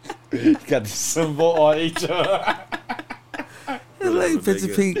 Got the symbol on each other. It's like picture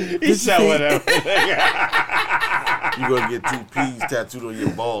nigga. peak. He Picture said peak. whatever. You gonna get 2 P's tattooed on your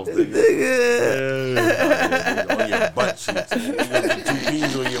balls, nigga. On your butt cheeks. You gonna get 2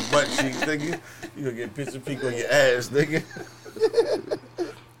 P's on your butt cheeks, nigga. You gonna get Pinch and Peak on your ass, nigga.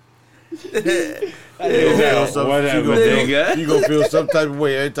 Whatever, nigga. You gonna feel some type of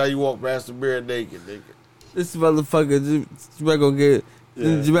way every time you walk past the mirror naked, nigga. This motherfucker, Jamaica gonna get.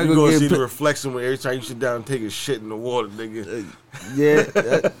 You Jamaica gonna gonna see get. the reflection when every time you sit down and take a shit in the water, nigga. Yeah,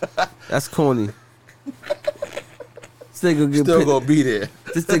 that's corny. This nigga gonna get. Still gonna be there.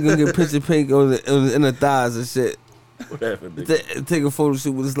 This nigga gonna get picture pink on the in the thighs and shit. Whatever, nigga. Take a photo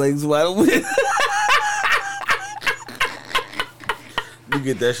shoot with his legs wide open. You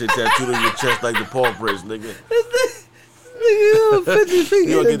get that shit tattooed on your chest like the Paw Prince, nigga. Nigga, picture pink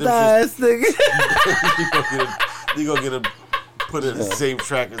You in gonna the get them thighs, nigga. You gonna get a put in the same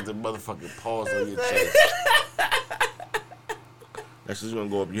track as the motherfucking paws on your chest. That shit's gonna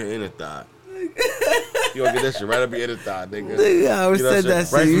go up your inner thigh. You gonna get that shit right up your inner thigh, nigga. Nigga, I already Get said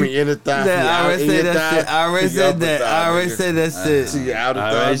that right shit. from your inner thigh. Nah, from your I already inner said that thigh shit. I already to your said upper that. thigh, I already nigga. said that To shit. your outer I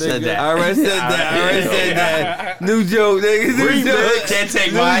thigh, already said nigga. that. I already said that. I already said that. New joke, nigga. New Remix. joke. Can't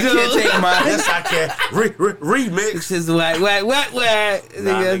take New mine. joke. Can't take mine. Yes, I can. Remix. It's just whack. Nigga,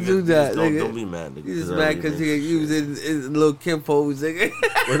 Nah, let's do that, just don't nigga. be mad, nigga. You just I mad remix. because you was in little Kim pose, nigga.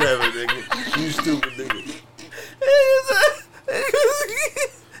 Whatever, nigga. You stupid, nigga.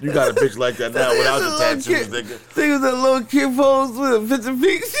 You got a bitch like that now without the tattoos, nigga. Think of the little Kim pose with a picture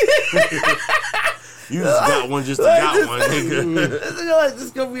pink shit. You just got one just to got one, nigga. This nigga like this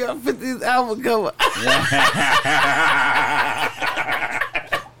gonna be our 50th album cover.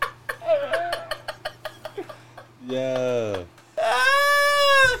 Yeah.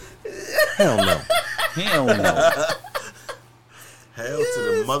 Hell no. Hell no. Hell to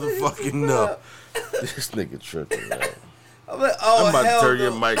the motherfucking no. This nigga tripping, man. I'm like, oh, I'm about to hell turn no.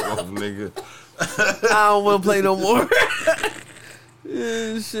 your mic off, nigga. I don't want to play no more.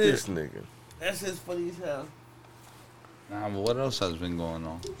 Yeah, shit. This nigga. That shit's funny as hell. Nah, but what else has been going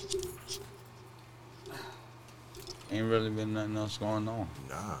on? Ain't really been nothing else going on.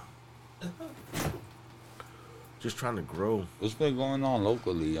 Nah. Just trying to grow. What's been going on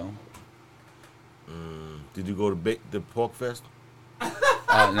locally, yo? Did you go to the Pork Fest? Nah,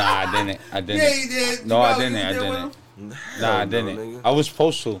 I didn't. I didn't. Yeah, he did. No, You I know, didn't. you I there with didn't. him? Nah, Hell I no, didn't. nigga. I was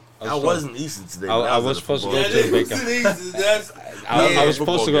supposed to. I wasn't Easton today. I- but I was was at the supposed to football go Yeah, to game. the it was Baker. in Easton. That's, I was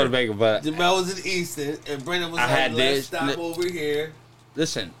football supposed to go to game. Baker, but Jamal was in Easton, and Brendan was I like, had let's this- stop over here.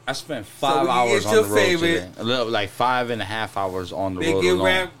 listen, I spent So 5 we can hours get on your the road favorite- today. A little, like 5.5 hours on the They road get alone.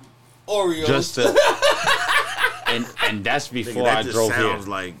 rap Oreos. Just to, and that's Nigga, before that I just drove sounds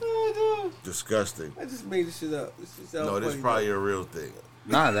here. like disgusting. I just made this shit up. This shit sounds No, this funny, probably bro. a real thing.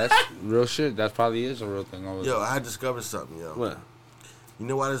 Nah, that's real shit. That probably is a real thing over Yo, there. I discovered something, yo. What? You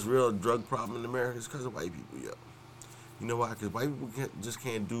know why there's real drug problem in America? It's because of white people, yo. You know why? Because white people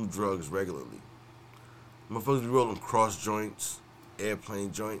can't do drugs regularly. Motherfuckers be rolling cross joints,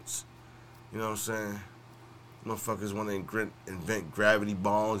 airplane joints. You know what I'm saying? Motherfuckers want to invent gravity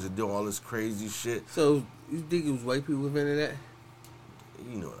bombs and do all this crazy shit. So, you think it was white people invented that?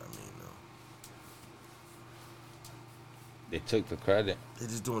 You know what I mean, though. They took the credit. They're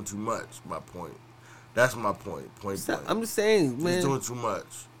just doing too much, my point. That's my point. Point Stop. blank. I'm just saying, Just man. doing too much.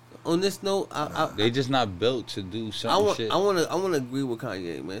 On this note, They just not built to do certain shit. I want to agree with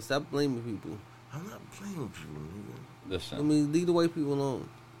Kanye, man. Stop blaming people. I'm not blaming people, nigga. Listen, I mean, leave the white people alone.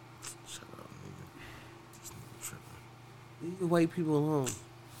 Shut up, nigga. This nigga tripping. Leave the white people alone.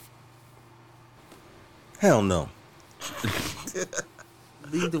 Hell no.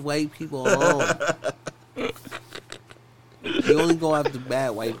 Leave the white people alone. You only go after bad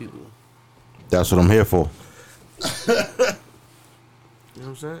white people. That's what I'm here for. You know what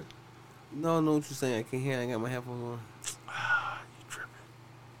I'm saying? No, I know what you're saying. I can't hear. I got my headphones on. You tripping.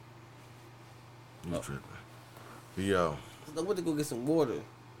 You tripping. But yo. I went to go get some water.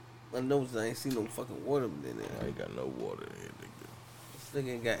 I noticed I ain't seen no fucking water in there. I ain't got no water in here, nigga. This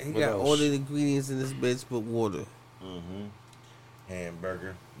nigga got, he What got else? all the ingredients in this bitch but water. Mm-hmm.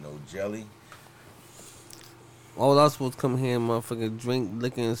 Hamburger, no jelly. Why was I supposed to come here and motherfucking drink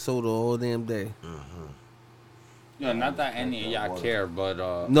liquor and soda all damn day? No, not that any of y'all care,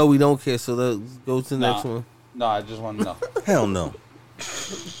 but No, we don't care, so let's go to the next one. No, I just want to know. Hell no.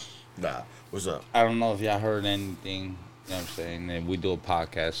 Nah. What's up? I don't know if y'all heard anything. You know what I'm saying? And we do a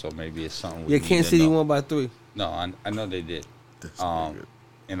podcast, so maybe it's something. We Yeah, need Kansas to City know. won by 3. No, I know they did. This Um, nigga.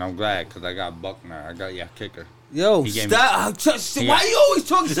 And I'm glad because I got Buckner. I got y'all kicker. Yo, He gave me- stop. Why you always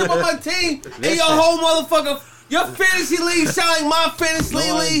talking shit about my team and your whole motherfucker? Your fantasy league sound like my fantasy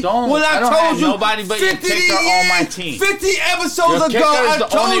No, I league. don't. When I don't told have you nobody but your 50 kicker on my team. 50 episodes Your ago, kicker is I the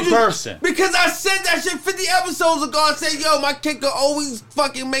told only you person. because I said that shit 50 episodes ago. I said, yo, my kicker always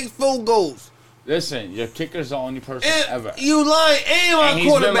fucking makes field goals. Listen, your kicker's the only person ever. And you lying, and my And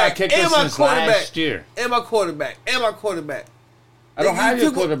he's been my quarterback, kicker and my since quarterback, last year. and my quarterback, and my quarterback. I don't You have your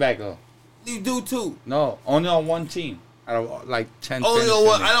took- quarterback though. You do too. No, only on one team. Out of like 10. Only on fantasy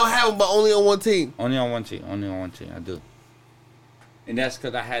one. leagues. I don't have him, but only on one team. Only on one team. Only on one team. I do. And that's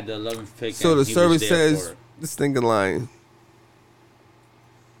because I had the 11th pick. So and the he service was there says for it. this nigga lying.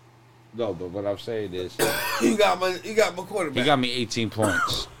 No, but what I'm saying is, You got my quarterback. he got me 18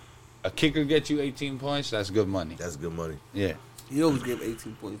 points. A kicker gets you 18 points. That's good money. That's good money. Yeah. He always give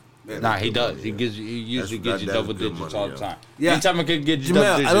 18 points. Nah, he good does. money, He yeah. gives you. He usually gives you That's double good digits money, all the yeah. time. Yeah. Anytime I could get you double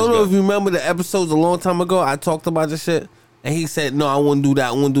Jamel, digits. I don't know good. if you remember the episodes a long time ago. I talked about this shit, and he said, "No, I wouldn't do that.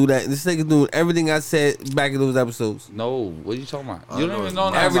 I wouldn't do that." This nigga doing everything I said back in those episodes. No, what are you talking about? I You know don't even it's know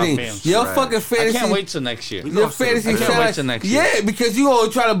not. nothing about Everything. fantasy. Your Trash. fucking I fantasy. can't wait till next year. We Your lost to the fantasy. I can't sound wait like- till next year. Yeah, because you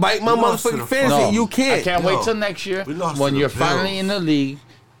gonna try to bite my We lost to motherfucking the fantasy. No, You can't. I can't wait No. till next year We lost when to the you're Bills. finally in the league.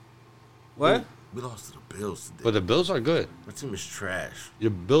 What? We lost to the Bills today. But the Bills are good. My team is trash.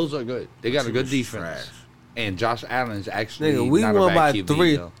 Your Bills are good. They got a team good is defense. trash. And Josh Allen's actually Nigga, we not a won bad by QB,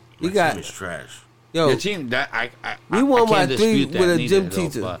 3. though. You My got team is trash. yo. Your team that We won I by can't 3 dispute that with a neither, gym though,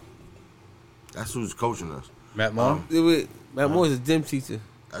 teacher. but That's who's coaching us. Matt Moore. Matt Moore's a gym teacher.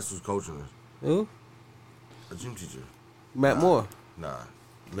 That's who's coaching us. Who? A gym teacher. Matt Moore. Nah.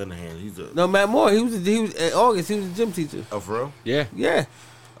 Linehan, he's a... No, Matt Moore. He was in August. He was a gym teacher. Oh, for real? Yeah, Yeah.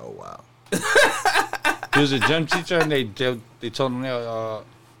 Oh, wow. he was a gym teacher, and they told him,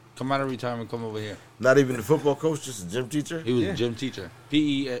 come out of retirement, come over here. Not even the football coach, just a gym teacher? He was Yeah. a gym teacher,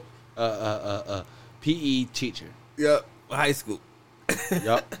 PE teacher. Yep. High school.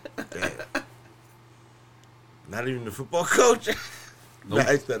 Yup. Damn. Not even the football coach? Nope.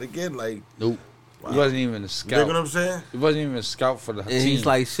 Nice that again, like... Nope. Wow. He wasn't even a You know scout. what I'm saying? He wasn't even a scout for the And team. he's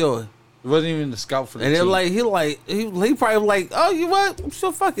like, sure. he wasn't even the scout for the And team. they're he probably like, oh, you what?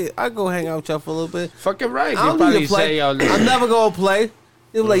 Sure, fuck it. I'll go hang out with y'all for a little bit. Fucking right. I He don't probably need to play. say, yo, I'm listen, never gonna play.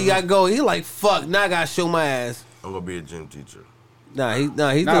 He was like, you gotta go. He like, fuck. Now I gotta show my ass. I'm going to be a gym teacher. He's nah, doing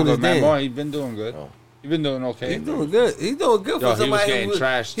but his Matt thing. Moore, he's been doing good. Oh. He's been doing okay. He's doing good. He's doing good Yo, for he was somebody getting who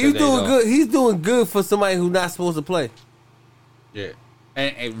trashed he's today, doing though. good. He's doing good for somebody who's not supposed to play. Yeah.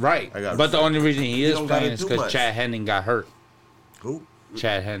 And right. I got But the respect. only reason he is don't gotta playing is do because much. Chad Henning got hurt. Who?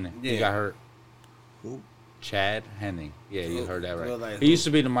 Chad Henning. Yeah. He got hurt. Who? Chad Henning. Yeah, you heard that Well, right. like He used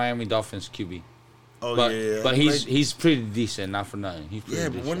to be the Miami Dolphins QB. Oh, But yeah. but He he's played- he's pretty decent, not for nothing. He's pretty Yeah,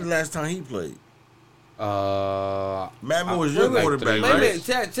 but decent. when the last time he played? Matt Matt Moore was your like quarterback, 3 Wait a right? minute,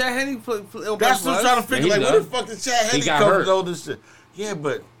 Chad Henning play That's what I'm trying to figure. Yeah, Like, he where the does. fuck did Chad Henning got come hurt. with all this shit? Yeah,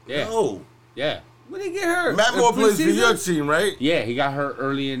 but Yeah. no. Yeah. When did he get hurt? Matt In Moore plays for preseason? your team, right? Yeah, he got hurt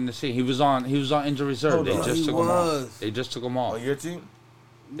early in the season. He was on injury reserve. Hold They on. just He took him was. off. They just took him off On your team?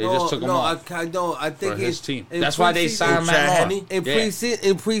 They just took him no, off I don't. I think for his it's- team. in That's why they preseason- signed Chad Matt Moore. Henne? In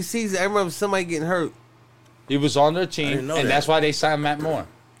Yeah. preseason, I remember somebody getting hurt. He was on their I team, didn't know and that. that's why they signed Matt Moore.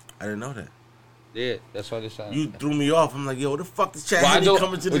 I didn't know that. Yeah, that's why they signed You him. threw me off. I'm like, yo, where the fuck did Chad Well, I Henne do-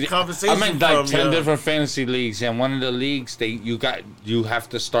 come into the conversation I'm in like from, 10 yo? different fantasy leagues, and one of the leagues you have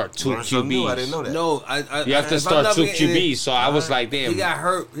to start 2 Learned something new. I QBs. didn't know that. No, You have to start 2 QBs. So I was like, He damn. got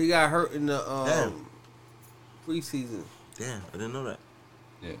hurt. He got hurt in the Damn. preseason. Damn, I didn't know that.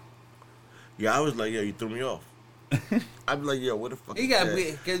 Yeah. Yeah, I was like, yo, you threw me off. I'd be like, yo, what the fuck He is got that?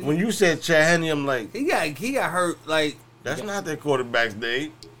 big, 'cause When you said Chad Henne, I'm like, he got hurt like that's not their quarterback's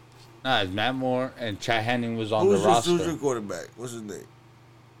name. Nah, it's Matt Moore and Chad Henning was on Who's the your roster. quarterback? What's his name?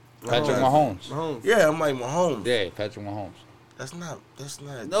 Patrick Mahomes. Mahomes. Yeah, I'm like Mahomes. Yeah, Patrick Mahomes. That's not.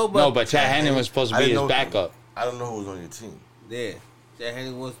 No, but, No, but Chad Henning was supposed to I be didn't his know- backup. I don't know who was on your team. yeah, Chad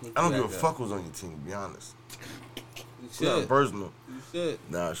Henning was. I don't give a fuck who's on your team, to be honest. It's not personal. You should.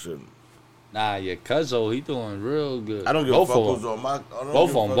 Nah, I shouldn't. Nah, your cousin, he doing real good. I don't give both a fuck of who's them. on my.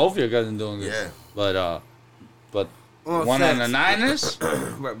 Both of them. Both your cousins doing good. Yeah. But On one on the sex. Niners.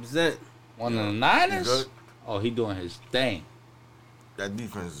 Represent. One on the You Niners. good? Oh, he doing his thing. That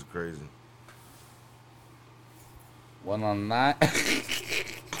defense is crazy. One on the nine.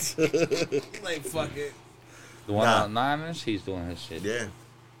 Like, fuck it. The one Nah. on the Niners, he's doing his shit. Yeah.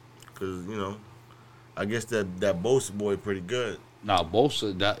 Cause I guess that Bosa boy pretty good. No,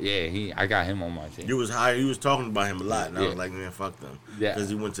 Bosa, I got him on my team. You was high. You was talking about him a lot, and I was Yeah. like, man, fuck them. Yeah. Because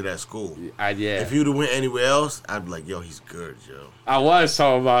he went to that school. Yeah. If he would have went anywhere else, I'd be like, yo, he's good, yo. I was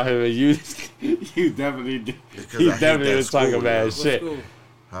talking about him, and you definitely did. Because He I hate definitely that was talking school, about yo. his shit. Cool.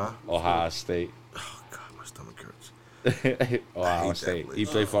 Huh? Ohio State. Oh God, my stomach hurts. Ohio that State. place. He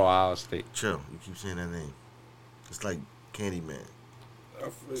played for Ohio State. Chill. You keep saying that name. It's like Candyman.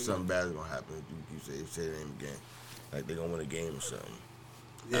 Something bad is gonna happen if you say the name again. Like they gonna win a game or something.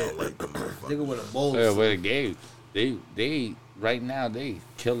 I don't like them motherfuckers. Nigga with a bowl. Yeah, with a game. They right now they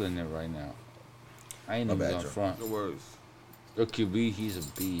killing it right now. I ain't My even bad, going Joe. front. The words. Their QB, he's a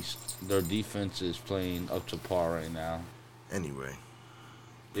beast. Their defense is playing up to par right now. Anyway.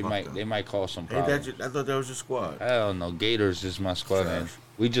 They Fuck might them. they might cause some Ain't problems. that I thought that was your squad. I don't know. Gators is my squad name. Trash.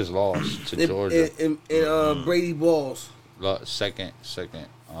 We just lost to Georgia. And Brady Balls. Second.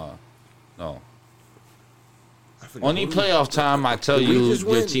 No. I forgot Only who we- playoff time, I tell we you, just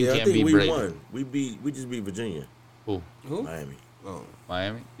your win. team Yeah, I can't think beat we Brady. won. We just beat Virginia, Who? Who? Miami. Oh.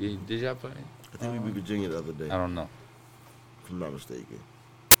 Miami? Did y'all play? I think we beat Virginia the other day, I don't know. if I'm not mistaken.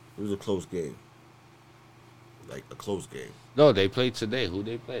 It was a close game. Like a close game. No, they played today. Who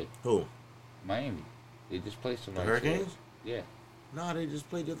they played? Who? Miami. They just played The somebody. Hurricanes? today. Yeah. Nah, they just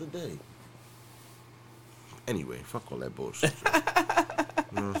played the other day. Anyway, fuck all that bullshit. you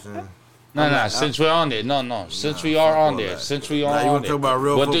know what I'm saying? No. Since we're on there, no. Since we are fuck on all there, that. since we Now are you on wanna there, talk about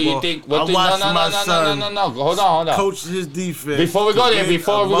real what do you football? think? I watched my son No. Hold on. Coach his defense. Before we go to there, win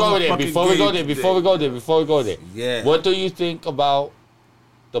before a we go there, motherfucking before we go game there, today. before we go there. Yeah. What do you think about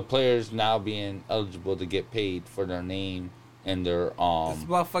the players now being eligible to get paid for their name and their It's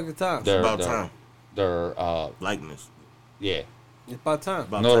about fucking time. their About their, time. their Likeness. yeah, It's about time.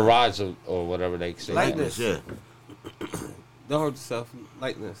 About notoriety or whatever they say. Likeness. Yeah. Don't hurt yourself.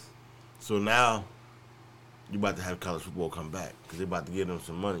 Likeness. So now, you about to have college football come back because they about to give them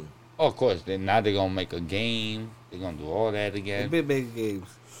some money. Oh, of course. Then now they're gonna make a game. They're gonna do all that again. Big games.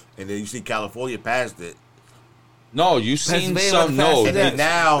 And then you see California passed it. No, you seen Pennsylvania some? No, passed And it. then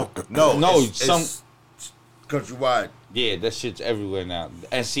now, No, it's countrywide. yeah, that shit's everywhere now. The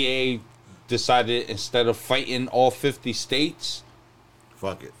NCAA decided instead of fighting all 50 states,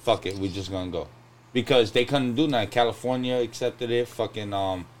 Fuck it. fuck it, we just gonna go because they couldn't do nothing. California accepted it. Fucking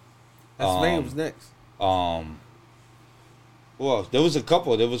Pennsylvania was next. Well, there was a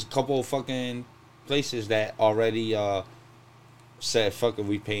couple fucking places that already said fuck it,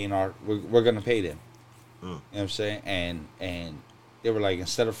 we're gonna pay them. You know what I'm saying? And they were like,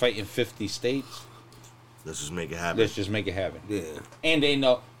 instead of fighting 50 states, Let's just make it happen. let's just make it happen. Yeah. And they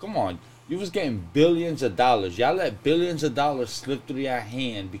know, come on, you was getting billions of dollars. Y'all let billions of dollars slip through your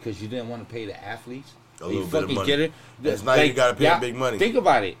hand because you didn't want to pay the athletes. A You little bit of fucking money. get it? It's not you gotta pay y'all- big money. Think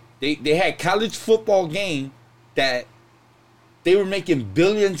about it. They had college football game that they were making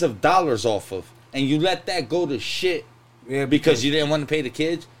billions of dollars off of, and you let that go to shit Yeah, because you didn't want to pay the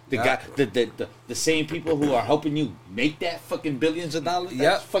kids. The Yeah. guy, the same people who are helping you make that fucking billions of dollars. Yep.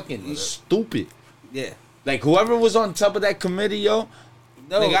 That's fucking stupid. Yeah. Like whoever was on top of that committee, yo.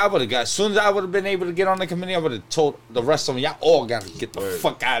 No. Nigga, I would have got. As soon as I would have been able to get on the committee, I would have told the rest of them, y'all all got to get the Word.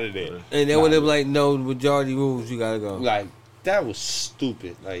 fuck out of there. And they would have like, no, majority rules, you gotta go. Like that was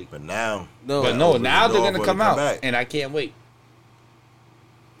stupid. Like, But now, No. but no, open now the they're door gonna for come it to come out, back. and I can't wait.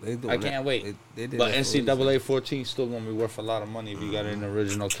 They doing I that. can't wait. They did But that for a reason. NCAA 14 still gonna be worth a lot of money if you got an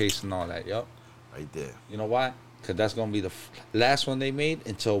original case and all that. Yup. right there. You know why? Because that's gonna be the last one they made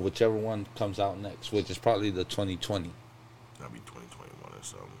until whichever one comes out next, which is probably the 2020. That'll be 2021 or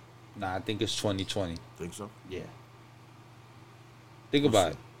something. Nah, I think it's 2020. Think so? Yeah. Think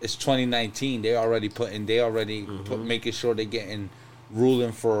about it. It's 2019. They already put making sure they're getting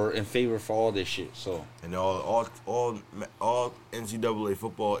ruling in favor for all this shit. So And all NCAA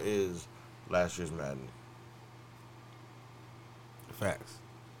football is last year's Madden. Facts.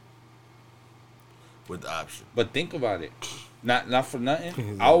 With the option. but think about it. Not for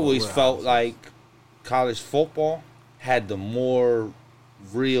nothing. I always felt like college football had the more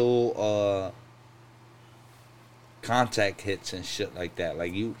real contact hits and shit like that.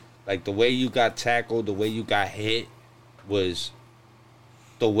 Like the way you got tackled, the way you got hit was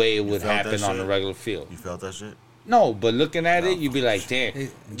the way it would felt that happen on the shit? regular field. You felt that shit? No, but looking at it, you be like, damn.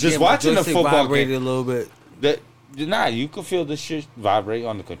 Just Yeah, my watching the joystick football vibrated game. a little bit. Nah, you could feel the shit vibrate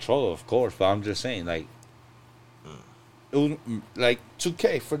on the controller, of course. But I'm just saying, like, it was like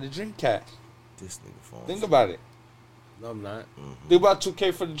 2K for the Dreamcast. This nigga phone. Think about it. No, I'm not. Think about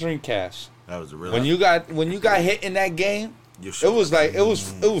 2K for the Dreamcast. That was a real. When you got hit in that game, Your shit it was like it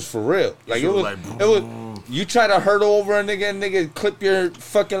was for real. Like shit it was was like, it was. You try to hurdle over a nigga clip your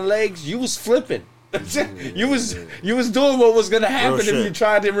fucking legs. You was flipping. you was doing what was gonna happen if shit. you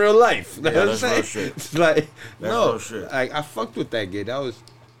tried in real life. You know what I'm that's real saying? shit. It's like That's no, real shit. like I fucked with that game. That was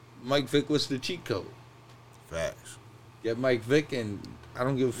Mike Vick was the cheat code. Facts. Get Mike Vick, and I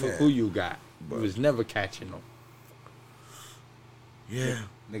don't give a fuck Yeah. who you got. But- You was never catching them. Yeah.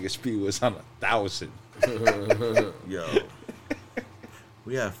 Nigga speed was on 1,000. Yo.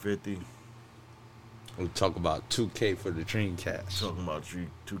 We have 50. We talk about 2K for the Dreamcast. Talking about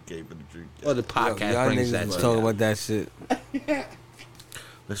 2K for the Dreamcast. Well, the podcast Y'all brings niggas that was to talking you. about that shit.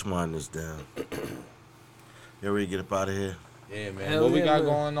 Let's wind this down. You ready to get up out of here? Yeah, man. Hell What we yeah, got man.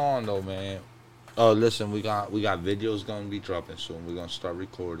 going on though, man? Oh, listen, we got videos gonna be dropping soon. We're gonna start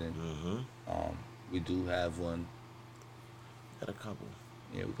recording. Mm-hmm. We do have one. Got a couple.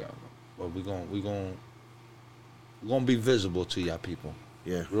 Yeah, we got one. But we're gonna be visible to y'all people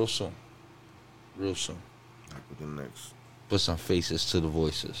Yeah. real soon. Real soon. Like within the next. Put some faces to the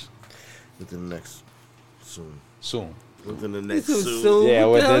voices. Within the next. Soon. Soon. Within the next Soon. soon. Yeah,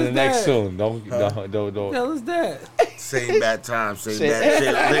 What the hell within the is next that? soon. Don't. What the hell is that? Same bad time, same Say- bad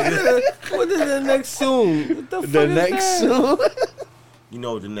shit, nigga. What is the next soon? What the fuck The is next that? soon. You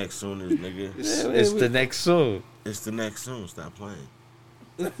know what the next soon is, nigga. It's the next soon. It's the next soon. Stop playing.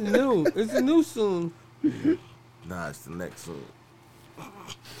 It's the new. It's the new soon. Nah, it's the next soon.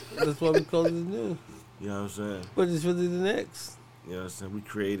 That's why we call it the new. You know what I'm saying? But it's really the next. You know what I'm saying? We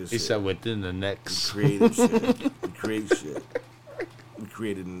created He shit. said within the We next. created shit. We create shit. We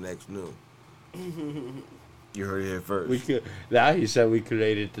created the next new. You heard it here first. We could. Now he said we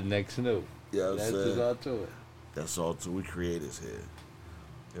created the next new. you know what I'm That's saying? just all to it. That's all too. We creators here.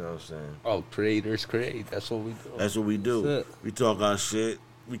 You know what I'm saying? Oh, creators create. That's what we do. That's what we do. That's it. We talk our shit.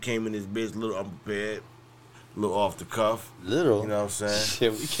 We came in this bitch a little unprepared, a little off the cuff. Little. You know what I'm saying?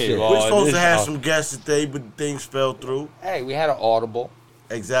 Shit, we came Shit. all We're supposed this to have out. some guests today, but things fell through. Hey, we had an audible.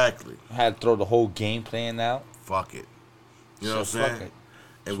 Exactly. Had to throw the whole game plan out. Fuck it. You know So what I'm fuck saying? it. And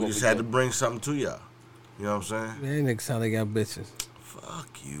That's we what just we had do. to bring something to y'all. You know what I'm saying? Man, niggas sound like y'all bitches.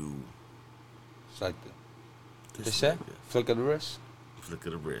 Fuck you. It's like the This said, nigga. flick of the wrist. Flick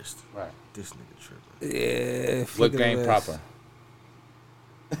of the wrist. Right. This nigga tripping. Yeah. What flick of the game wrist. proper?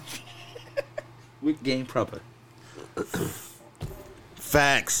 What game proper?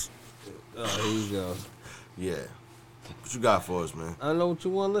 Facts. Oh, here you go. Yeah. What you got for us, man? I don't know what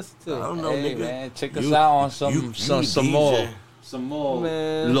you want to listen to. I don't know, Hey nigga. man, check us You- out on some you some DJ. more some more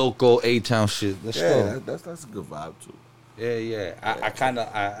Man. local A-Town shit. Let's Yeah, go. that's a good vibe too. Yeah.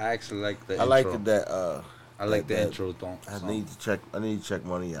 I actually like the I intro. like it that I like the that- intro song. I need to check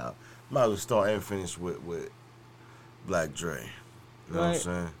money out. Might as well start and finish with Black Dre. You know what I'm Right.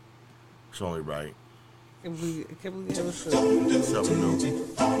 saying? It's only right. I can't believe you ever said. Something new.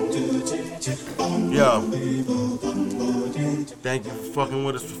 Yo. Thank you for fucking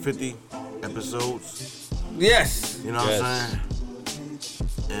with us for 50 episodes. Yes. You know what Yes. I'm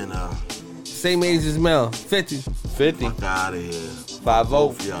saying? And Same age as Mel. 50. 50, fuck out of here. 50.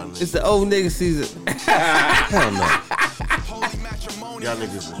 Both y'all niggas. It's the old nigga season. Hell no. Y'all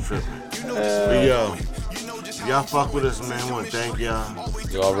niggas is tripping. But yo, y'all fuck with us, man. I want to thank y'all.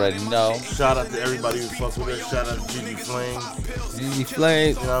 You already know. Shout out to everybody who fuck with us. Shout out to Gigi Flame. Gigi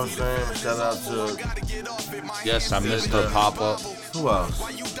Flame. You know what I'm saying? Shout out to Yes, I missed her pop-up. who else?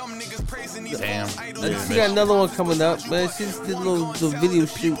 Damn. She got another one coming up, man. She just did a little video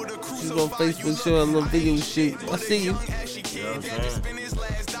shoot. She's on Facebook showing a little video shoot. I see you. You know what I'm saying?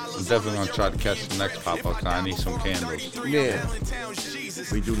 I'm definitely gonna try to catch the next pop-up because I need some candles. Yeah.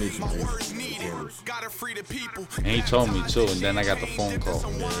 We do need some candles. And he told me too, and then I got the phone call.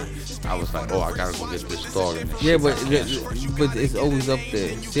 I was like, oh, I gotta go get this dog. And this Yeah, shit but got canceled. but it's always up there.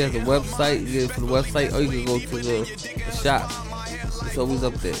 She has a website. You get it from the website, or you can go to the shop. It's always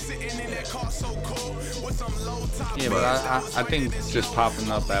up there. Yeah, but I think just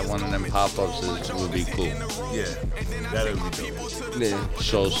popping up at one of them pop-ups would be cool. Yeah, that would be dope. Yeah,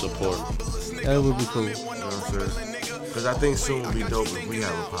 Show support. that would be cool. You know what I'm saying? Because I think soon will be dope if we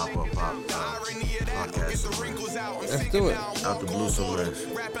have a pop-up podcast somewhere. Let's do it. Out the blue somewhere. You know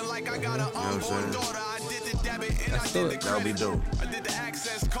what I'm saying? Let's do it. That would be dope.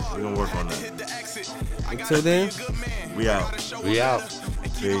 We're going to work on that. Until then. We out. We out.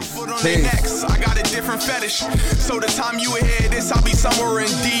 Foot on their necks, I got a different fetish. So the time you hear this, I'll be somewhere in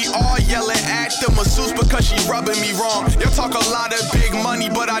DR yelling at the masseuse because she rubbing me wrong. Y'all talk a lot of big money,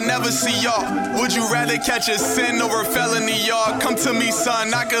 but I never see y'all. Would you rather catch a sin or a felony, y'all? Come to me,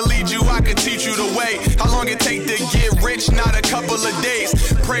 son, I could lead you, I could teach you the way. How long it take to get rich? Not a couple of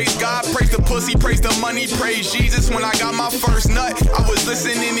days. Praise God, praise the pussy, praise the money, praise Jesus. When I got my first nut, I was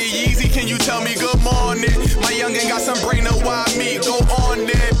listening to Yeezy. Can you tell me good morning? My youngin' got some brain to why me. Go on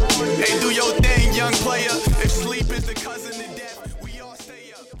then. Hey, do your thing, young player.